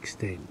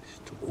extends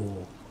to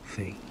all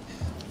things.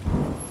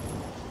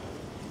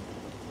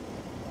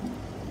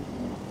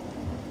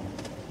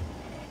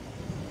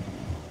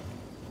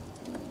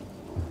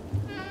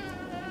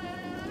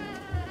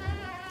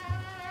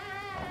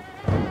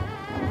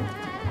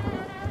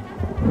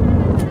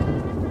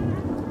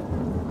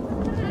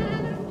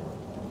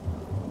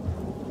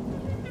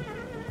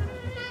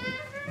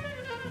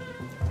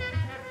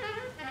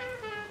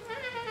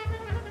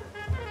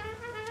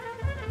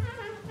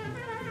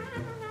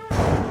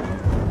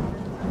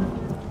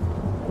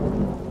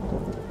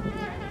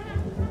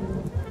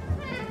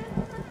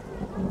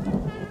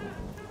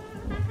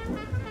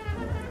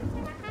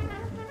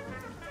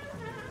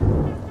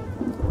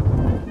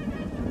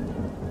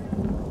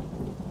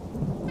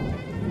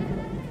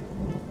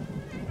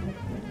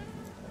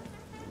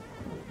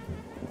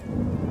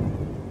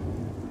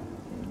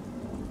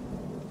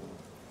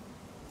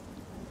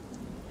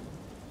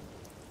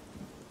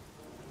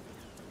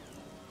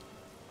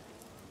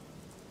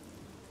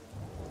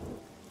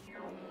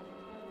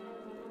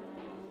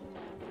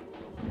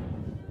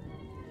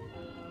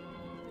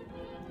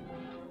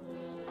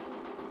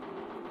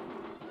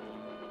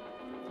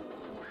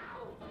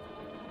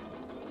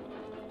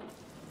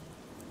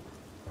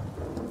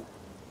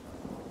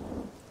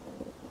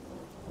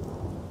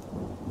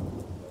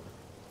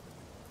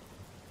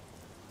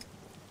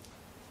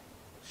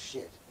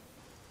 Shit.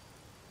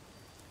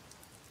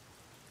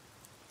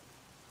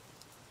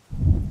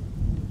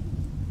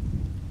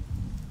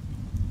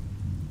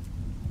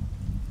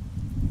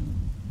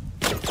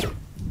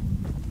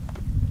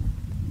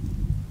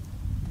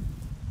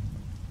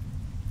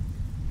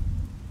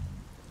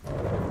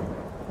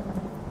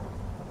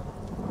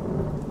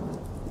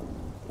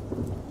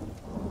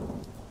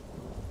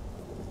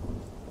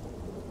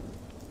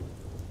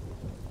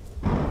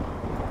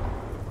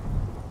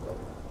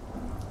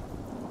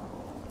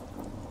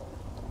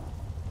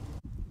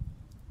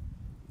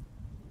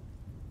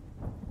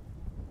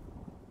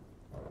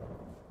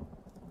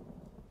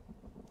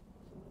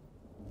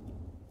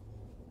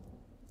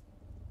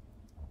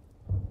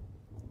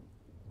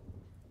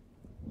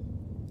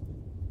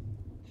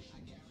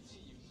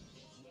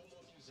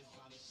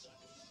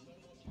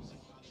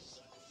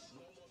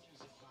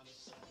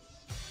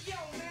 Yo,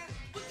 man,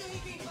 what the hell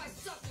you mean by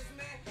suckers,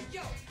 man?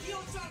 Yo, you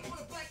don't try to put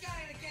a black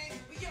guy in the game,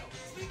 but yo,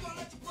 we gonna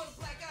let you put a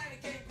black guy in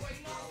the game, boy,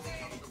 you know what I'm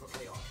saying?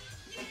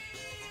 Yeah,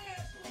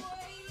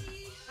 boy!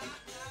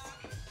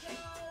 Yo,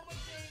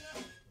 Medina.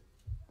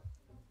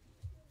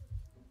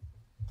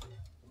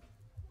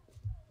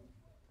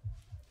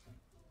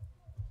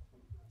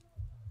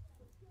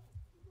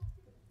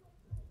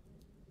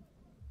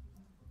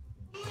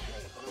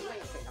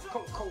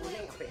 I'm cold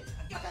lamping.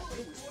 I got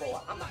news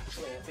for I'm not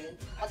tramping.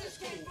 I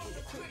just came through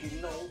the crib, you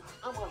know.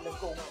 I'm on the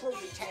go, throw your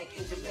tank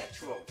into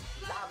Metro.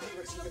 Live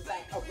lyrics in the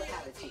back of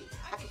reality.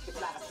 I keep the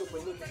blast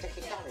doing with the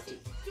technicality.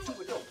 To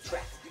a dope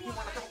track. You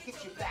wanna come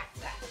get your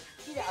backpack.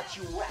 Get out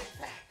your whack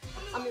pack.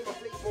 I'm in my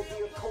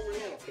Playmobil cold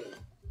lamping.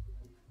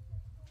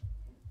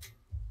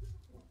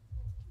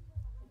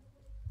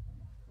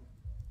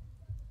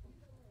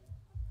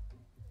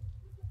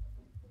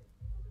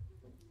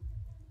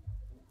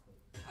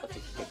 I'll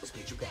take the paper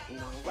speech you got and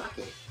I'll rock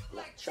it.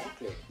 Like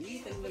chocolate,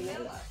 even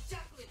vanilla.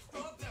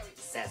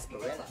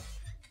 Sarsaparilla.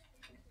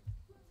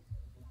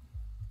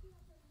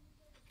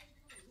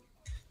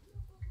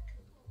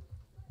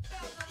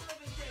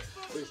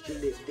 First you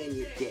live, then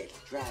you're dead.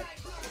 Drive.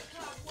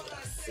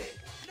 Sick.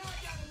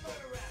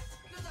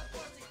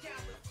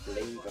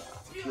 Flavor,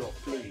 pure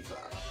flavor.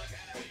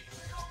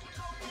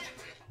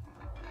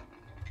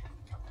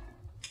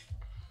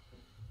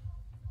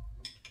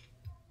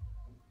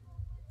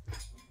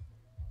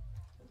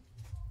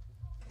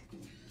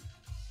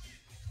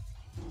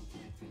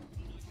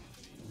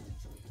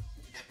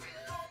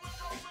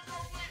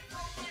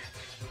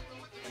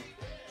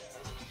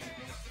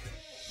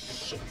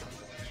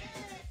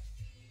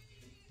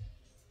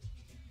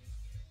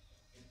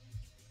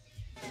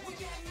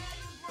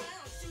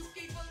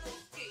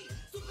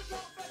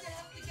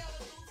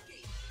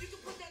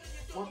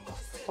 What the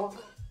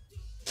fuck?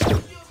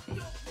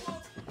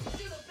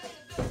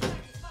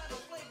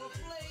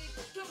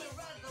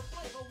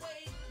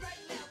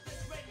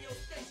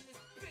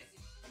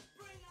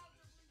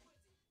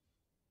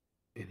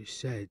 It is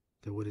said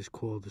that what is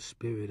called the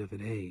spirit of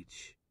an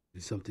age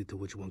is something to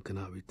which one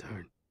cannot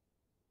return.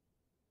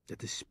 That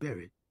the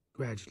spirit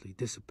gradually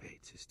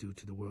dissipates is due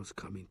to the world's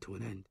coming to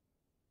an end.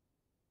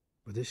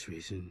 For this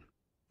reason,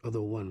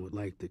 although one would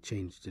like to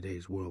change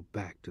today's world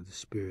back to the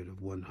spirit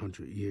of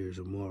 100 years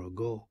or more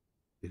ago,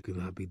 it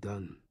cannot be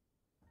done.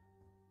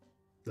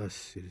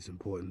 Thus, it is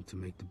important to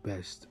make the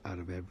best out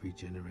of every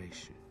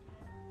generation.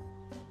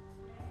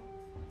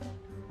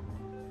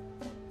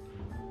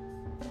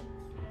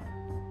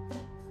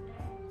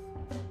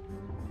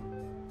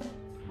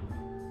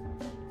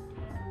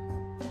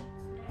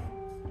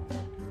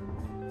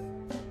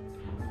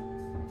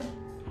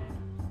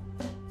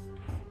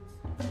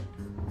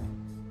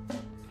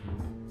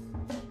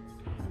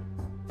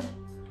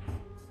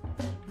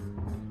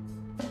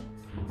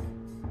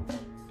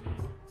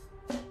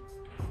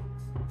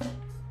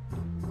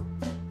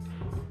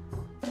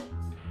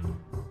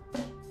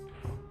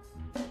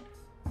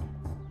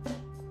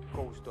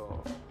 cost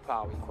or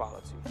power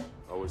equality.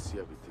 I always see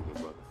everything,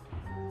 my brother.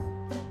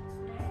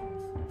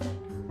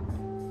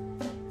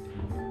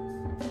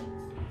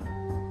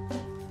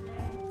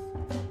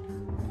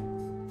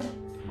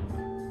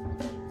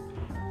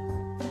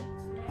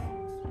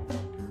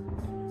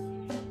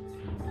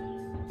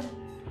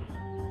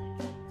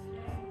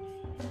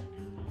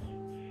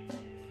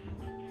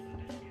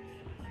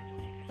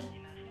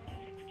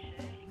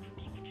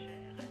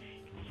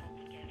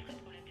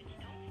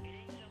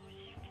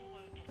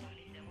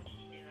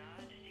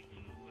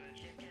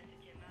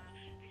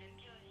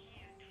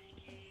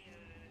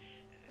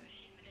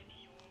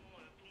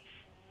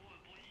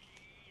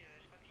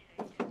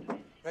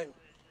 Raymond.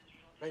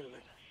 Raymond,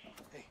 man.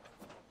 Hey.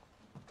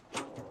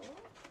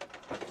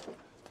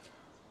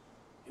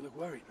 You look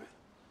worried, man.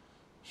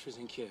 Je suis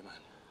inquiet, man.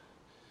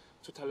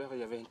 Tout à l'heure, il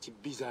y avait un type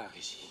bizarre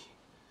ici.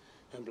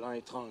 Un blanc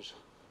étrange.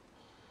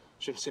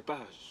 Je ne sais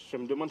pas. Je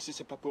me demande si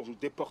c'est pas pour me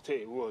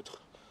déporter ou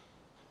autre.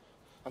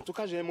 En tout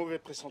cas, j'ai un mauvais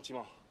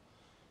pressentiment.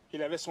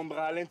 Il avait son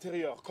bras à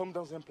l'intérieur, comme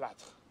dans un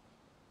plâtre.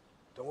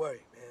 Don't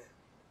worry, man.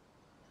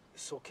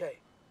 It's okay.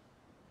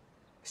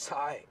 It's all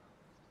right.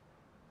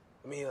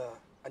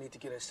 I need to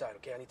get inside,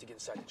 okay? I need to get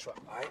inside the truck,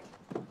 all right?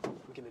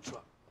 Let me get in the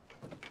truck.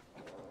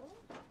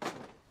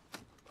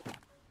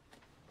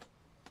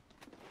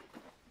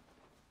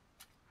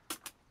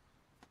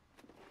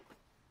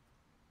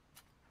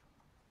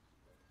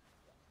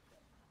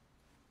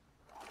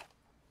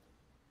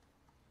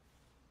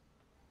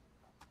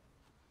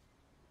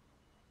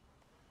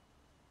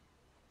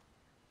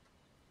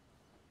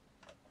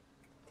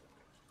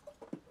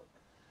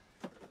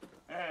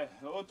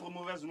 Autre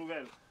mauvaise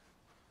nouvelle.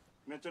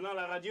 Maintenant,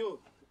 la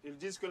radio, ils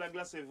disent que la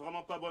glace est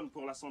vraiment pas bonne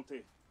pour la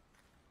santé.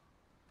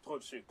 Trop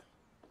de sucre,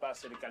 pas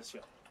assez de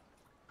calcium.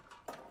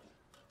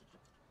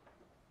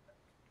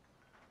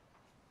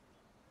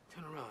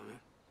 Turn around, man.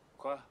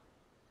 Quoi?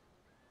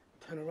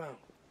 Turn around.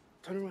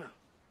 Turn around.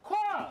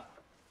 Quoi?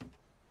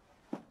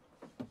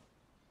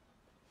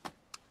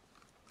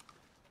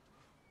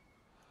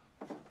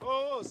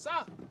 Oh,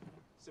 ça,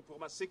 c'est pour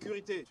ma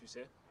sécurité, tu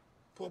sais.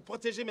 Pour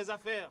protéger mes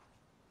affaires.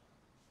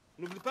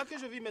 N'oublie pas que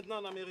je vis maintenant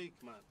en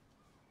Amérique, man.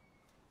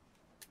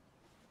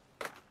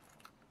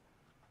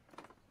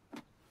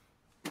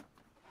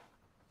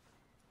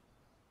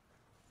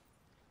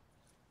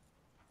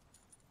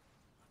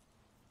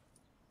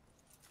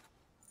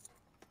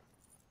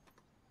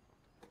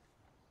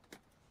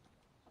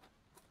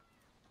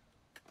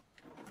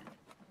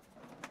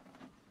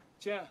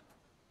 Tiens.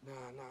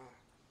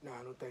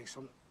 Nah, no thanks.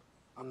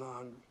 I'm not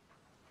hungry.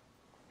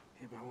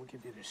 Here, man, I won't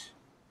give you this.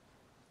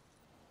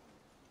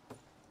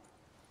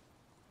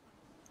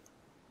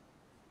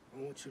 I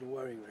don't want you to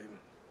worry, Raymond.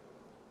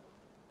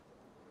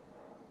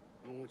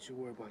 I don't want you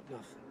to worry about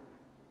nothing.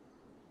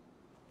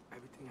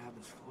 Everything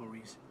happens for a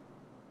reason.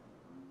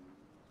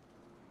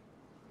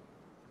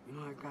 You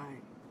know that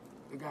guy?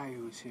 The guy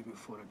who was here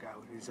before, the guy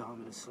with his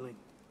arm in a sling.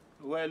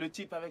 Ouais, le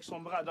type avec son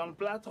bras dans le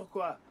plâtre,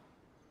 quoi.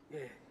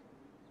 Yeah.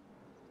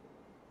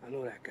 I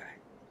know that guy.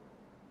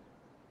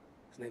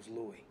 His name's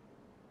Louis.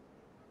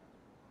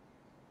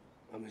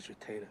 I'm his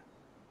retainer.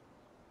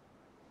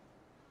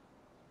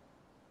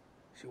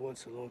 See,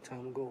 once a long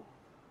time ago,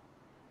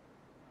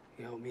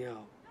 he helped me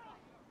out.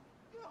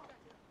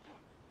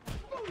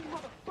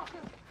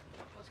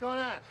 What's going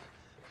on?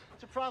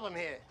 What's the problem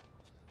here?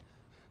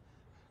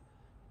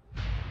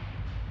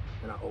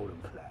 And I owed him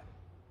for that.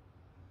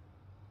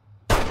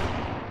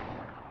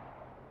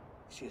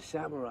 See, a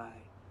samurai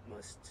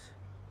must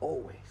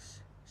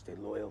always stay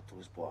loyal to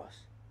his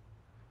boss,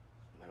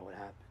 no matter what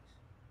happens.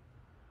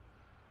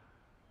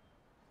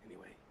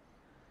 Anyway,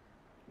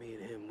 me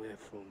and him, we're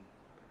from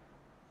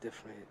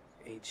different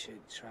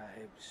ancient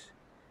tribes,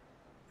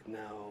 and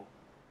now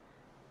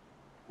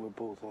we're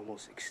both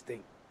almost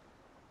extinct.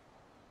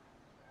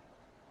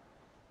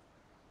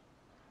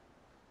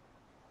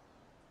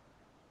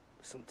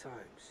 But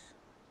sometimes,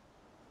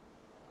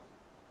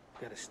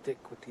 you gotta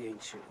stick with the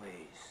ancient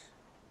ways.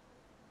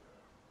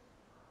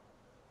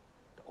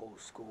 The old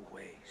school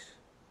ways.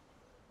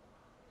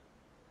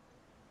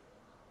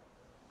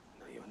 I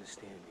know you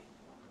understand me.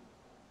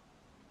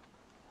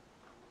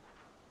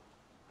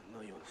 I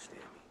know you understand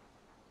me.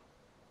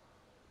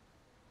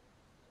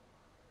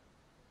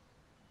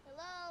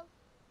 Hello?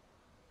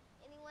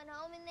 Anyone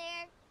home in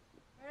there?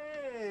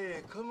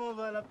 Hey, comment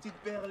va la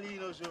petite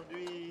Berline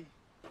aujourd'hui?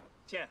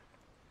 Tiens,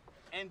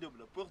 un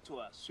double pour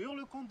toi, sur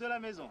le compte de la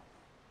maison.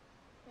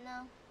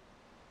 No.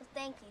 Well,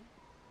 thank you.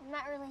 I'm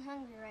not really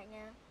hungry right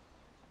now.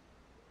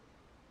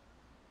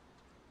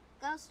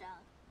 Ghost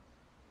Dog,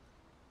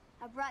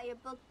 I brought your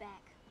book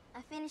back.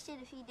 I finished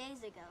it a few days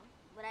ago,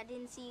 but I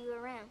didn't see you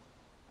around.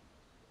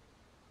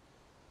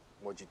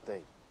 What'd you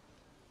think?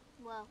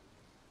 Well,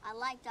 I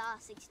liked all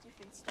 6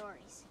 different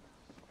stories.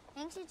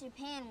 Ancient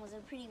Japan was a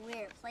pretty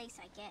weird place,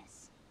 I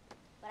guess.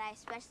 But I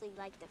especially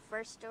liked the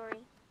first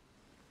story,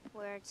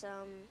 where it's,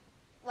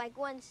 like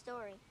one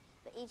story,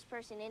 but each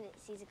person in it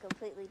sees a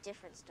completely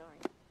different story.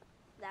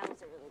 That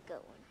was a really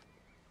good one.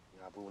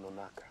 Yabu no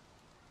Naka.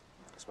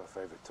 That's my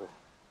favorite, too.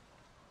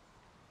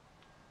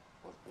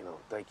 Well, you know,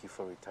 thank you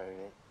for returning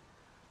it,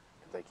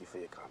 and thank you for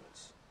your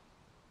comments.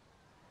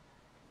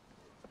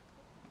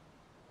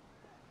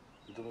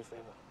 You do me a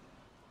favor?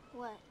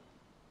 What?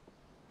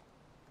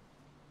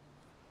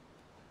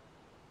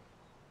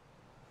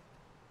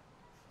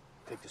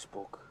 Take this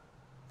book,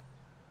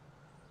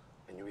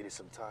 and you read it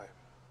sometime.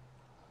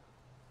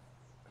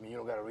 I mean, you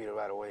don't gotta read it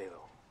right away,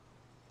 though.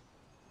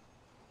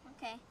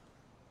 Okay.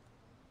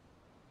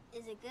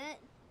 Is it good?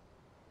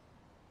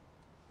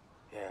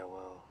 Yeah,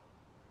 well,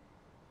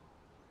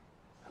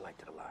 I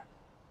liked it a lot.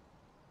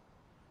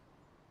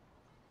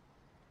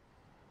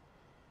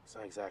 It's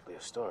not exactly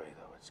a story,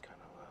 though. It's kind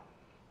of,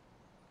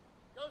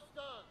 Ghost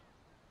dog!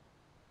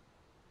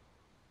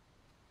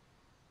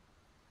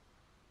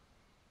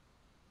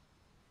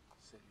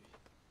 Sylvie,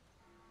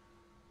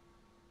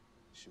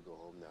 you should go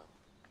home now.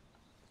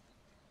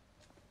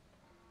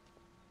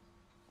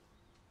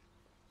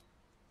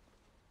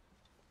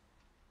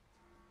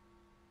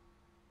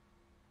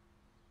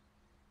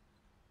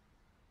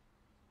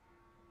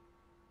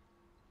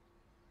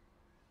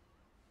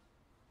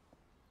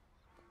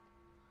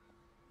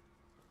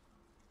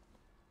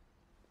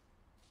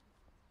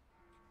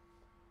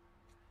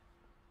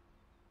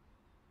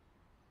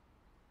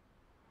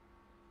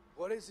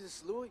 What is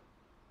this, Louis?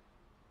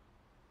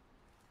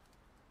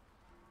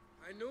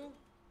 I knew.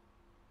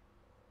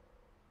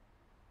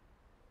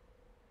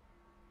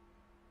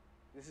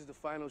 This is the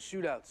final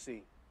shootout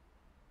scene.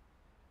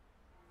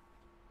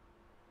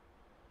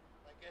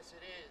 I guess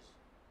it is.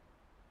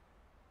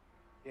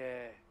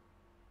 Yeah.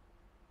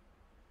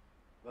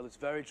 Well, it's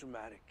very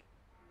dramatic.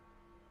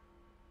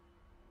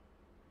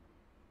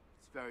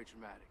 It's very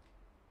dramatic.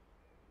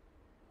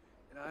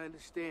 And I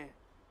understand.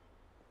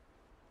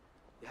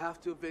 You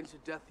have to avenge the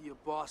death of your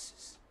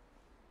bosses.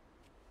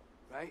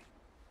 Right?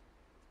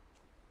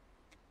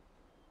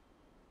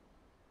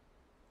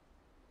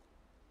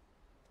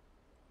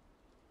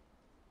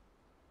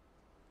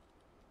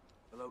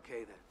 Well,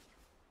 okay then.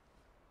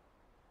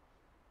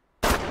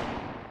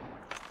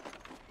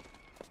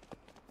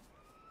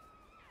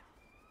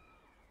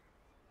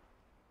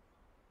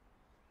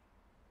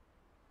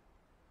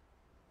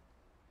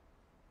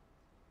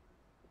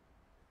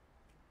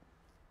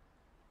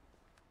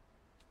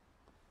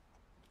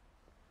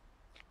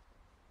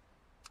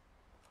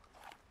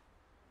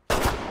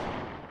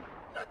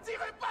 Ne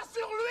tirez pas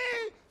sur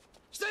lui!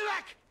 Stay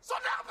back! Son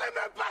arme n'est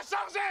même pas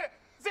chargée!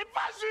 C'est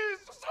pas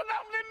juste! Son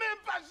arme n'est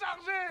même pas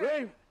chargée!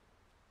 Raymond!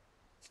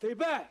 Stay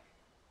back!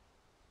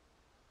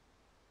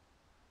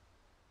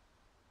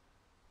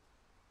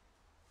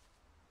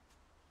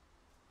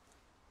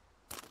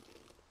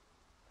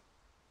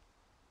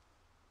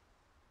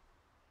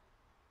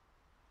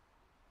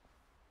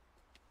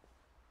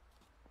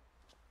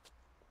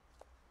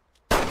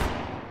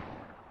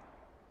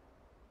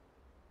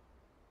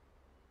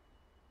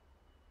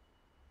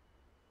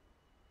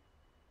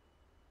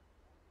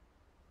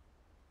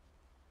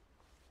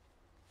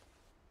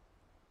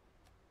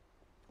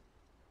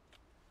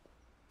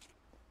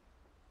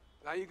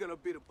 Now you're gonna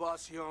be the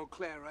boss of your own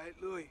clan, right,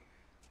 Louis?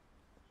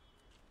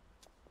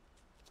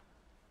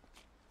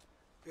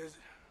 There's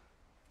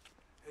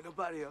ain't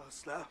nobody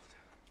else left.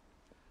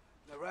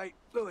 Is that right,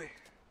 Louis?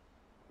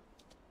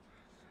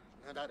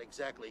 Not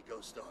exactly,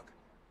 Ghost Dog.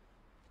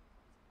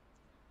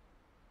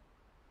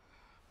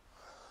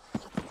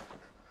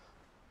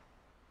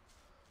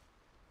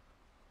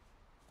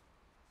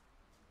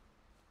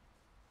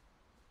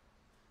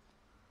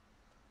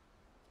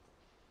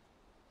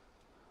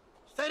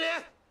 Stay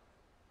there!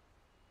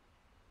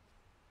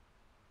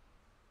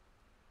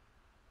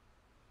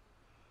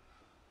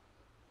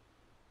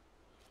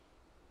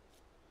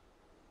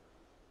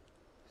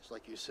 It's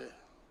like you said.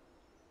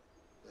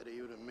 Better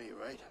you than me,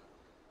 right?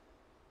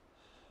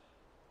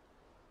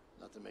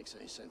 Nothing makes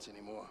any sense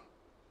anymore.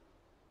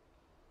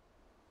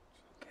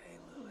 Okay,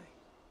 Louis.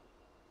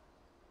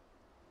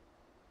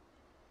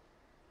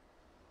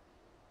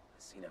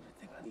 I've seen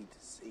everything I need to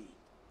see.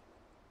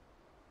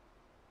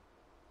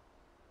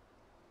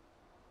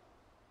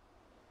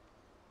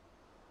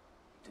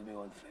 Do me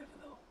one favor,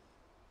 though.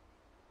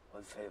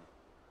 One favor.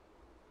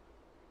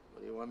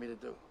 What do you want me to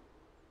do?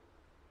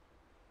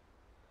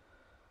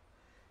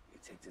 You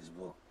take this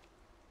book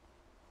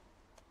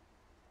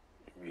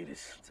and read it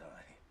sometime.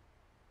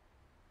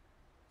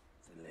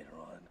 Then later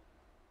on,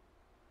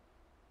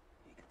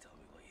 you can tell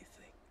me what you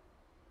think.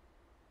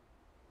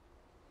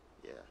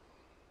 Yeah.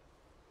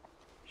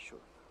 Sure.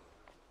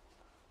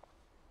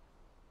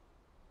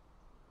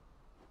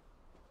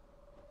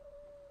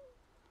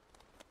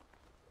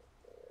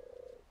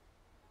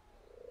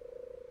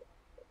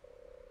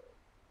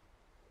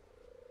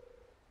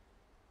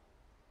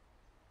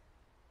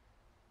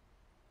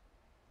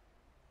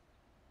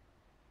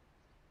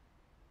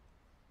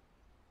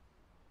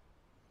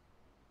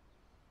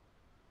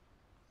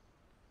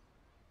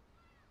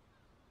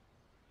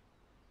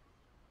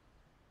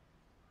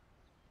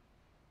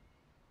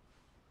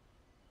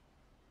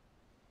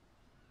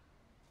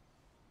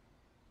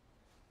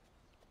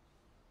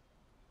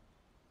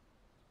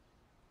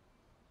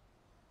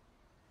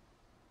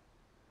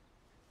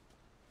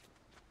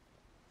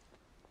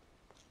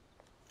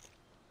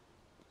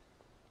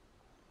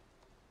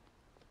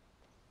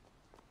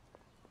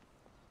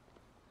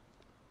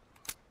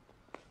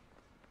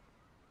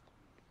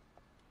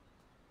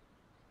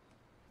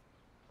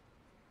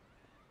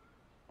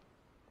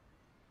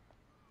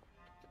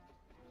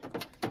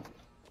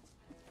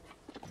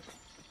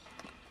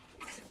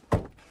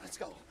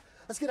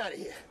 Let's get out of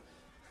here.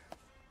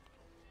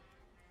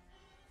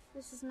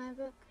 This is my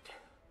book.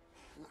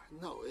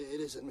 No,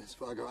 it isn't, Miss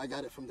Fargo. I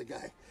got it from the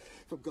guy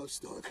from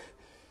Ghost Dog.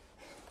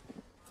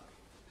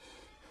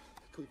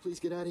 Can we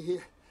please get out of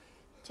here?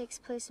 It takes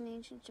place in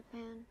ancient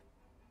Japan.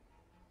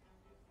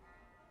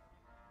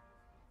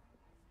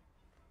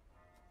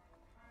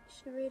 You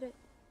should read it.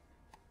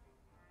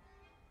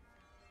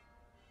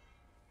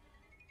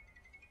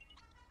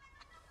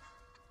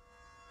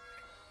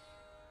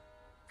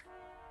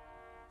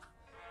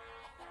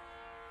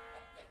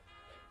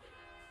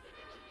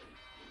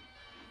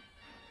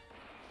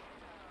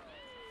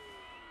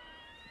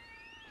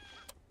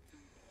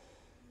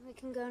 We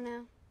can go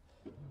now.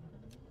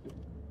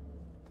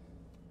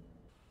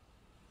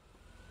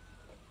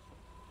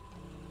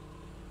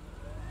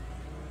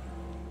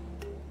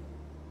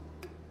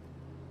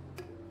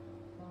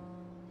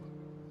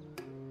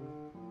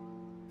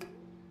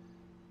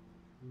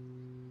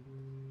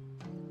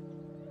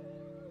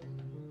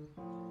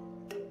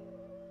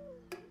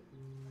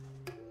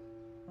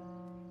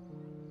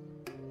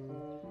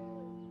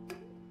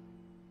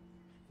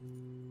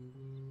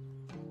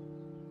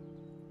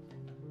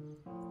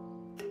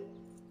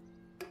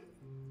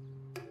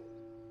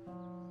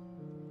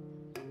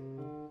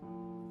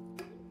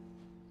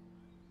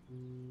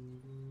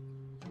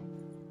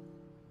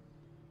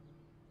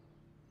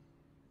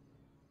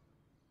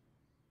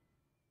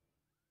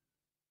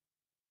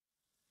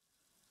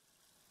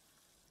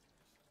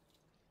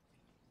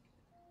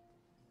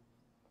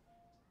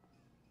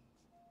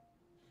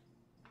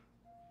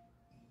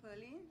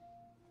 Pearline,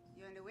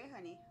 you're on the way,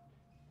 honey.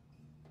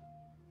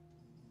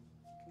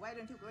 Why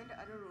don't you go in the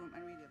other room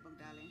and read your book,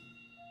 darling?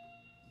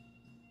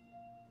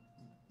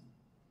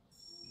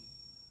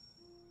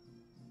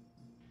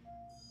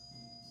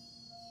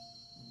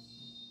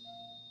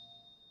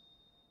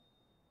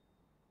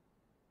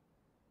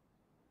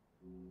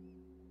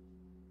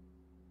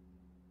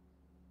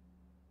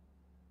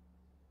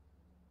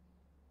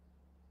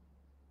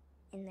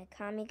 In the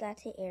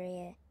Kamigata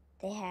area,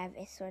 they have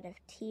a sort of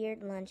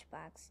tiered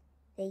lunchbox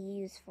they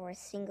use for a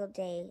single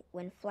day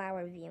when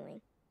flower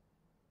viewing.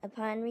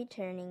 Upon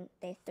returning,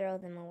 they throw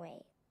them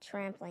away,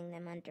 trampling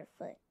them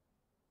underfoot.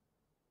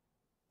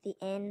 The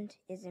end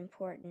is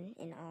important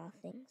in all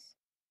things.